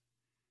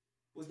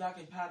not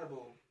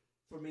compatible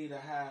for me to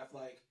have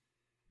like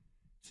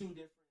 2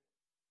 different.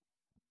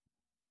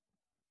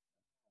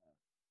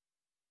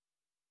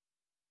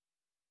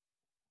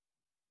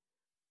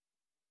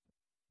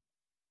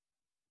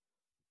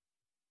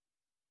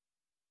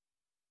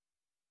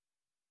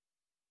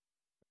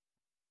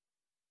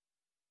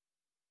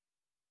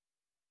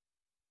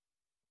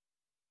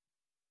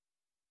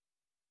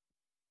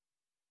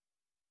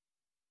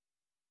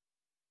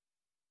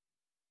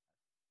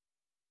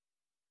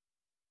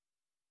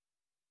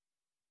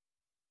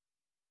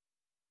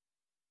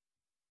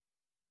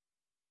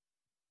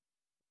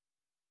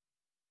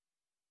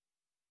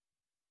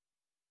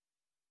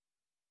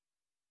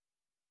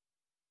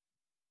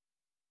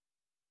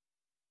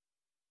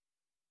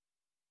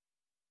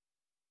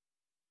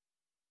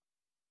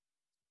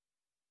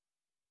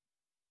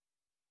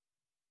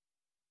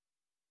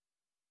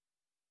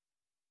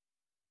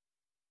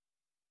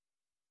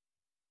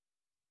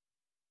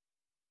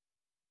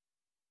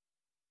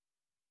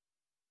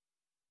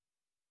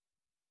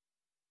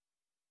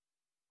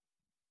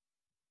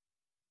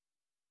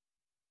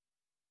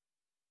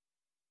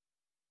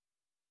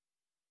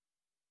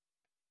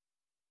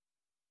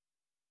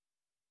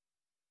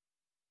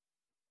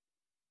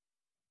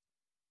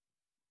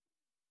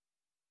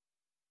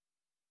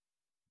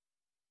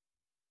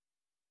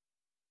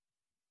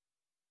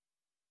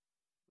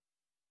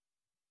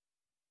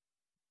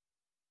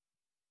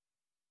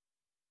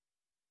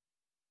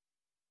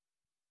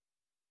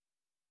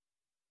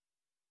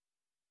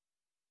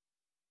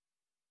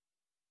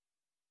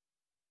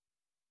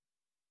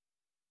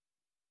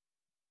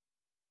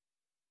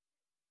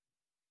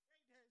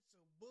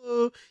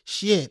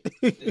 Bullshit.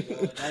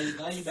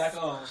 Now you back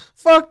on.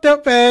 Fucked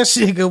up ass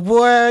nigga,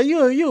 boy.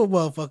 You a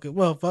motherfucker,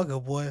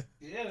 boy.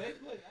 Yeah,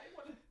 look, I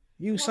wanna.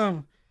 You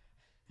some.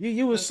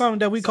 You was something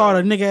that we called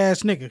a nigga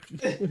ass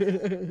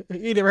nigga.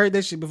 You never heard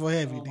that shit before,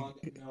 have you? Oh my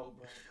God, no,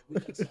 bro. We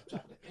gotta stop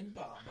dropping the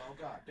N-bomb, bro.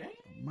 God damn.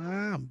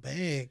 My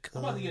bad, cuz.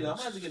 I'm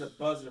about to get a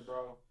buzzer,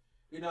 bro.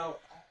 You know,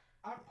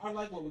 I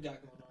like what we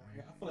got going on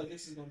here. I feel like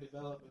this is gonna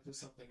develop into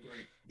something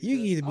great. You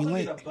can either be I'm gonna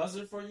lame. get a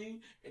buzzer for you,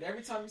 and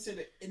every time you say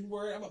the N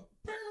word, I'm a.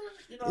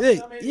 You know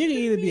You what I can mean?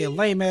 either be a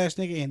lame ass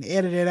nigga and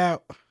edit it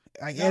out.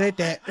 Like edit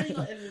that. I ain't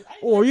gonna edit it.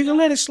 Or you can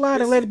let it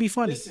slide and let it be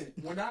funny. Listen,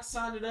 when I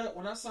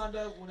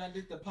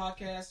did the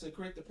podcast to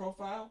create the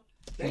profile,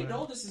 they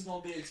know this is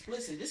gonna be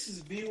explicit. This is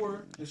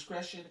viewer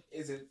discretion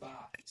is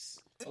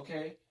advised.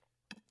 Okay.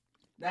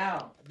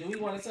 Now, do we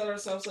want to set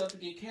ourselves up to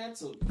get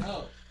canceled?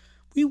 No.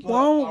 We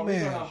won't, are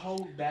man. we gonna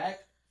hold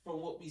back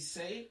from what we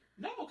say?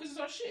 No, because it's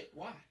our shit.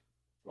 Why?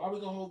 Why are we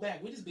gonna hold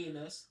back? We just being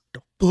us.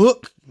 The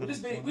book. We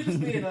just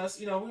being us.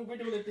 You know, we're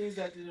doing the things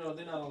that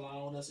they're not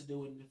allowing us to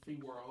do in the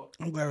free world.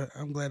 I'm glad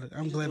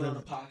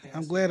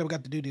I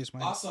got to do this,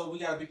 man. Also, we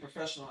gotta be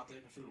professional out there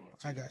in the free world.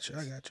 I got you.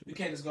 We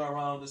can't just go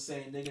around just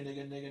saying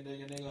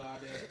nigga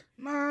out there.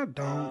 Nah, I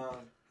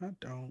don't.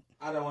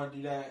 I don't want to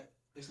do that.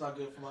 It's not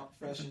good for my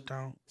profession.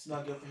 It's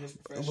not good for his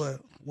profession.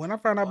 But when I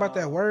found out about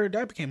that word,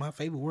 that became my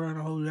favorite word in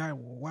the whole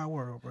wide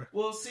world, bro.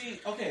 Well, see,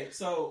 okay,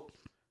 so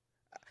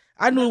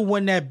I knew it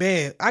wasn't that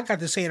bad. I got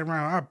to say it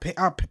around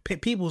our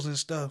peoples and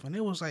stuff, and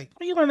it was like,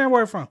 where you learn that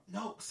word from?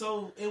 No,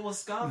 so in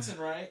Wisconsin,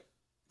 right?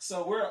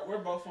 So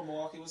we're both from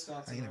Milwaukee,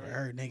 Wisconsin. I never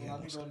heard nigga. A lot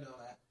of people don't know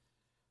that,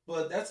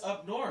 but that's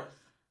up north,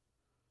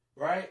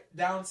 right?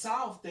 Down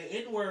south, the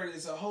N word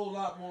is a whole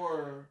lot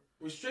more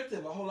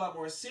restrictive, a whole lot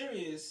more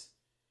serious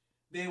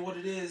than what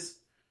it is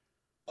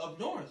up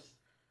north.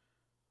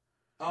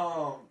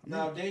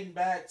 Now dating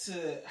back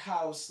to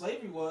how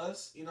slavery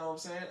was, you know what I'm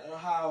saying, or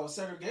how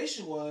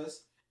segregation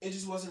was, it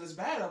just wasn't as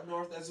bad up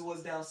north as it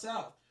was down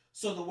south.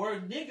 So the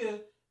word nigga,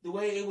 the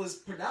way it was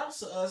pronounced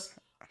to us,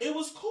 it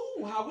was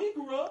cool how we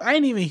grew up. I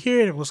didn't even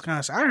hear it in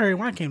Wisconsin. I heard it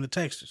when I came to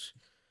Texas.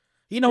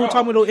 You know who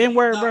taught me the N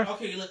word, bro?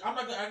 Okay, look, I'm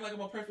not gonna act like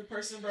I'm a perfect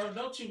person, bro.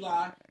 Don't you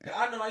lie.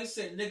 I know I used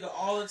to say nigga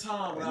all the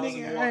time when I was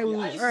in Milwaukee. I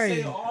used to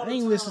say it all the time. I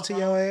ain't listen to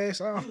your ass.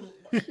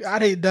 I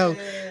didn't know.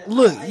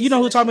 Look, you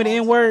know who taught me the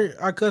N word?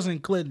 Our cousin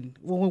Clinton.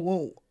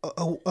 When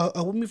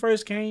we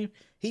first came,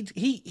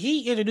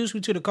 he introduced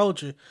me to the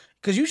culture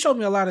because you showed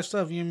me a lot of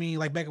stuff. You know what I mean,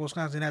 like back in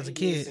Wisconsin as a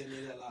kid.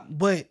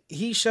 But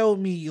he showed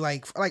me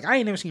like I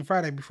ain't never seen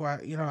Friday before. I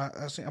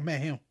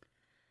met him.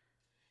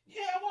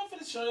 Yeah, I want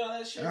to show y'all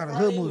that shit. Out of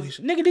hood movies.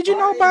 Nigga, did you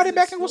know about it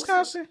back in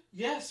Wisconsin?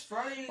 Yes,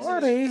 Friday.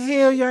 Why the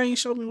hell y'all ain't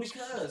show me?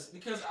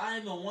 Because I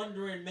am a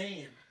wandering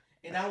man.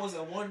 And I was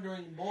a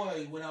wandering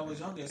boy when I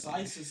was younger. So I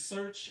used to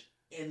search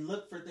and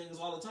look for things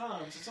all the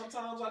time. So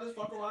sometimes I just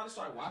fuck around and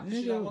start watching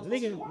shit.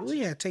 Nigga,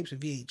 we had tapes of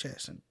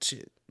VHS and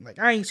shit. Like,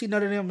 I ain't see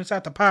none of them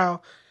inside the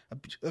pile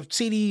of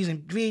CDs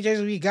and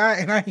VHS we got.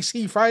 And I ain't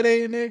see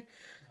Friday in there.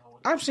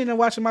 I'm sitting there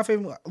watching my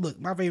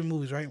favorite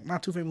movies, right? My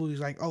two favorite movies,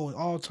 like,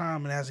 all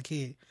time and as a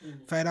kid.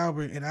 Mm-hmm. Fat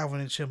Albert and Alvin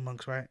and the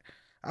Chipmunks, right?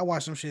 I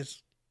watch them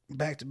shits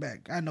back to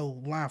back. I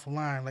know line for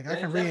line. Like, I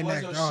can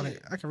reenact all that.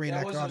 I can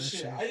reenact all that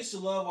shit. I used to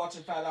love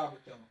watching Fat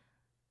Albert,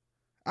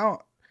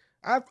 though.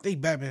 I think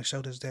Batman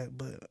showed us that,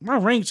 but my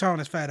ringtone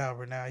is Fat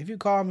Albert now. If you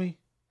call me,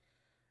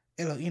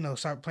 it'll,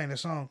 start playing the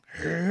song.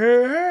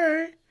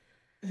 Hey.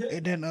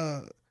 And then,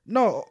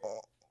 no,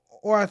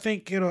 or I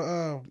think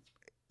it'll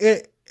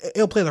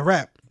play the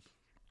rap.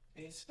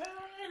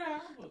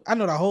 I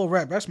know the whole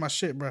rap. That's my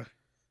shit, bro.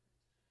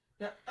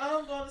 Now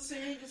I'm gonna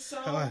sing a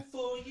song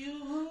for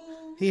you.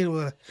 They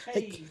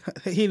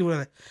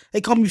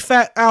call me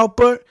Fat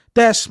Albert.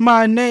 That's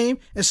my name.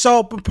 And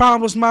Salt and Pine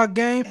was my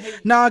game. Hey.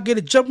 Now I get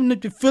it jumping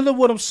if you feeling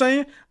what I'm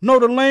saying. Know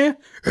the land.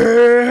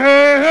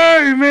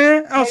 Hey,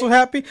 man. I'm so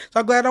happy. So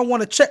I'm glad I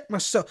want to check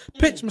myself.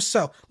 Pitch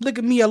myself. Look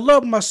at me. I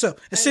love myself.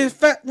 And since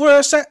fat where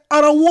I say I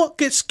don't want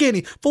to get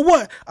skinny. For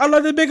what? I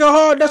love the bigger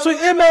heart. That's what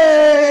it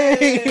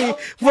made.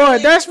 Boy,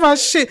 that's my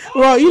shit.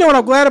 Bro, you know what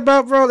I'm glad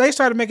about, bro? They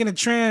started making a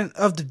trend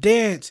of the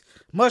dance.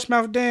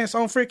 Mushmouth dance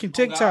on freaking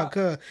TikTok,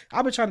 cause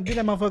I've been trying to get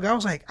that motherfucker. I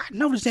was like, I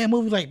know this damn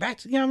movie like back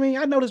to, you know what I mean?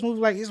 I know this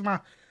movie like it's my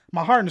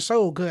heart and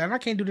soul, good, and I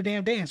can't do the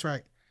damn dance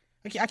right.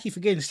 I keep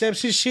forgetting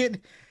steps and shit.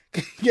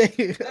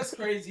 That's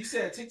crazy. You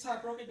said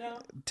TikTok broke it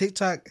down?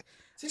 TikTok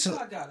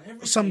got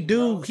everything. Some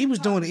dude, bro. He was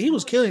doing it. He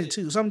was killing it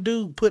too. Some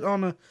dude put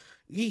on a.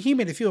 He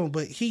made a film,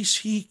 but he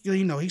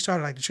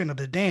started like the trend of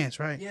the dance,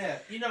 right? Yeah,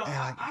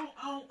 I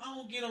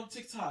don't get on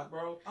TikTok,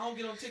 bro. I don't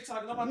get on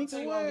TikTok, and I'm about to tell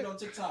you why I don't get on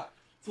TikTok.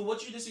 For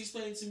what you just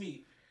explained to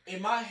me, in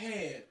my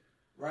head,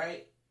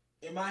 right?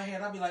 In my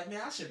head, I'd be like,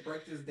 man, I should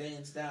break this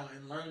dance down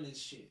and learn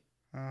this shit.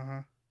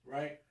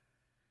 Right?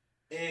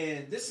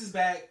 And this is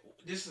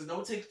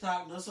no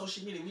TikTok, no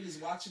social media. We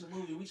just watching the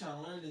movie. We trying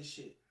to learn this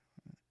shit.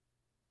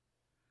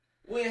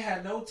 We ain't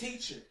had no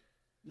teacher,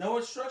 no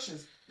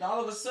instructions. Now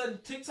all of a sudden,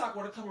 TikTok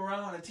want to come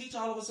around and teach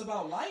all of us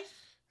about life.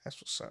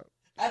 That's what's up.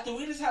 After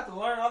we just have to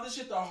learn all this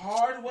shit the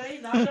hard way,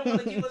 now they don't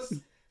want to give us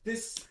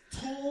this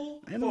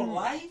tool for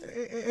life.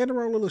 And a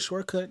little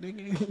shortcut,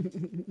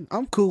 nigga.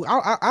 I'm cool.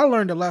 I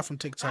learned a lot from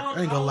TikTok.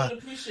 I ain't gonna lie. I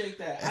appreciate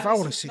that. If I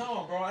want to see,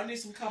 no, bro, I need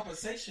some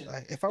compensation.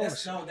 Like if I want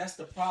to, no, that's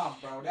the problem,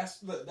 bro.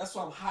 That's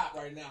why I'm hot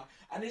right now.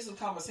 I need some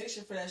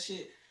compensation for that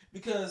shit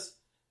because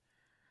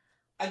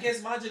I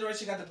guess my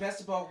generation got the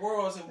best of both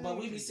worlds, but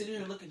we be sitting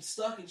here looking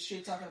stuck and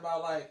shit, talking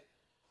about like,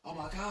 oh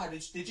my god,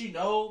 did you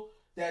know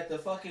that the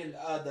fucking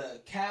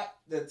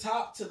the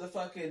top to the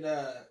fucking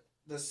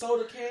the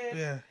soda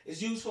can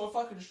is used for a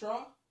fucking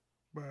straw?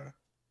 Bruh.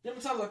 You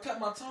ever times I cut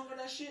my tongue on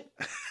that shit?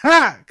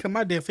 Ha! Cut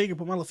my damn finger,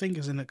 put my little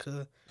fingers in the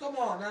cuz. Come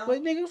on now.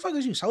 But nigga, the fuck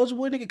is you? Soulja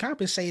Boy, nigga,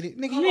 compensated.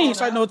 Nigga, you ain't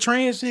start no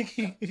trans,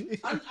 nigga.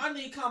 I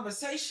need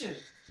compensation.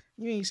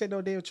 You ain't said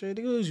no damn trans.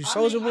 Nigga, who's you,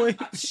 Soulja Boy?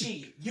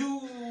 Shit,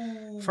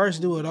 you.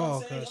 First do it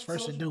all, cuz.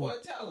 First to do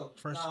it. Tell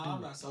him.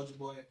 I'm not Soulja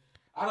Boy.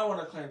 I don't want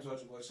to claim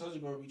Soulja Boy. Soulja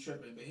Boy be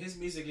tripping, but his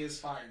music is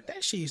fire.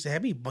 That shit used to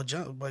have me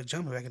jumping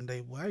back in the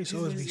day, boy. I used to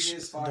always be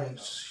is fire, but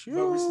respect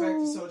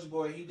to Soulja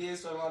Boy. He did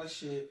start a lot of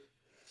shit.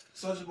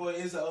 Soulja Boy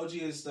is the OG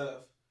and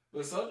stuff.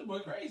 But Soulja Boy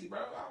crazy, bro.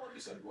 I want to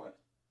be Soulja Boy.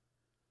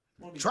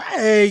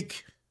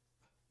 Drake.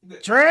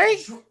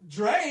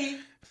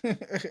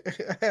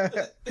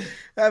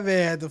 That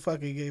man had the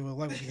fucking game of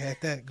like he had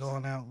that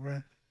going out,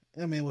 bro.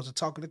 That man was a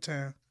talk of the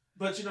town.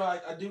 But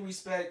I do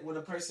respect when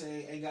a person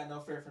ain't got no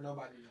fear for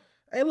nobody.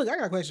 Hey, look, I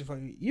got a question for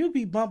you. You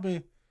be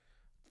bumping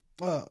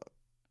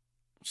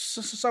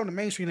some of the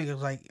mainstream niggas,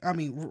 like, I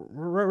mean,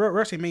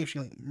 Russ ain't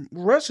mainstream.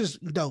 Russ is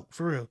dope,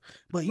 for real.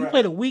 But you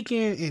play The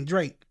Weeknd and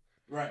Drake.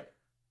 Right.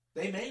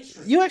 They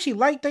mainstream. You actually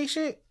like they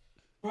shit?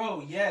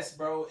 Bro, yes,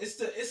 bro. It's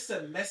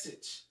the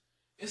message.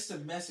 It's the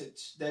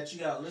message that you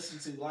gotta listen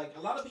to. Like,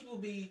 a lot of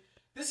people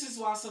this is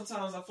why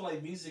sometimes I feel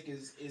like music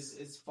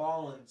is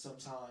falling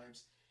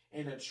sometimes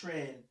in a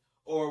trend.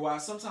 Or why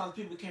sometimes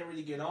people can't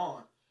really get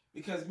on.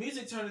 Because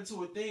music turned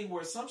into a thing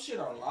where some shit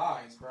are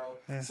lies, bro.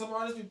 Yeah. Some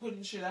artists be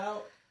putting shit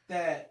out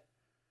that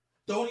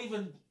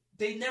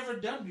they never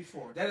done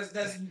before.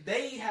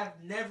 They have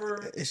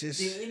never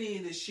did any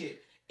of this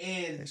shit.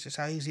 And it's just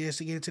how easy it is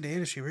to get into the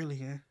industry, really,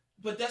 yeah.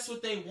 But that's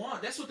what they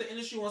want. That's what the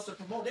industry wants to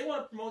promote. They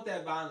want to promote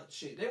that violent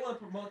shit. They want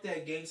to promote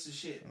that gangster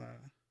shit.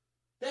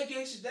 That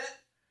gangster,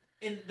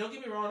 and don't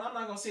get me wrong, I'm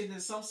not going to say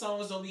that some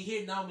songs don't be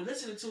hitting. I'll be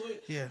listening to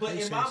it. Yeah, but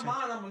in my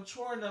mind, I'm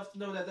mature enough to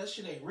know that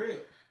shit ain't real.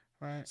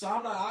 Right. So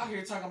I'm not out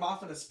here talking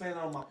about I'm finna spend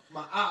on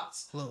my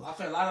ops. I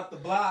finna light up the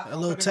block. A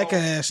little tech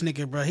ass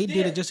nigga, bro. He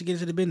did it just to get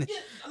into the business.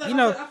 Yeah.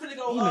 Like, I'm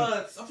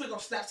finna go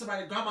snatch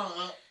somebody's grandma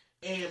up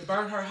and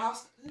burn her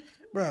house.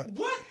 Bro.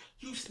 What?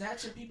 You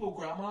snatching people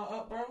grandma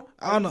up, bro?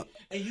 I don't know.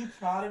 And you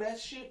proud of that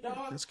shit,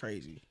 dog? That's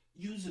crazy.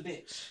 You's a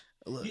bitch.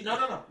 Look.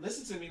 No.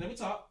 Listen to me. Let me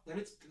talk.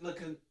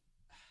 Look.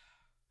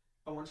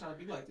 I want to try to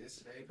be like this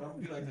today, but I'm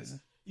gonna be like this.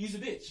 You's a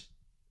bitch.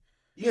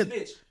 You's a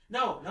bitch.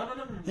 No.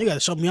 You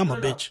gotta show me I'm a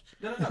bitch.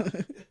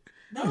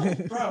 No,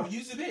 bro.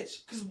 You's a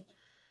bitch.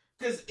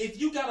 Because if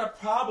you got a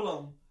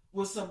problem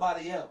with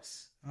somebody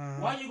else,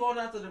 why are you going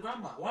after the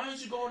grandma? Why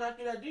aren't you going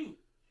after that dude?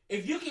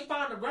 If you can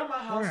find the grandma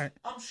house, right.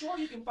 I'm sure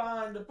you can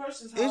find the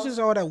person's house. It's just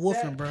all that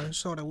woofing, bro.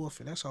 It's all that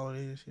woofing. That's all it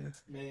is. Yeah.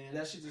 Man,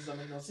 that shit just don't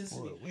make no sense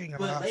to me.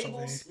 But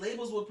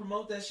labels would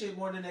promote that shit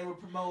more than they would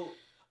promote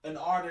an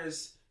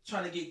artist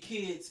trying to get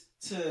kids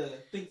to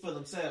think for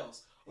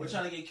themselves or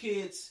trying to get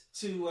kids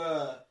to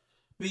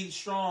be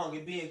strong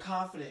and being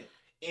confident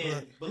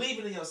and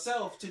believing in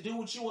yourself to do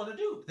what you want to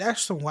do.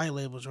 That's some white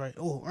labels, right?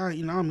 Oh, all right.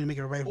 I'm gonna make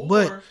it right,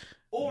 but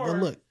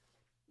look.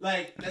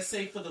 Like, let's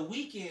say for The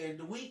Weeknd,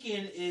 The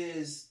Weeknd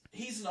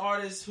he's an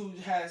artist who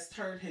has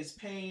turned his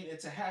pain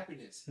into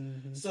happiness.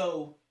 Mm-hmm.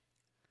 So,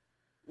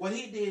 what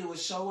he did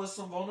was show us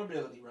some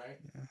vulnerability, right?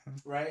 Uh-huh.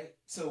 Right?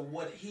 So,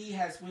 what he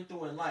has went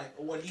through in life,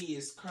 or what he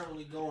is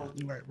currently going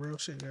through. Right, real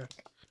shit, yeah.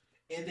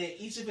 And then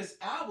each of his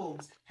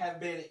albums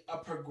have been a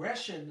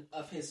progression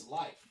of his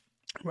life.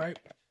 Right.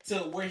 To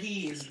where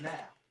he is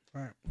now.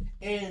 Right.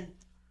 And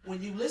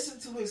when you listen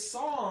to his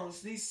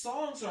songs, these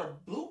songs are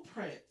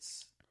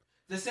blueprints.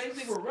 The same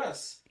thing with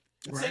Russ.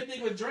 Right. Same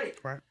thing with Drake.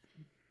 Right.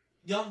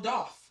 Young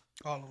Dolph.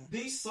 All of them.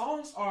 These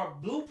songs are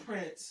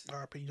blueprints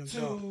R.I.P. Young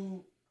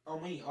Dolph.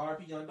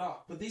 R.I.P. Young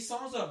Dolph. But these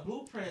songs are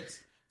blueprints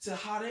to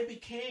how they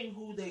became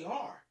who they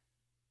are.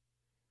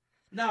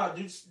 Now,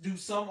 do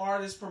some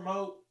artists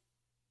promote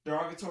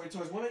derogatory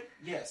towards women?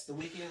 Yes. The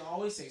Weeknd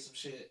always say some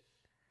shit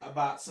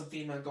about some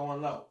female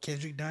going low.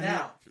 Kendrick done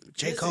now, it.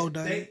 J. Cole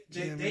done it.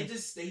 They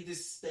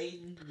just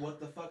stating what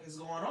the fuck is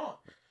going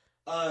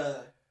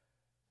on.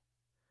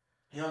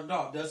 Young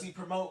Dolph, does he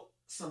promote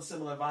some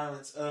similar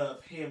violence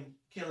of him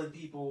killing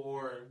people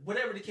or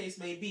whatever the case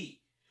may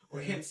be? Or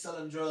him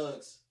selling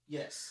drugs?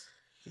 Yes.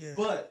 Yeah.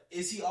 But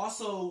is he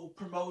also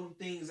promoting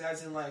things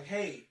as in like,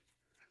 hey,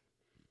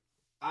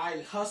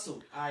 I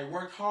hustled, I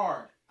worked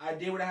hard, I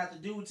did what I had to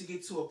do to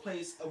get to a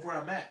place of where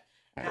I'm at.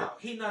 Now,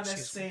 he's not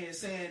necessarily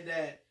saying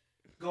that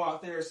go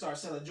out there and start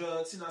selling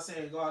drugs. He's not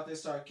saying go out there and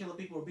start killing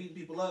people or beating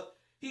people up.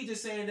 He's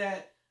just saying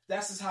that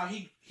that's just how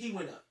he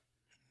went up.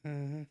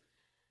 Mm-hmm.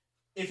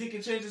 If he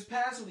can change his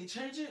past, will he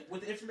change it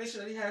with the information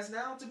that he has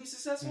now to be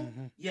successful?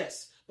 Mm-hmm.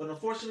 Yes. But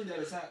unfortunately,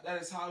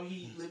 that is how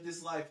he lived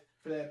his life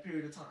for that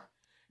period of time.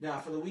 Now,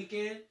 for The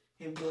Weeknd,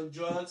 him doing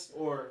drugs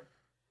or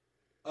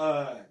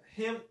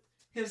him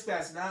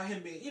spazzing out,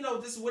 him being,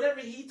 this whatever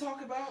he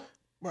talk about,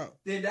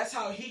 then that's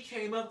how he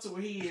came up to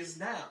where he is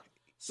now.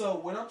 So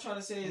what I'm trying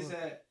to say is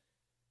that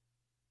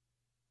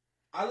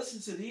I listen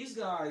to these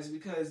guys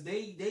because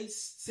they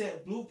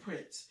set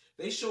blueprints.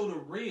 They show the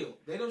real.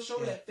 They don't show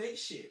that fake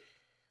shit.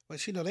 But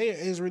they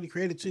is really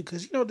creative too,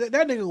 because that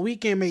nigga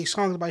Weeknd made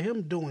songs about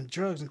him doing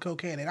drugs and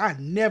cocaine, and I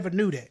never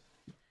knew that,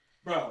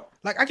 bro.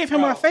 Like I gave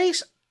him my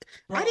face.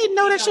 Bro, I didn't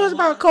know that shit was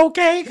about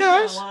cocaine,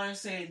 cuz.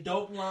 Lines saying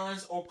dope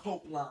lines or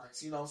coke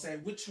lines. You know what I'm saying?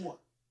 Which one?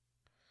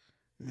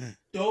 Man.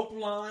 Dope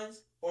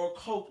lines or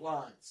coke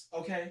lines?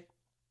 Okay.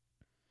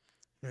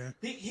 Yeah.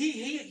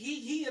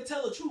 He'll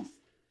tell the truth,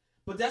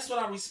 but that's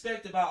what I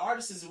respect about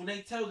artists is when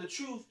they tell the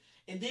truth,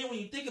 and then when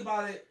you think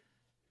about it.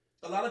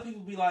 A lot of people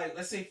be like,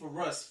 let's say for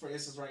Russ, for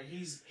instance, right?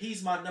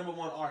 He's my number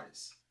one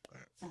artist.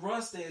 For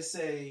Russ, they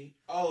say,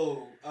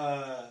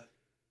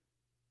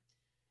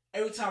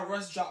 every time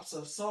Russ drops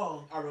a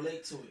song, I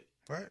relate to it.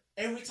 Right.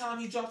 Every time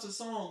he drops a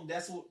song,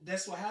 that's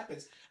what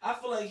happens. I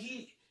feel like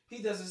he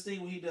does this thing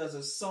where he does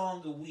a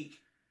song a week,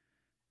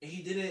 and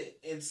he did it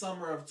in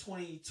summer of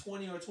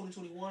 2020 or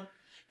 2021,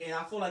 and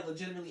I feel like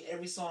legitimately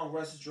every song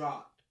Russ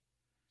dropped,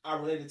 I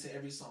related to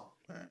every song.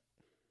 Right.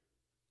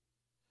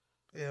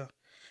 Yeah.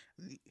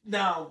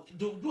 Now,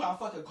 do I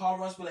fucking call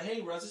Russ and be like, hey,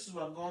 Russ, this is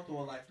what I'm going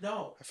through in life?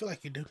 No. I feel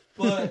like you do.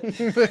 But...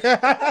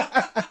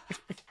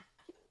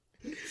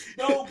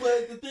 no,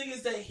 but the thing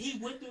is that he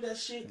went through that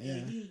shit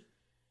and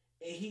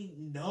he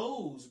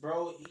knows,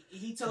 bro.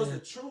 He tells the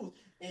truth.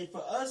 And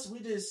for us, we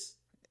just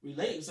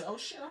relate. It's like, oh,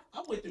 shit,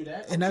 I went through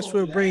that. And that's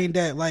what bringing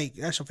that, like,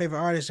 that's your favorite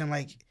artist. And,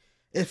 like,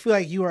 it feel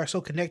like you are so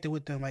connected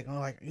with them, like,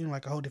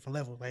 like a whole different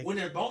level. Like when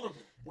they're vulnerable.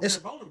 when they're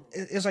vulnerable.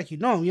 It's like you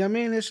know what I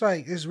mean? It's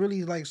like it's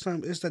really like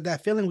it's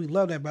that feeling we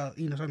love about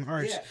certain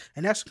artists,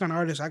 and that's the kind of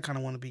artist I kind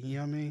of want to be. You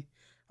know what I mean?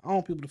 I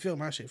want people to feel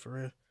my shit for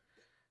real,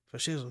 for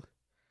shizzle.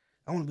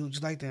 I want to be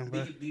just like them,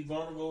 bro. Be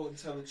vulnerable and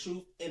tell the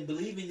truth and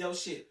believe in your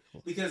shit.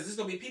 Because there's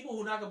gonna be people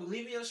who not gonna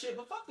believe in your shit,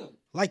 but fuck them.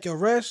 Like your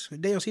Russ,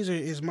 Daniel Caesar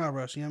is my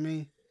Russ. You know what I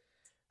mean?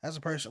 As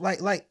a person,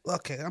 like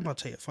okay, I'm gonna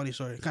tell you a funny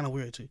story. Kind of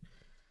weird too.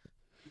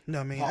 You know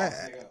what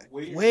I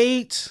mean?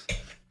 Wait.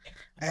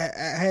 I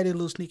had a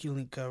little sneaky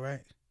link,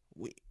 right?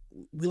 We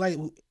like.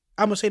 I'm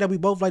gonna say that we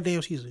both like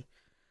Daniel Caesar.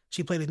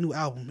 She played his new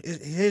album.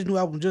 His new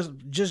album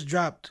just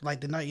dropped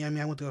like the night. You know what I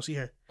mean? I went to go see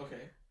her. Okay.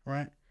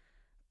 Right.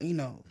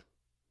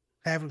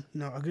 Having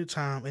a good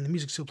time, and the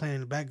music's still playing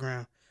in the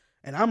background,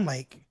 and I'm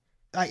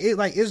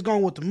it's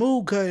going with the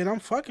mood, cut, and I'm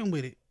fucking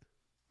with it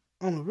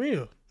on the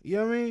real. You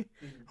know what I mean?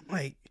 Mm-hmm. I'm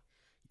like,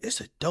 it's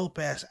a dope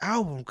ass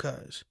album,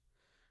 cuz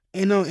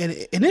and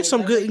it's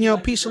some good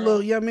piece of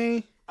little. You know what I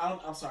mean?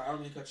 I'm sorry, I don't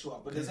mean to cut you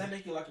off, but does that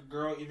make you like a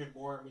girl even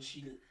more when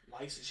she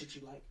likes the shit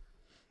you like?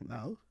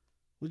 No.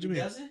 What you mean?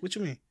 Doesn't? What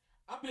you mean?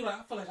 I feel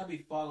like I'd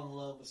be falling in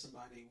love with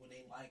somebody when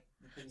they like.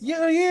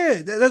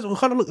 Yeah. That's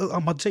hold on. Look,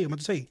 I'm about to tell you.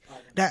 Okay.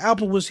 That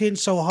album was hitting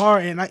so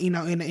hard, and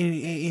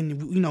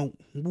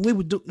we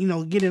would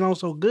do get it on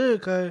so good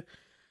because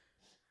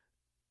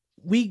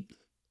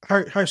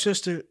her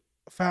sister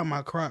found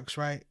my Crocs,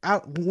 right?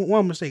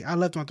 One mistake. I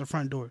left them at the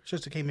front door.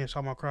 Sister came in and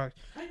saw my Crocs.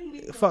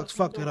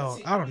 Fucked it all.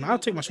 I don't know. I'll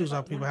take my shoes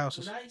off people's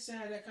houses. When I used to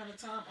have that kind of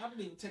time, I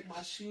didn't even take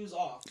my shoes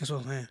off. That's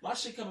what I'm saying. My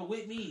shit coming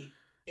with me.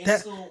 And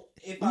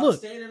if I'm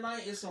staying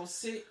tonight, it's gonna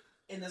sit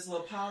in this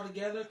little pile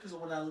together. Because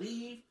when I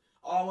leave,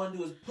 all I want to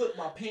do is put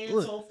my pants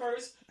on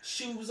first,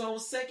 shoes on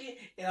second,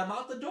 and I'm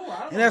out the door.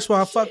 And that's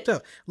why I fucked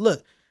up.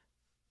 Look,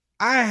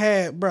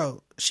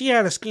 she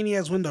had a skinny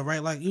ass window,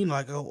 right? Like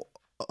like a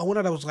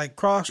window that was like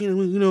cross, with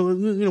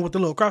the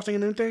little cross thing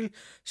and everything.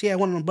 She had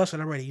one of them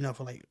busted already,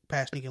 for like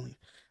past sneaking link.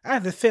 I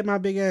had to fit my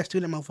big ass through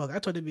that motherfucker. I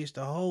told the bitch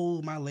to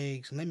hold my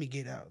legs and let me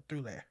get out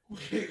through there.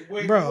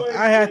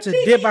 I had to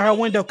dip by her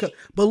window.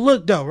 But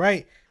look though,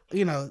 right?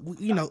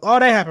 All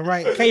that happened,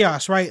 right?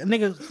 Chaos, right?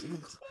 Nigga.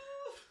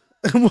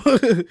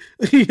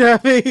 You know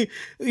what I mean?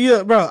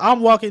 Yeah, bro. I'm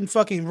walking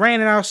fucking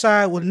raining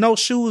outside with no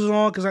shoes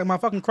on because my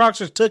fucking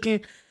Crocs are taken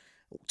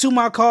to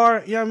my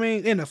car. You know what I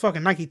mean? In the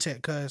fucking Nike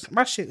Tech, cause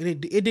my shit it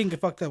didn't get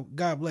fucked up.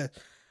 God bless.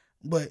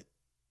 But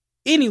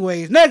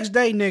anyways, next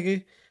day,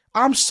 nigga.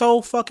 I'm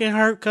so fucking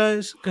hurt,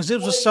 cause it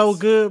was so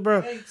good,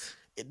 bro.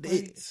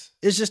 It's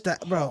just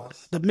that, bro.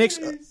 The mix,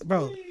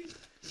 bro.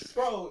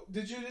 Bro,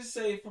 did you just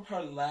say from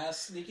her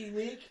last sneaky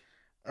link?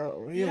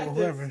 Oh yeah,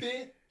 whoever.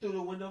 Fit through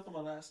the window from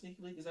her last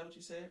sneaky link. Is that what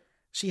you said?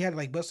 She had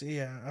like busted.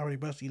 Yeah, I already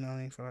busted.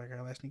 For like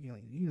her last sneaky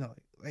link.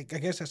 Like I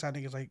guess that's how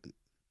niggas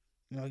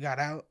got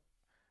out,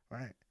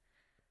 right?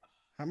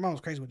 My mom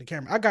was crazy with the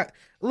camera. I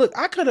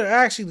could have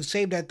actually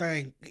saved that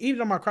thing, even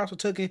though my Crocs were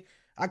taken.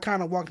 I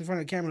kind of walked in front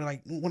of the camera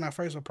like when I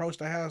first approached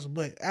the house,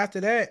 but after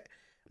that,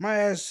 my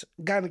ass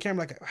got in the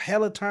camera like a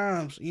hell of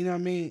times, you know what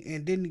I mean,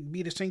 and didn't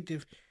be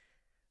distinctive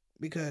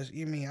because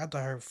I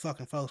thought her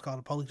fucking folks called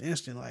the police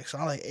instant, like so.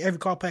 I like every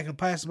car pack and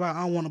pass by.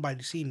 I don't want nobody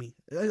to see me.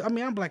 I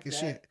mean, I'm black as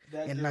shit.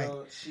 That girl, night.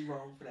 She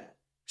wrong for that.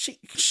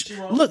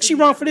 She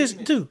wrong for this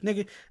too,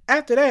 nigga.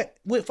 After that,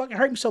 what fucking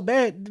hurt me so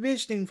bad, the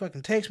bitch didn't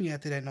fucking text me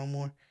after that no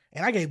more.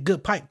 And I gave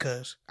good pipe,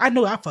 cuz I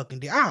know I fucking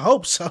did. I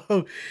hope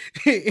so.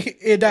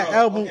 In that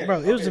album,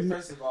 bro, it was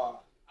first of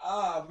all,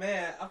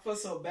 man, I feel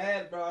so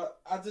bad, bro.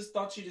 I just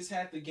thought you just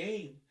had the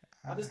game.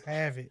 I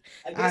have it.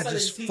 I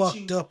just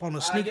fucked up on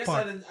the sneak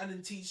part. I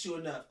didn't teach you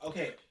enough.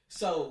 Okay,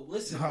 so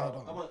listen,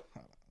 hold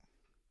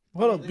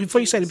on. Before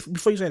you say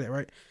that,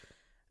 right?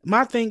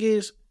 My thing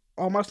is,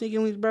 all my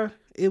sneaking links, bro,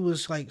 it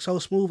was like so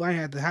smooth. I ain't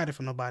had to hide it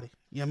from nobody.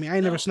 You know what I mean? I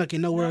ain't never snuck in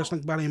nowhere,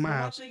 snuck body in my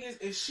house. My thing is,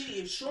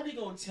 if Shorty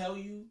gonna tell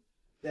you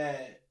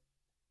that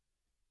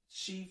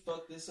she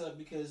fucked this up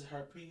because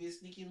her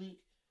previous sneaky link,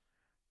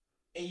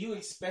 and you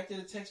expected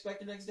a text back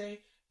the next day.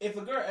 If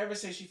a girl ever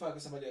says she fucking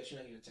somebody else, she's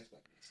not getting a text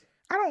back the next day.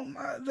 I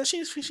don't.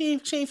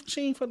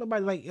 She ain't for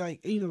nobody like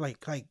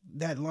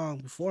that long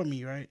before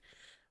me, right?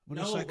 But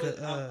no, it's like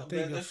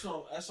that's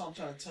what I'm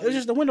trying to tell you. It's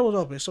just the window was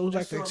open, so it was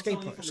like an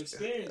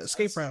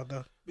escape route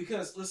though.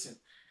 Because listen,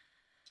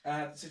 I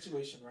had the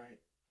situation right,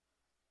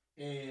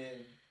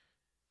 and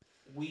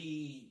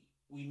we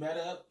met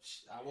up.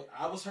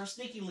 I was her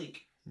sneaky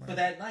link for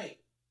that night.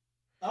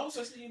 I was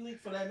her sneaky link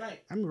for that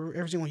night. I remember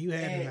everything you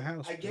had in the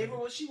house. I gave her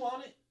what she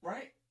wanted,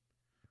 right?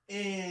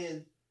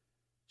 And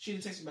she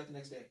didn't text me back the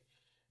next day.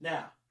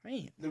 Now,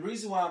 the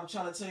reason why I'm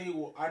trying to tell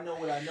you I know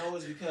what I know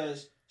is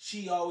because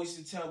she always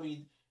used to tell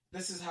me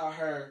this is how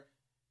her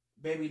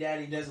baby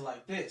daddy does it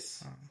like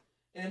this.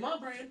 And in my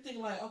brain, I'm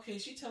thinking like, okay,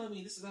 she telling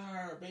me this is how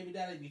her baby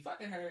daddy be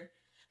fucking her.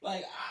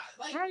 Like,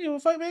 I don't give a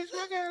fuck, bitch.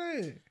 Fuck out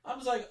of it. I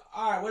was like,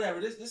 all right, whatever.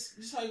 This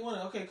is how you want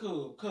it. Okay,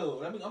 cool.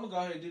 I'm gonna go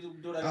ahead and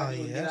do what I gotta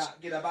do and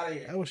get up out of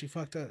here. That was she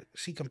fucked up.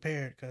 She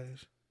compared,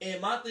 cause. And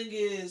my thing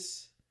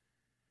is,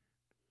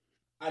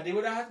 I did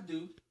what I had to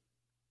do.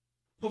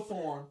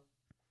 Perform,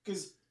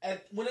 cause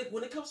when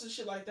it comes to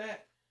shit like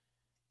that,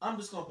 I'm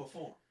just gonna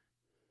perform.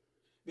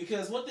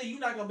 Because one thing you're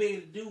not gonna be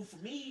able to do for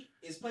me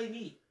is play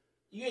me.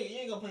 You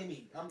ain't gonna play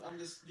me.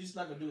 You're just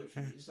not gonna do it for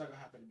me. It's not gonna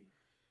happen to me.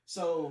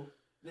 So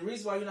the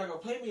reason why you're not gonna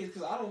play me is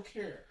because I don't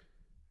care.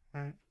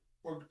 Right.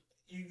 Or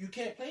you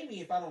can't play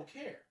me if I don't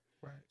care.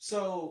 Right.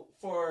 So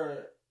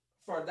for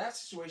that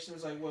situation,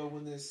 it's like, well,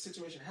 when this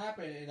situation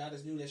happened, and I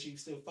just knew that she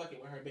was still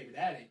fucking with her baby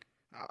daddy.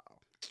 Oh,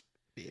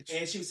 bitch.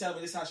 And she was telling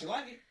me this is how she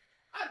like it.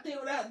 I did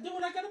what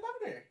I got up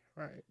out there.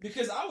 Right.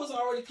 Because I was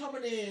already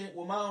coming in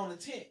with my own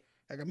intent.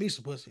 I got me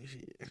some pussy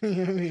shit.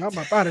 I'm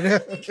up out of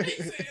there. You can't say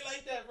it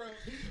like that, bro.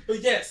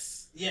 But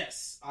yes.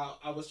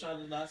 I was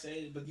trying to not say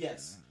it, but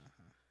yes.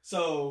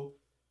 So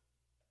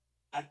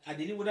I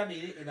did what I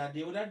needed, and I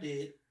did what I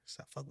did.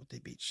 Stop fucking with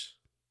that bitch.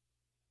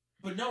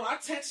 But no, I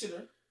texted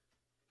her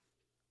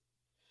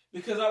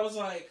because I was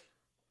like,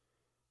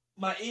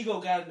 my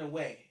ego got in the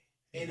way.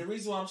 And the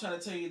reason why I'm trying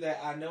to tell you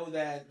that I know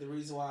that the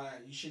reason why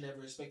you should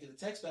never expect a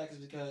text back is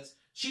because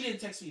she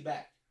didn't text me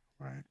back.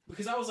 Right.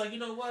 Because I was like, you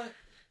know what?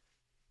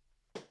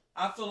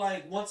 I feel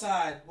like once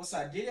I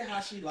did it how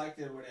she liked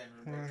it or whatever,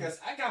 right. Because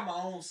I got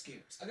my own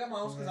skills. I got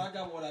I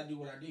got what I do.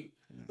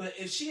 Yeah. But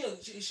if she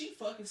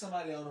fucking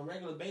somebody on a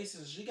regular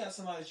basis, she got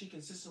somebody she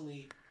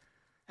consistently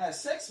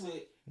has sex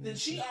with, then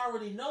she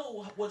already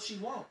know what she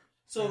wants.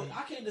 So right.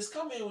 I can't just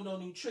come in with no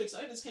new tricks.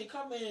 I just can't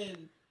come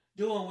in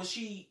doing what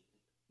she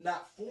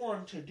not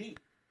formed to do.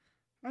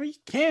 I mean, you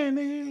can,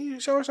 nigga. You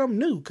show her something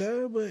new,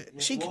 cuz,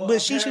 but she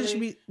shouldn't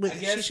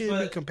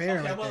be comparing.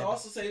 Okay, like I will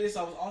also say this: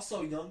 I was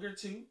also younger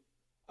too.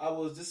 I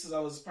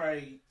was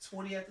probably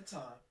 20 at the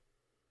time.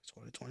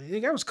 2020.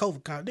 Nigga, I was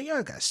COVID. Nigga,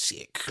 I got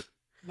sick.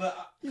 But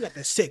you got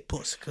that sick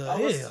pussy, cuz.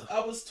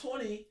 I was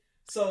 20,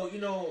 so you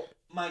know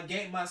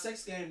my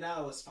sex game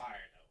now is fire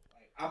though.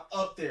 Like I'm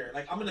up there.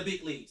 Like I'm in the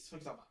big leagues.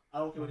 What you talking about? I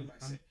don't care what anybody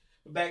say.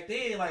 But back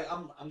then, like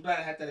I'm glad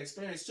I had that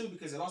experience too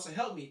because it also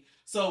helped me.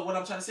 So what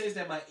I'm trying to say is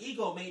that my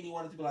ego made me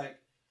want to be like,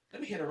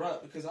 let me hit her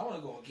up because I want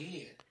to go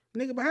again.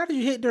 Nigga, but how did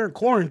you hit during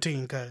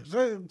quarantine, cuz?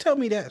 Tell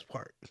me that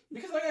part.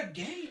 Because I got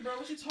game, bro.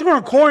 What you talking during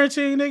about?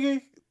 Quarantine,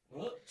 nigga?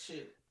 Well,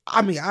 shit.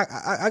 I mean,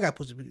 I got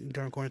pussy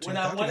during quarantine. When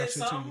I wanted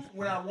something,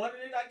 when I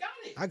wanted it, I got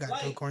it. I got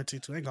it during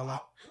quarantine too. Ain't gonna lie.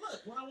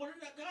 Look, when I wanted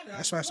it, I got it.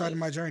 That's why I started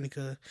my journey,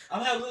 cuz.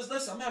 I'm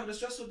having a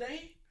stressful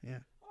day. Yeah.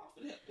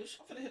 I'm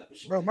finna hit up this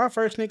shit. Bro, my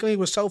first nigga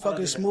was so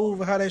fucking smooth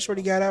with how that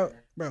shorty got out.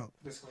 Bro.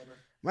 Disclaimer.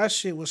 My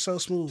shit was so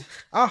smooth.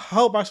 I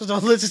hope I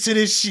don't listen to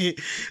this shit.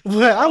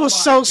 But I was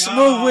so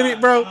smooth with it,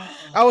 bro.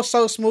 I was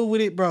so smooth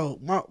with it, bro.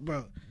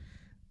 Bro.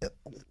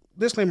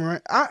 Disclaimer,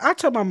 right? I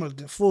tell my mother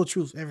the full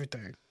truth,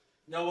 everything.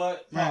 You know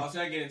what? No, let's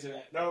not get into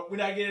that. No, we're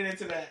not getting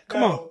into that.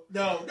 Come on.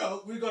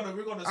 No. We're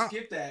gonna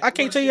skip that. I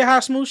can't tell you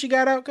how smooth she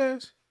got out,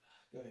 cuz.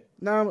 Go ahead.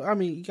 No, I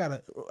mean, you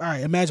gotta. All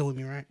right, imagine with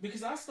me, right?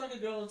 Because I snuck a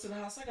girl into the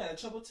house. I got in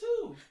trouble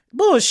too.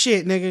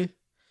 Bullshit, nigga.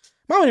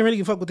 Mama didn't really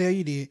give a fuck what the hell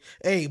you did.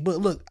 Hey, but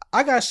look,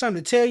 I got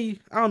something to tell you.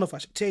 I don't know if I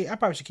should tell you. I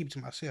probably should keep it to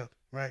myself,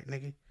 right,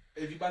 nigga?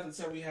 If you about to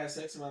tell me you had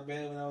sex in my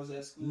bed when I was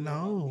at school,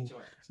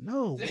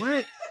 no,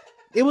 what?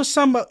 It was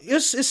something.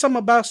 It's something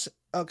about.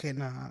 Okay,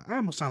 nah, I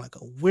almost sound like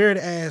a weird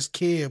ass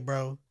kid,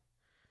 bro.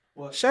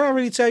 What? Should I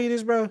really tell you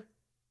this, bro?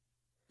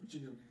 What you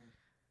do?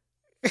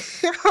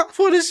 I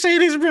want to say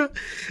this, bro.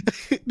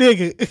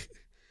 Nigga.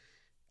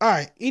 All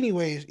right.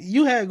 Anyways,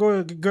 you had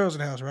girls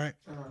in the house, right?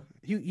 Uh-huh.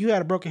 You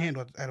had a broken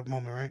handle at a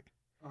moment, right?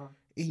 Uh-huh.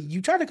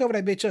 You tried to cover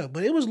that bitch up,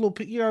 but it was a little,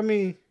 you know what I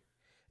mean?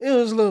 It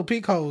was little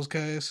peak holes,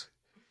 cuz.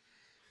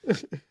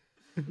 That's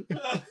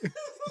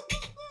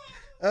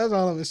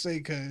all I'm gonna say,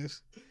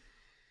 cuz.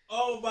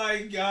 Oh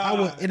my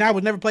god! I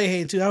would never play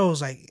hand too. I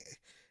was like,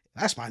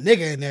 that's my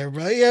nigga in there,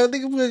 bro. Yeah,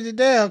 nigga put it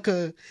down,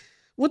 cuz.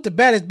 With the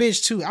baddest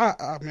bitch too.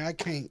 I mean, I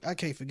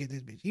can't forget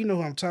this bitch. You know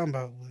who I'm talking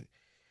about,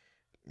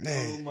 but,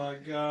 man. Oh my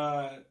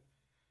god!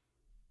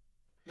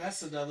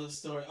 That's another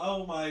story.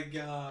 Oh my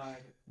god!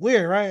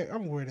 Weird, right?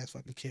 I'm a weird ass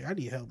fucking kid. I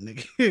need help,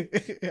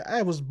 nigga.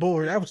 I was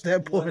bored. I was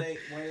that bored.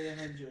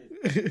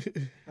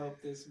 1-800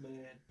 help this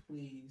man,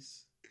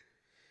 please.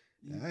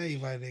 I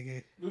ain't my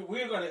nigga.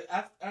 We're gonna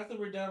after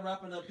we're done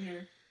wrapping up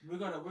here, we're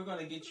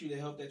gonna get you the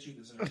help that you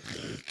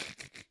deserve.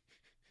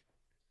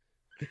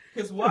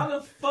 Because why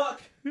the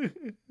fuck?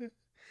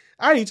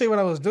 I didn't tell you what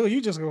I was doing.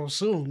 You just gonna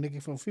assume,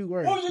 nigga, from a few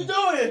words. What you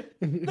doing?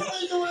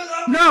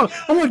 No,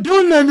 I'm not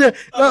doing nothing.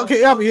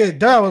 Okay, I'll be here.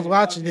 Dad was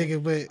watching,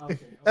 nigga, but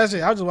that's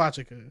it. I was just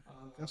watching, cause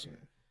that's it.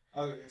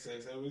 Okay,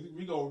 so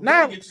we go.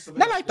 Not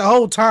like the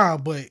whole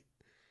time, but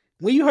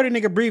when you heard a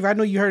nigga breathe, I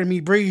know you heard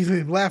me breathe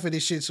and laugh at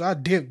this shit, so I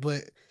dipped.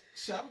 But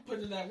shit, I'm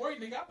putting in that work,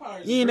 nigga. I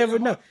probably you ain't never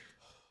know.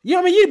 You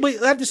know what I mean? But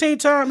at the same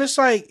time, it's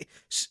like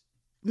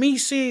me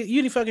seeing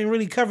you didn't fucking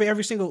really cover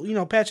every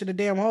single patch of the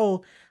damn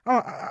hole.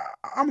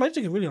 I'm like,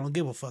 this nigga really don't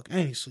give a fuck. I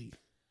ain't sleep.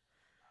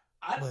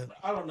 I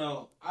don't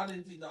know. I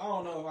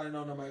don't know if I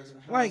know nobody was in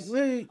the house. Like,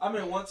 really? I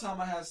mean, one time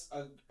I had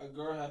a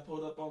girl had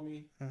pulled up on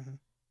me. Uh-huh.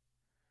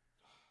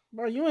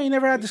 Bro, you ain't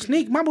never had to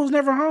sneak. Mama was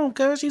never home,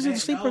 cuz she's in the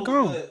sleeper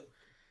gone.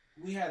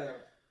 We had a.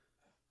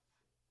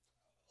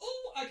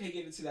 Oh, I can't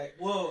get into that.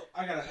 Well,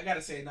 I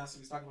gotta say it now. So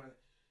we talking about it.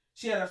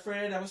 She had a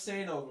friend that was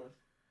staying over.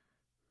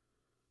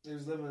 They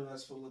was living with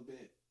us for a little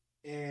bit,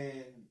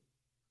 and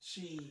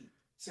she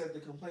sent the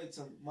complaint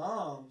to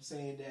mom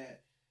saying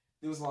that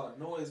there was a lot of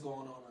noise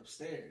going on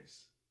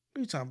upstairs. What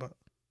are you talking about?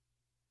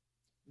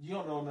 You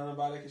don't know nothing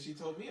about it because she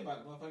told me about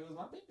it. Motherfucker, it was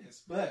my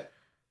business. But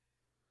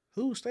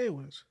who stayed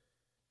with us?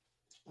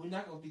 We're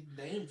not gonna be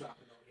name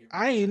dropping on here.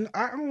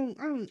 I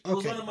don't. Okay. It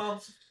was one of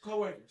mom's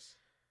coworkers.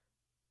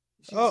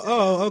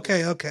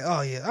 Okay.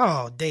 Oh yeah.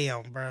 Oh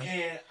damn, bro.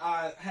 And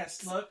I had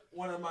snuck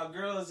one of my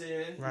girls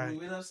in. Right. We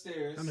went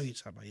upstairs. I know you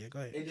talking about. Yeah, go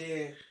ahead. And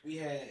then we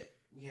had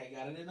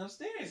got it in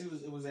upstairs.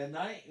 It was at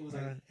night. It was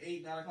like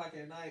 8, 9 o'clock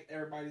at night.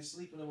 Everybody's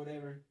sleeping or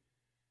whatever.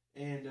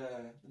 And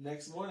the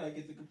next morning, I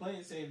get the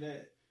complaint saying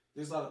that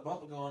there's a lot of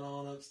bumping going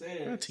on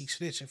upstairs. I keep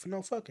snitching for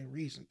no fucking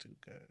reason to,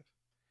 cuz.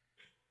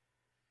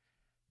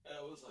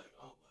 I was like,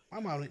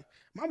 oh my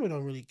mama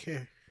don't really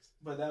care.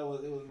 But it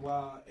was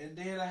wild. And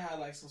then I had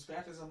like some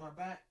scratches on my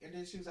back. And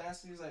then she was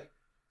asking me, like,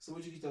 so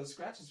where'd you get those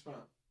scratches from?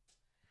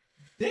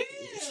 Damn!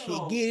 She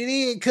get it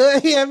in,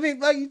 cuz. Yeah, big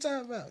fuck you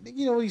talking about.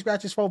 You know what these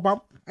scratches for,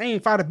 bump? I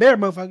ain't fight a bear,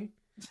 motherfucker.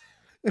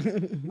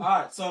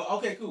 Alright, so,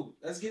 okay, cool.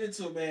 Let's get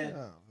into it, man.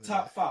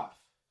 Top 5.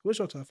 What's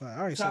your top 5?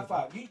 All right, top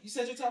 5. You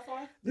said your top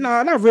 5?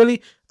 No, not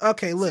really.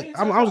 Okay, look.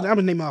 I'm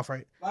gonna name off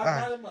right. All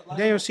right.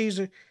 Daniel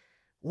Caesar,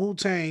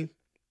 Wu-Tang,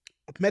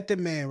 Method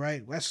Man,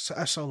 right? That's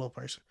a solo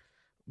person.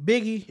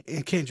 Biggie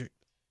and Kendrick.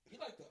 You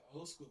like the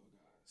old school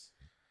guys?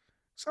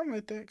 Something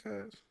like that,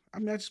 cuz. I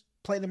mean, I just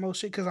play the most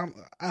shit because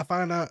I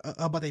find out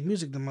about their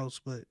music the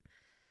most. But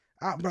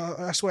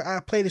I swear,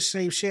 I play the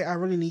same shit. I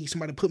really need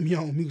somebody to put me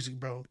on music,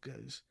 bro,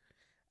 because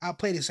I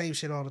play the same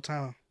shit all the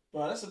time.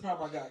 Bro, that's the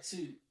problem I got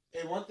too.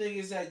 And one thing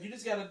is that you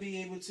just gotta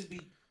be able to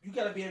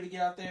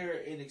get out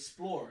there and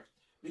explore.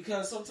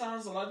 Because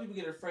sometimes a lot of people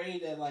get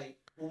afraid that like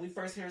when we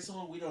first hear a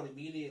song, we don't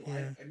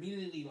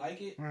immediately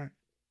like it. Right.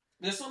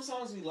 There's some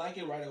songs we like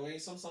it right away.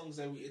 Some songs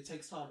that it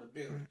takes time to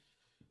build. Right.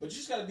 But you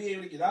just got to be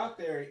able to get out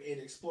there and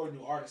explore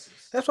new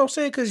artists. That's what I'm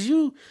saying. Because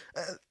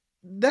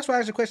that's why I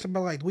asked a question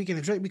about like The Weeknd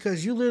and Drake.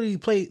 Because you literally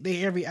play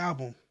their every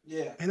album.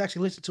 Yeah. And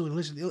actually listen to it and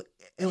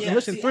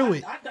listen through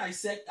it. I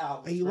dissect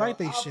albums. And you like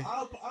that shit.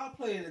 I'll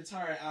play an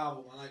entire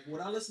album. Like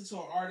when I listen to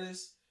an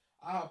artist,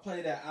 I'll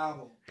play that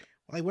album.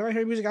 Like when I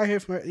hear music, I hear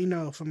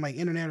from like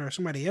internet or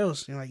somebody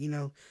else. And like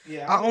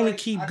yeah, I only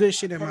keep good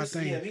shit in my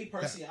thing. Yeah, me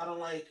personally, I don't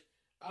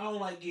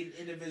like getting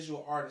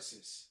individual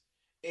artists.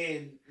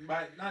 And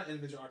not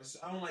individual artists.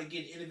 I don't like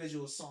getting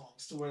individual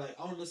songs to where like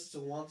I want to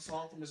listen to one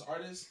song from this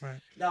artist. Right.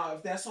 Now,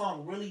 if that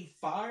song really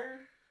fire,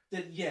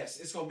 then yes,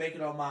 it's gonna make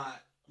it on my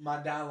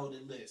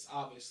downloaded list,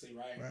 obviously,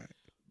 right?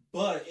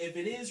 But if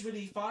it is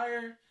really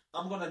fire,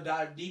 I'm gonna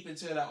dive deep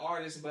into that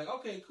artist and be like,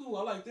 okay, cool,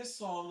 I like this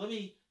song. Let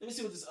me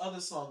see what this other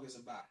song is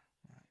about.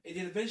 Right. And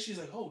then eventually,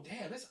 it's like, oh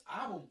damn, this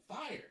album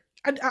fire.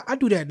 I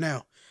do that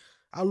now.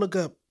 I'll look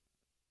up.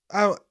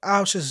 I'll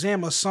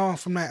Shazam a song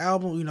from that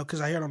album, because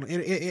I hear it on the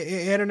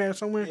internet or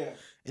somewhere. Yeah.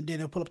 And then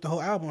they'll pull up the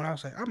whole album, and I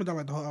was like, I'm gonna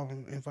download the whole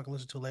album and fucking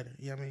listen to it later.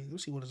 You know what I mean? We'll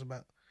see what it's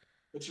about.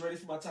 But you ready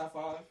for my top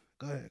 5?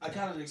 Go ahead. I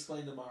kind of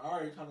explained them. I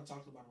already kind of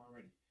talked about them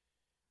already.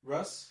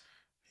 Russ.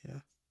 Yeah.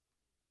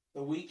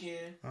 The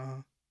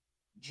Weeknd.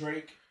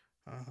 Drake.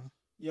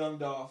 Young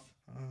Dolph.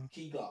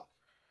 Key Glock.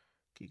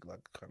 Key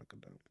Glock kind of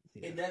good.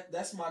 Yeah. And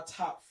that's my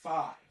top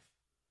 5.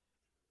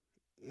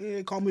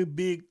 Yeah, call me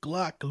Big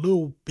Glock,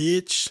 little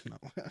bitch. No.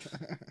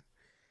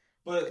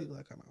 But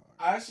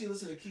I actually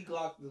listen to Key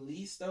Glock the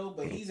least though,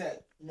 but he's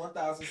at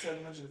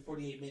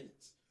 1,748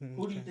 minutes.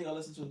 Who do you think I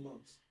listen to the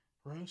most?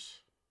 Russ?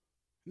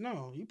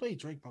 No, you play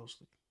Drake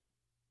mostly.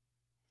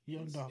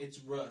 Young Dolph. It's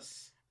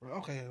Russ.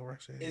 Okay,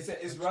 Russ.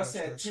 It's Russ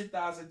at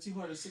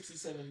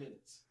 10,267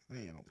 minutes.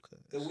 Damn,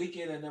 The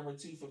Weeknd at number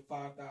 2 for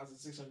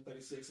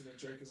 5,636, and then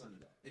Drake is under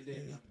that, and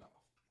then Young Dolph.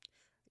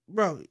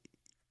 Bro,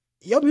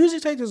 your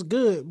music taste is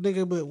good,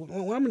 nigga, but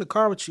when I'm in the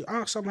car with you,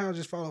 I somehow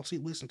just fall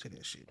asleep listening to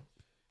that shit.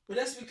 But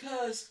that's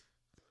because,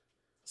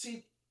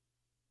 see,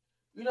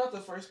 you're not the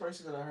first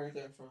person that I heard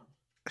that from.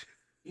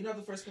 You're not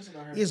the first person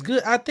I heard. It's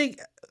good. I think,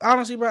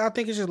 honestly, bro, I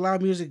think it's just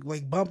loud music,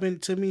 like, bumping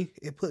to me.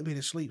 It put me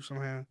to sleep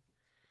somehow.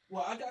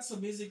 Well, I got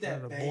some music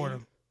that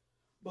bang,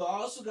 but I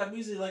also got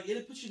music, like,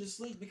 it'll put you to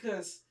sleep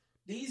because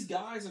these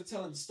guys are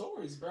telling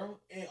stories, bro.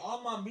 And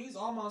all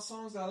my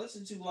songs that I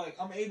listen to, like,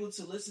 I'm able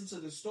to listen to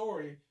the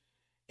story,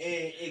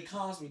 and it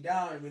calms me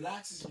down, it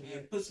relaxes me,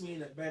 it puts me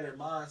in a better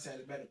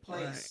mindset, a better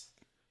place.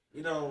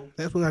 Right.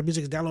 That's what our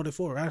music is downloaded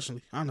for,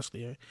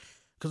 honestly, yeah.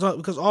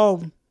 Because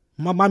all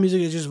my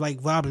music is just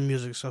like vibing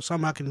music, so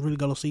something I can really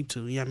go to sleep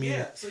to. You know what I mean?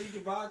 Yeah, so you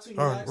can vibe to,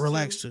 or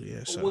relax to.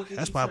 Yeah, so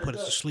that's why I put it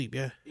to sleep.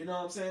 Yeah, you know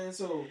what I'm saying?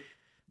 So,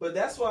 but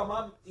that's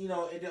why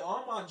and then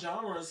all my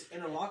genres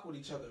interlock with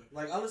each other.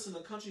 Like I listen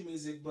to country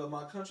music, but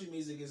my country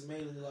music is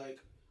mainly like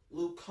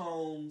Luke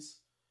Combs.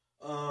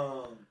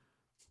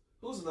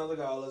 Who's another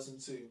guy I listen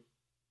to?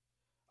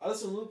 I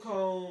listen to Luke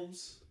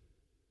Combs.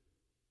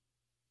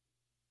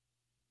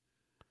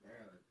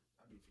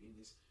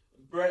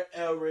 Brett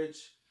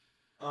Eldridge,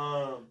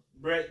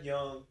 Brett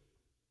Young,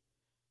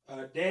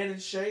 Dan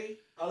and Shay.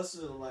 I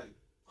listen to them like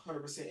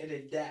 100%, and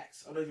then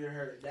Dax. I don't know if you ever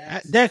heard of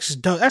Dax. Dax is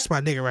dope. That's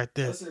my nigga right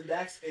there. I listen to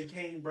Dax and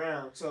Kane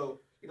Brown. So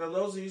You know,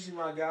 those are usually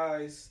my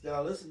guys that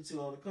I listen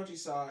to on the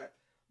countryside.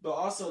 But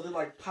also, they're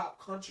like pop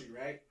country,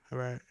 right?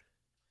 Right.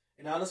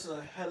 And I listen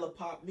to hella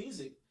pop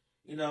music.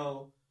 You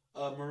know,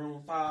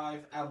 Maroon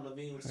 5, Adam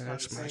Levine, which is kind of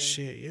the That's my same.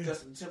 shit, yeah.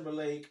 Justin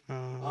Timberlake.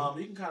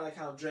 You can kind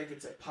of drag it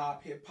to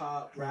pop, hip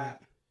hop,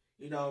 rap.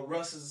 You know,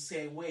 Russ is the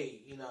same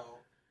way. You know,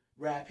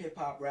 rap, hip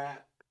hop,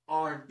 rap,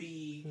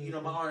 R&B. You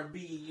know, my R&B.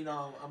 You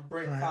know, I'm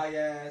Brent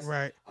Fayez.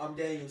 Right. I'm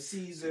Daniel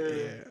Caesar.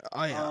 Yeah.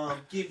 Oh yeah.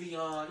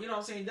 Giveon. You know what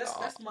I'm saying?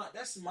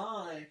 That's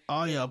mine.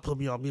 Oh yeah. Put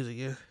me on music.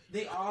 Yeah.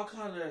 They all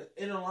kind of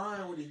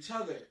interline with each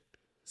other.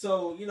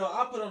 So, you know,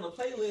 I put on a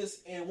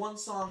playlist and one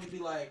song would be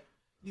like,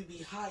 you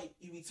be hyped,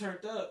 you be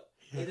turned up.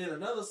 And then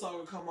another song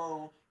would come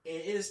on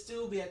and it'll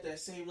still be at that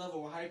same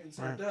level of hype and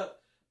turned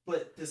up.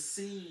 But the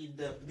scene,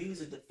 the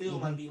music, the feel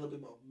might be a little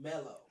bit more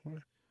mellow. You know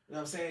what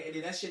I'm saying? And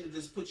then that shit would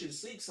just put you to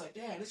sleep. It's like,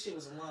 damn, this shit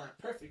was in line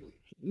perfectly.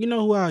 You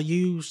know who I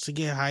use to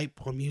get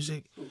hype on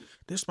music? Who?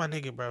 This my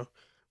nigga, bro.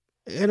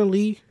 Anna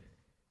Lee.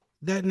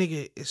 That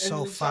nigga is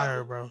so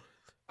fire, bro.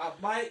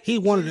 He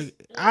one of the.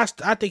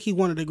 I think he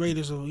one of the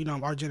greatest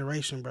of our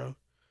generation, bro.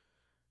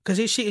 Cause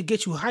his shit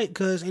get you hype,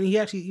 and he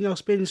actually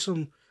spitting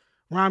some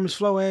rhyme and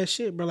flow ass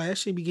shit, bro. Like that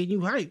shit be getting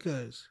you hype,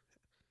 cause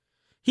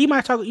he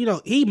might talk.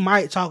 He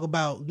might talk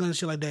about gun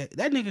shit like that.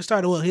 That nigga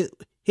started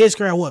his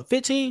career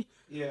 15?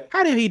 Yeah.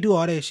 How did he do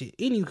all that shit?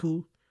 Ain't he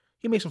cool?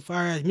 He made some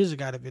fire ass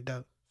music out of it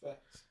though.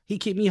 Facts. He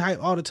keep me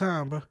hype all the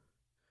time, bro.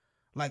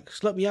 Like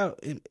slut me out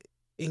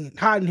and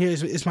hiding here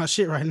is my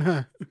shit right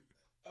now.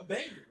 A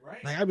banger.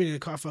 Right. Like I been in the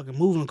car fucking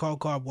moving the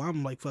car, boy.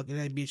 I'm like fucking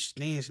that bitch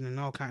dancing and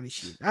all kind of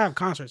shit. I have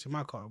concerts in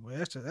my car,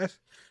 boy.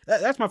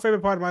 That's my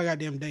favorite part of my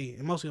goddamn day,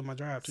 and mostly on my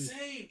drive too.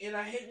 Same, and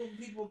I hate when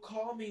people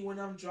call me when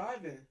I'm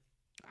driving.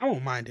 I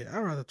won't mind it. I'd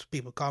rather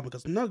people call me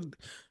because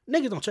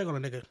niggas don't check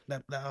on a nigga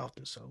that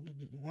often. So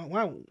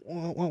why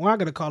I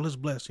gotta call this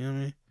blessed? You know what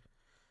I mean?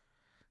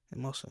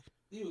 And mostly.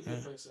 You a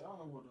good person. I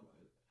don't want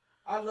nobody.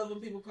 I love when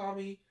people call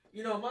me.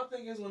 My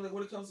thing is when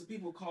it comes to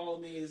people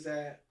calling me is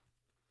that.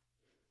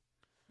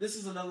 This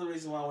is another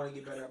reason why I want to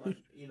get better at my,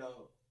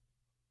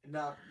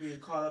 not being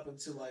caught up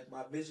into like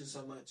my vision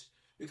so much,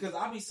 because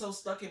I be so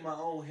stuck in my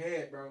own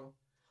head, bro.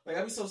 Like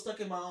I be so stuck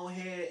in my own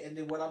head, and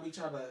then what I be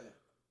trying to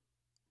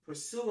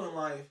pursue in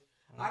life,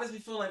 I just be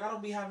feeling like I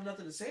don't be having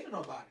nothing to say to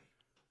nobody.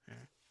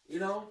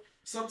 Yeah.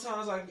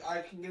 Sometimes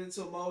I can get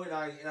into a mode and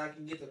I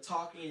can get to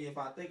talking. And if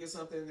I think of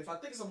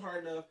something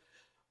hard enough,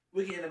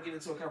 we can end up getting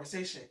into a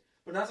conversation.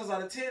 But 9 times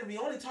out of 10, we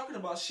only talking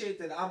about shit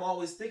that I'm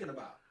always thinking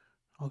about.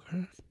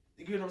 Okay.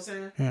 You get what I'm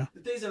saying? Yeah.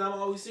 The things that I'm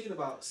always thinking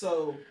about.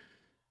 So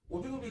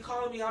when people be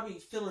calling me, I be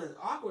feeling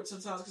awkward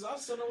sometimes because I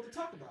just don't know what to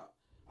talk about.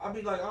 I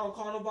be like, I don't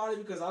call nobody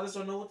because I just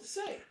don't know what to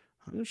say.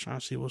 I'm just trying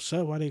to see what's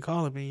up. Why they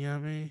calling me? You know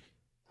what I mean?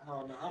 I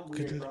don't know. I'm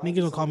weird, bro. Niggas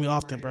don't call me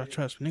often, bro.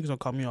 Trust me. Niggas don't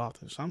call me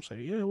often. So I'm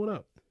saying, yeah, what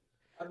up?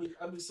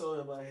 I be so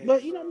in my head.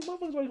 But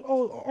motherfuckers like,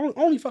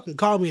 only fucking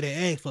call me to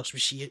ask for some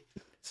shit.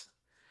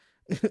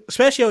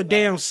 Especially your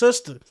damn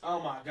sister.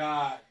 Oh my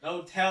God.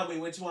 Don't tell me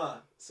which one.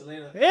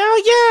 Selena.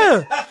 Hell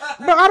yeah.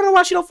 Bro, I don't know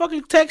why she don't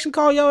fucking text and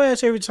call your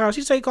ass every time.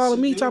 She say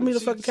calling me, tell me to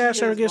fucking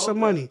cash her and get some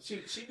money.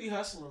 She be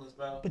hustling us,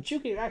 bro. But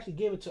you can actually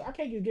give it to I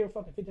can't even give her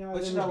fucking $50.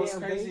 But you know what's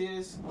crazy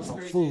is?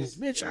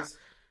 Bitch,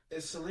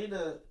 is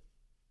Selena,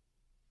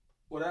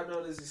 what I've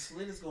noticed is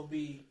Selena's gonna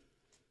be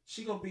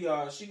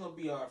our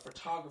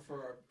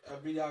photographer, our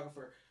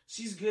videographer.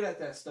 She's good at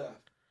that stuff.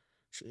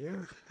 Yeah,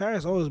 her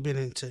has always been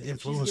into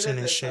influencing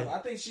and shit. Stuff. I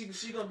think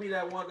she gonna be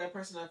that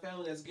person in that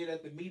family that's good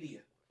at the media.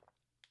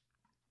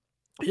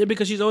 Yeah,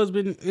 because she's always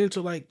been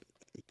into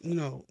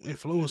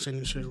influencing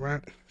and shit,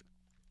 right?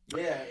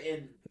 Yeah,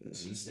 and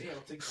she stay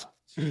on TikTok.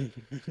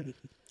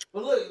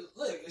 But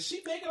look, if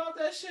she making all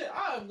that shit,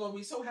 I am gonna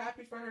be so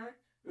happy for her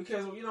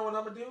because you know what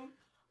I'm gonna do?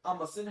 I'm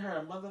gonna send her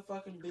a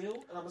motherfucking bill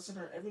and I'm gonna send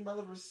her every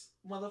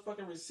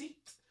motherfucking receipt.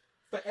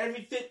 For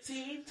every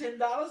 $10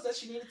 that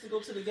she needed to go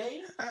to the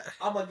game,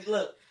 I'm like,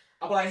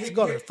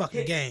 go to the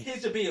fucking game.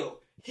 Here's the bill.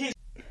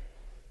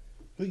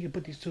 We can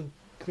put these two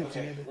clips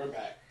together. We're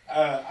back.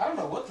 I don't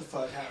know what the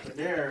fuck happened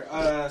there.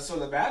 So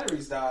the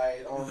batteries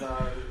died on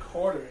our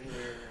recorder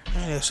here.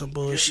 That's some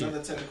bullshit.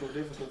 Another technical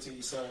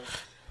difficulty. So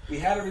we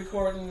had a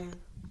recording,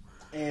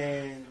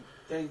 and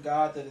thank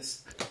God that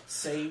it's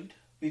saved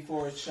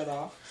before it shut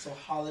off. So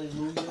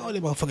hallelujah. Oh,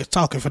 they motherfuckers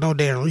talking for no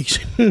damn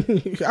reason.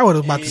 I was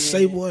about to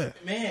say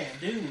what? Man,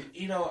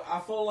 dude,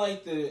 I feel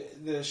like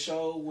the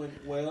show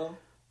went well.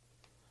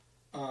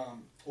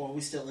 Well,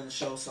 we still in the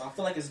show, so I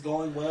feel like it's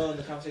going well and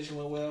the conversation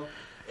went well.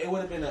 It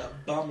would have been a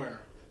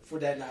bummer for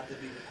that not to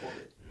be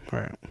recorded.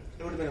 Right.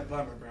 It would have been a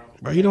bummer, bro.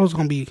 Bro, you know what's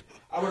gonna be?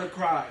 I would have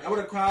cried.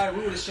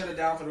 We would have shut it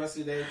down for the rest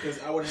of the day because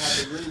I would have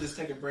had to really just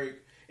take a break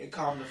and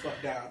calm the fuck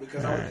down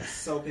because I would have been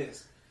so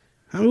pissed.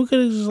 I mean, we could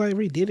have just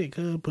redid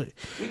it, but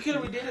we could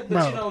have redid it,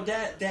 but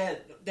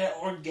that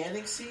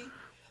organic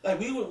like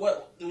we would.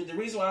 The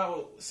reason why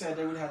I said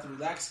they would have to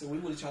relax is we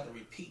would have tried to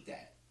repeat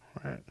that.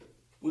 Right.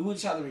 We would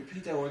try to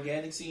repeat that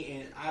organic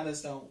and I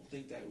just don't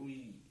think that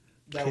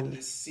would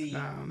just see.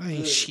 Nah, that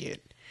ain't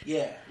shit.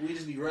 Yeah, we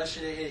just be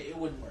rushing it. It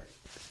wouldn't work.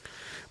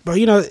 Bro,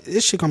 you know,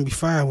 this shit gonna be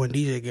fine when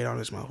DJ get on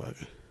this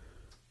motherfucker.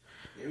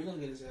 Yeah, we gonna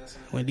get his ass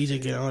on. When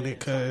DJ get on it,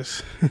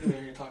 cause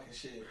Here talking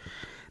shit.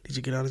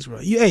 DJ get on this, bro.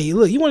 Hey,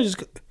 look, you want to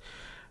just...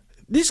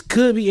 This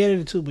could be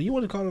edited too, but you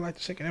want to call it like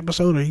the second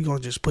episode, or you gonna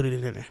just put it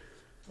in there?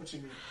 What you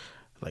mean?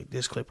 Like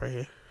this clip right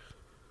here.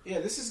 Yeah,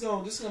 this is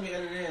gonna be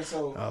edited in.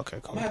 So okay,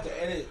 cool. I'm gonna have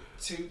to edit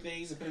 2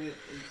 things and put it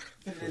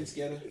in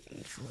together.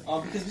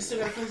 Because we still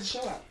gotta close the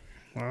show out.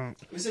 Right.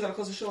 We still gotta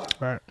close the show out.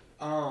 Right.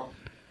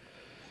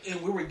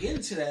 And we were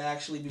getting to that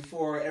actually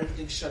before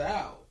everything shut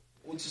out,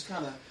 which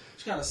kind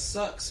of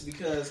sucks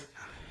because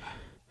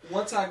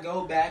once I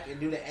go back and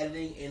do the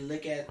editing and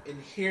look at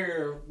and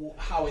hear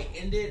how it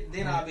ended,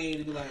 then I'll be able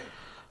to be like,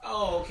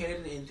 oh, okay,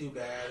 it didn't end too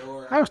bad.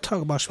 Or I was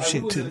talking about some like,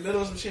 shit we was too. in the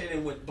middle of some shit and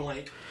it went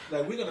blank.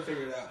 Like, we're gonna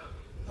figure it out.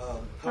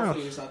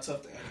 Hopefully it's not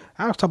tough to edit.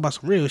 I was talking about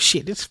some real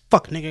shit. This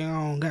fuck nigga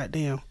on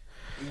goddamn.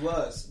 He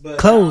was, but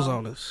close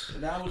on us.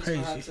 Now we're just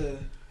gonna have to.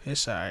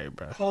 It's alright,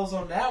 bro. Close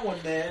on that one,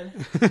 then.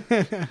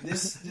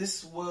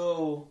 This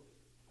will.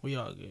 We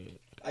all good.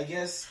 I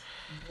guess.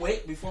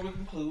 Wait, before we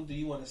conclude, do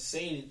you want to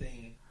say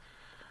anything?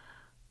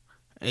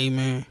 Hey,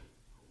 man.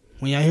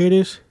 When y'all hear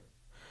this,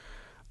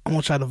 I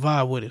want y'all to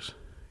vibe with us.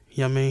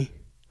 You know what I mean?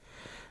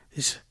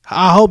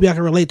 I hope y'all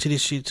can relate to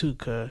this shit too,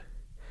 cuz.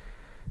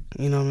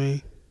 You know what I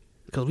mean?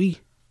 Because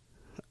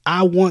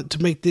I want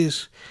to make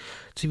this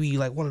to be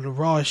like one of the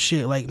rawest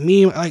shit. Like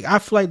I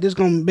feel like this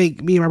gonna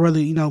make me and my brother,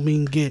 you know,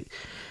 get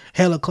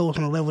hella close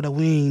on a level that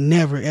we ain't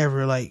never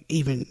ever like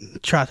even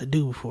tried to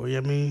do before.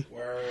 You know what I mean?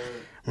 Word.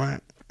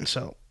 Right.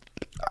 So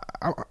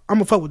I'm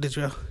gonna fuck with this,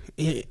 y'all.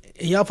 And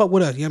y'all fuck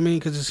with us. You know what I mean?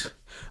 Because it's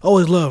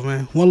always love,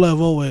 man. One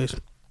love always. You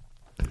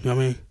know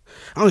what I mean?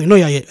 I don't even know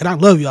y'all yet, and I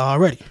love y'all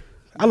already.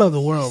 I love the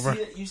world, bro.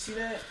 You see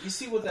that? You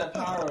see what that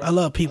power I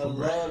love people, of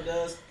bro. love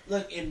does?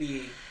 Look,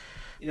 NBA.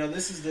 You know,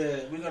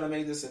 we're going to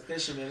make this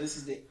official, man. This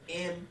is the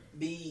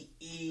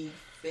MBE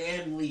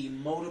family,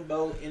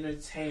 Motorboat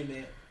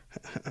Entertainment.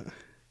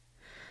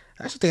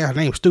 I just think our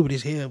name's stupid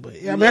as hell,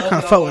 but yeah, I mean, I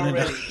kind of fuck with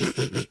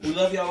it, though. We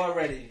love y'all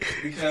already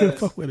because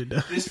fuck with it,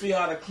 though. Just for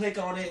y'all to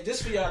click on it,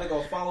 just for y'all to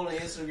go follow the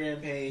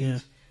Instagram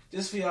page,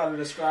 just for y'all to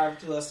subscribe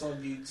to us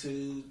on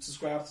YouTube,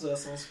 subscribe to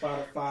us on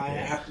Spotify,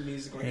 Apple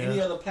Music, or any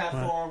other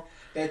platform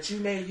that you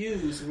may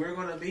use, we're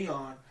going to be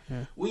on.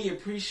 Yeah. We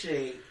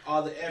appreciate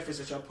all the efforts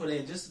that y'all put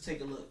in just to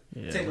take a look,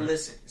 take a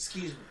listen.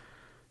 Excuse me.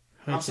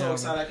 I'm so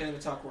excited I can't even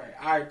talk right.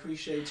 I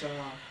appreciate y'all.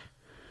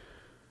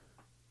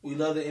 We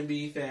love the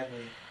MBE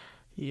family.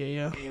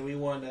 Yeah. And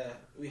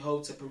we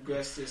hope to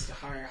progress this to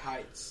higher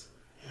heights.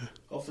 Yeah.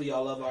 Hopefully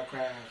y'all love our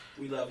craft.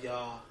 We love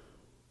y'all.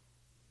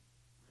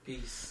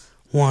 Peace.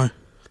 1.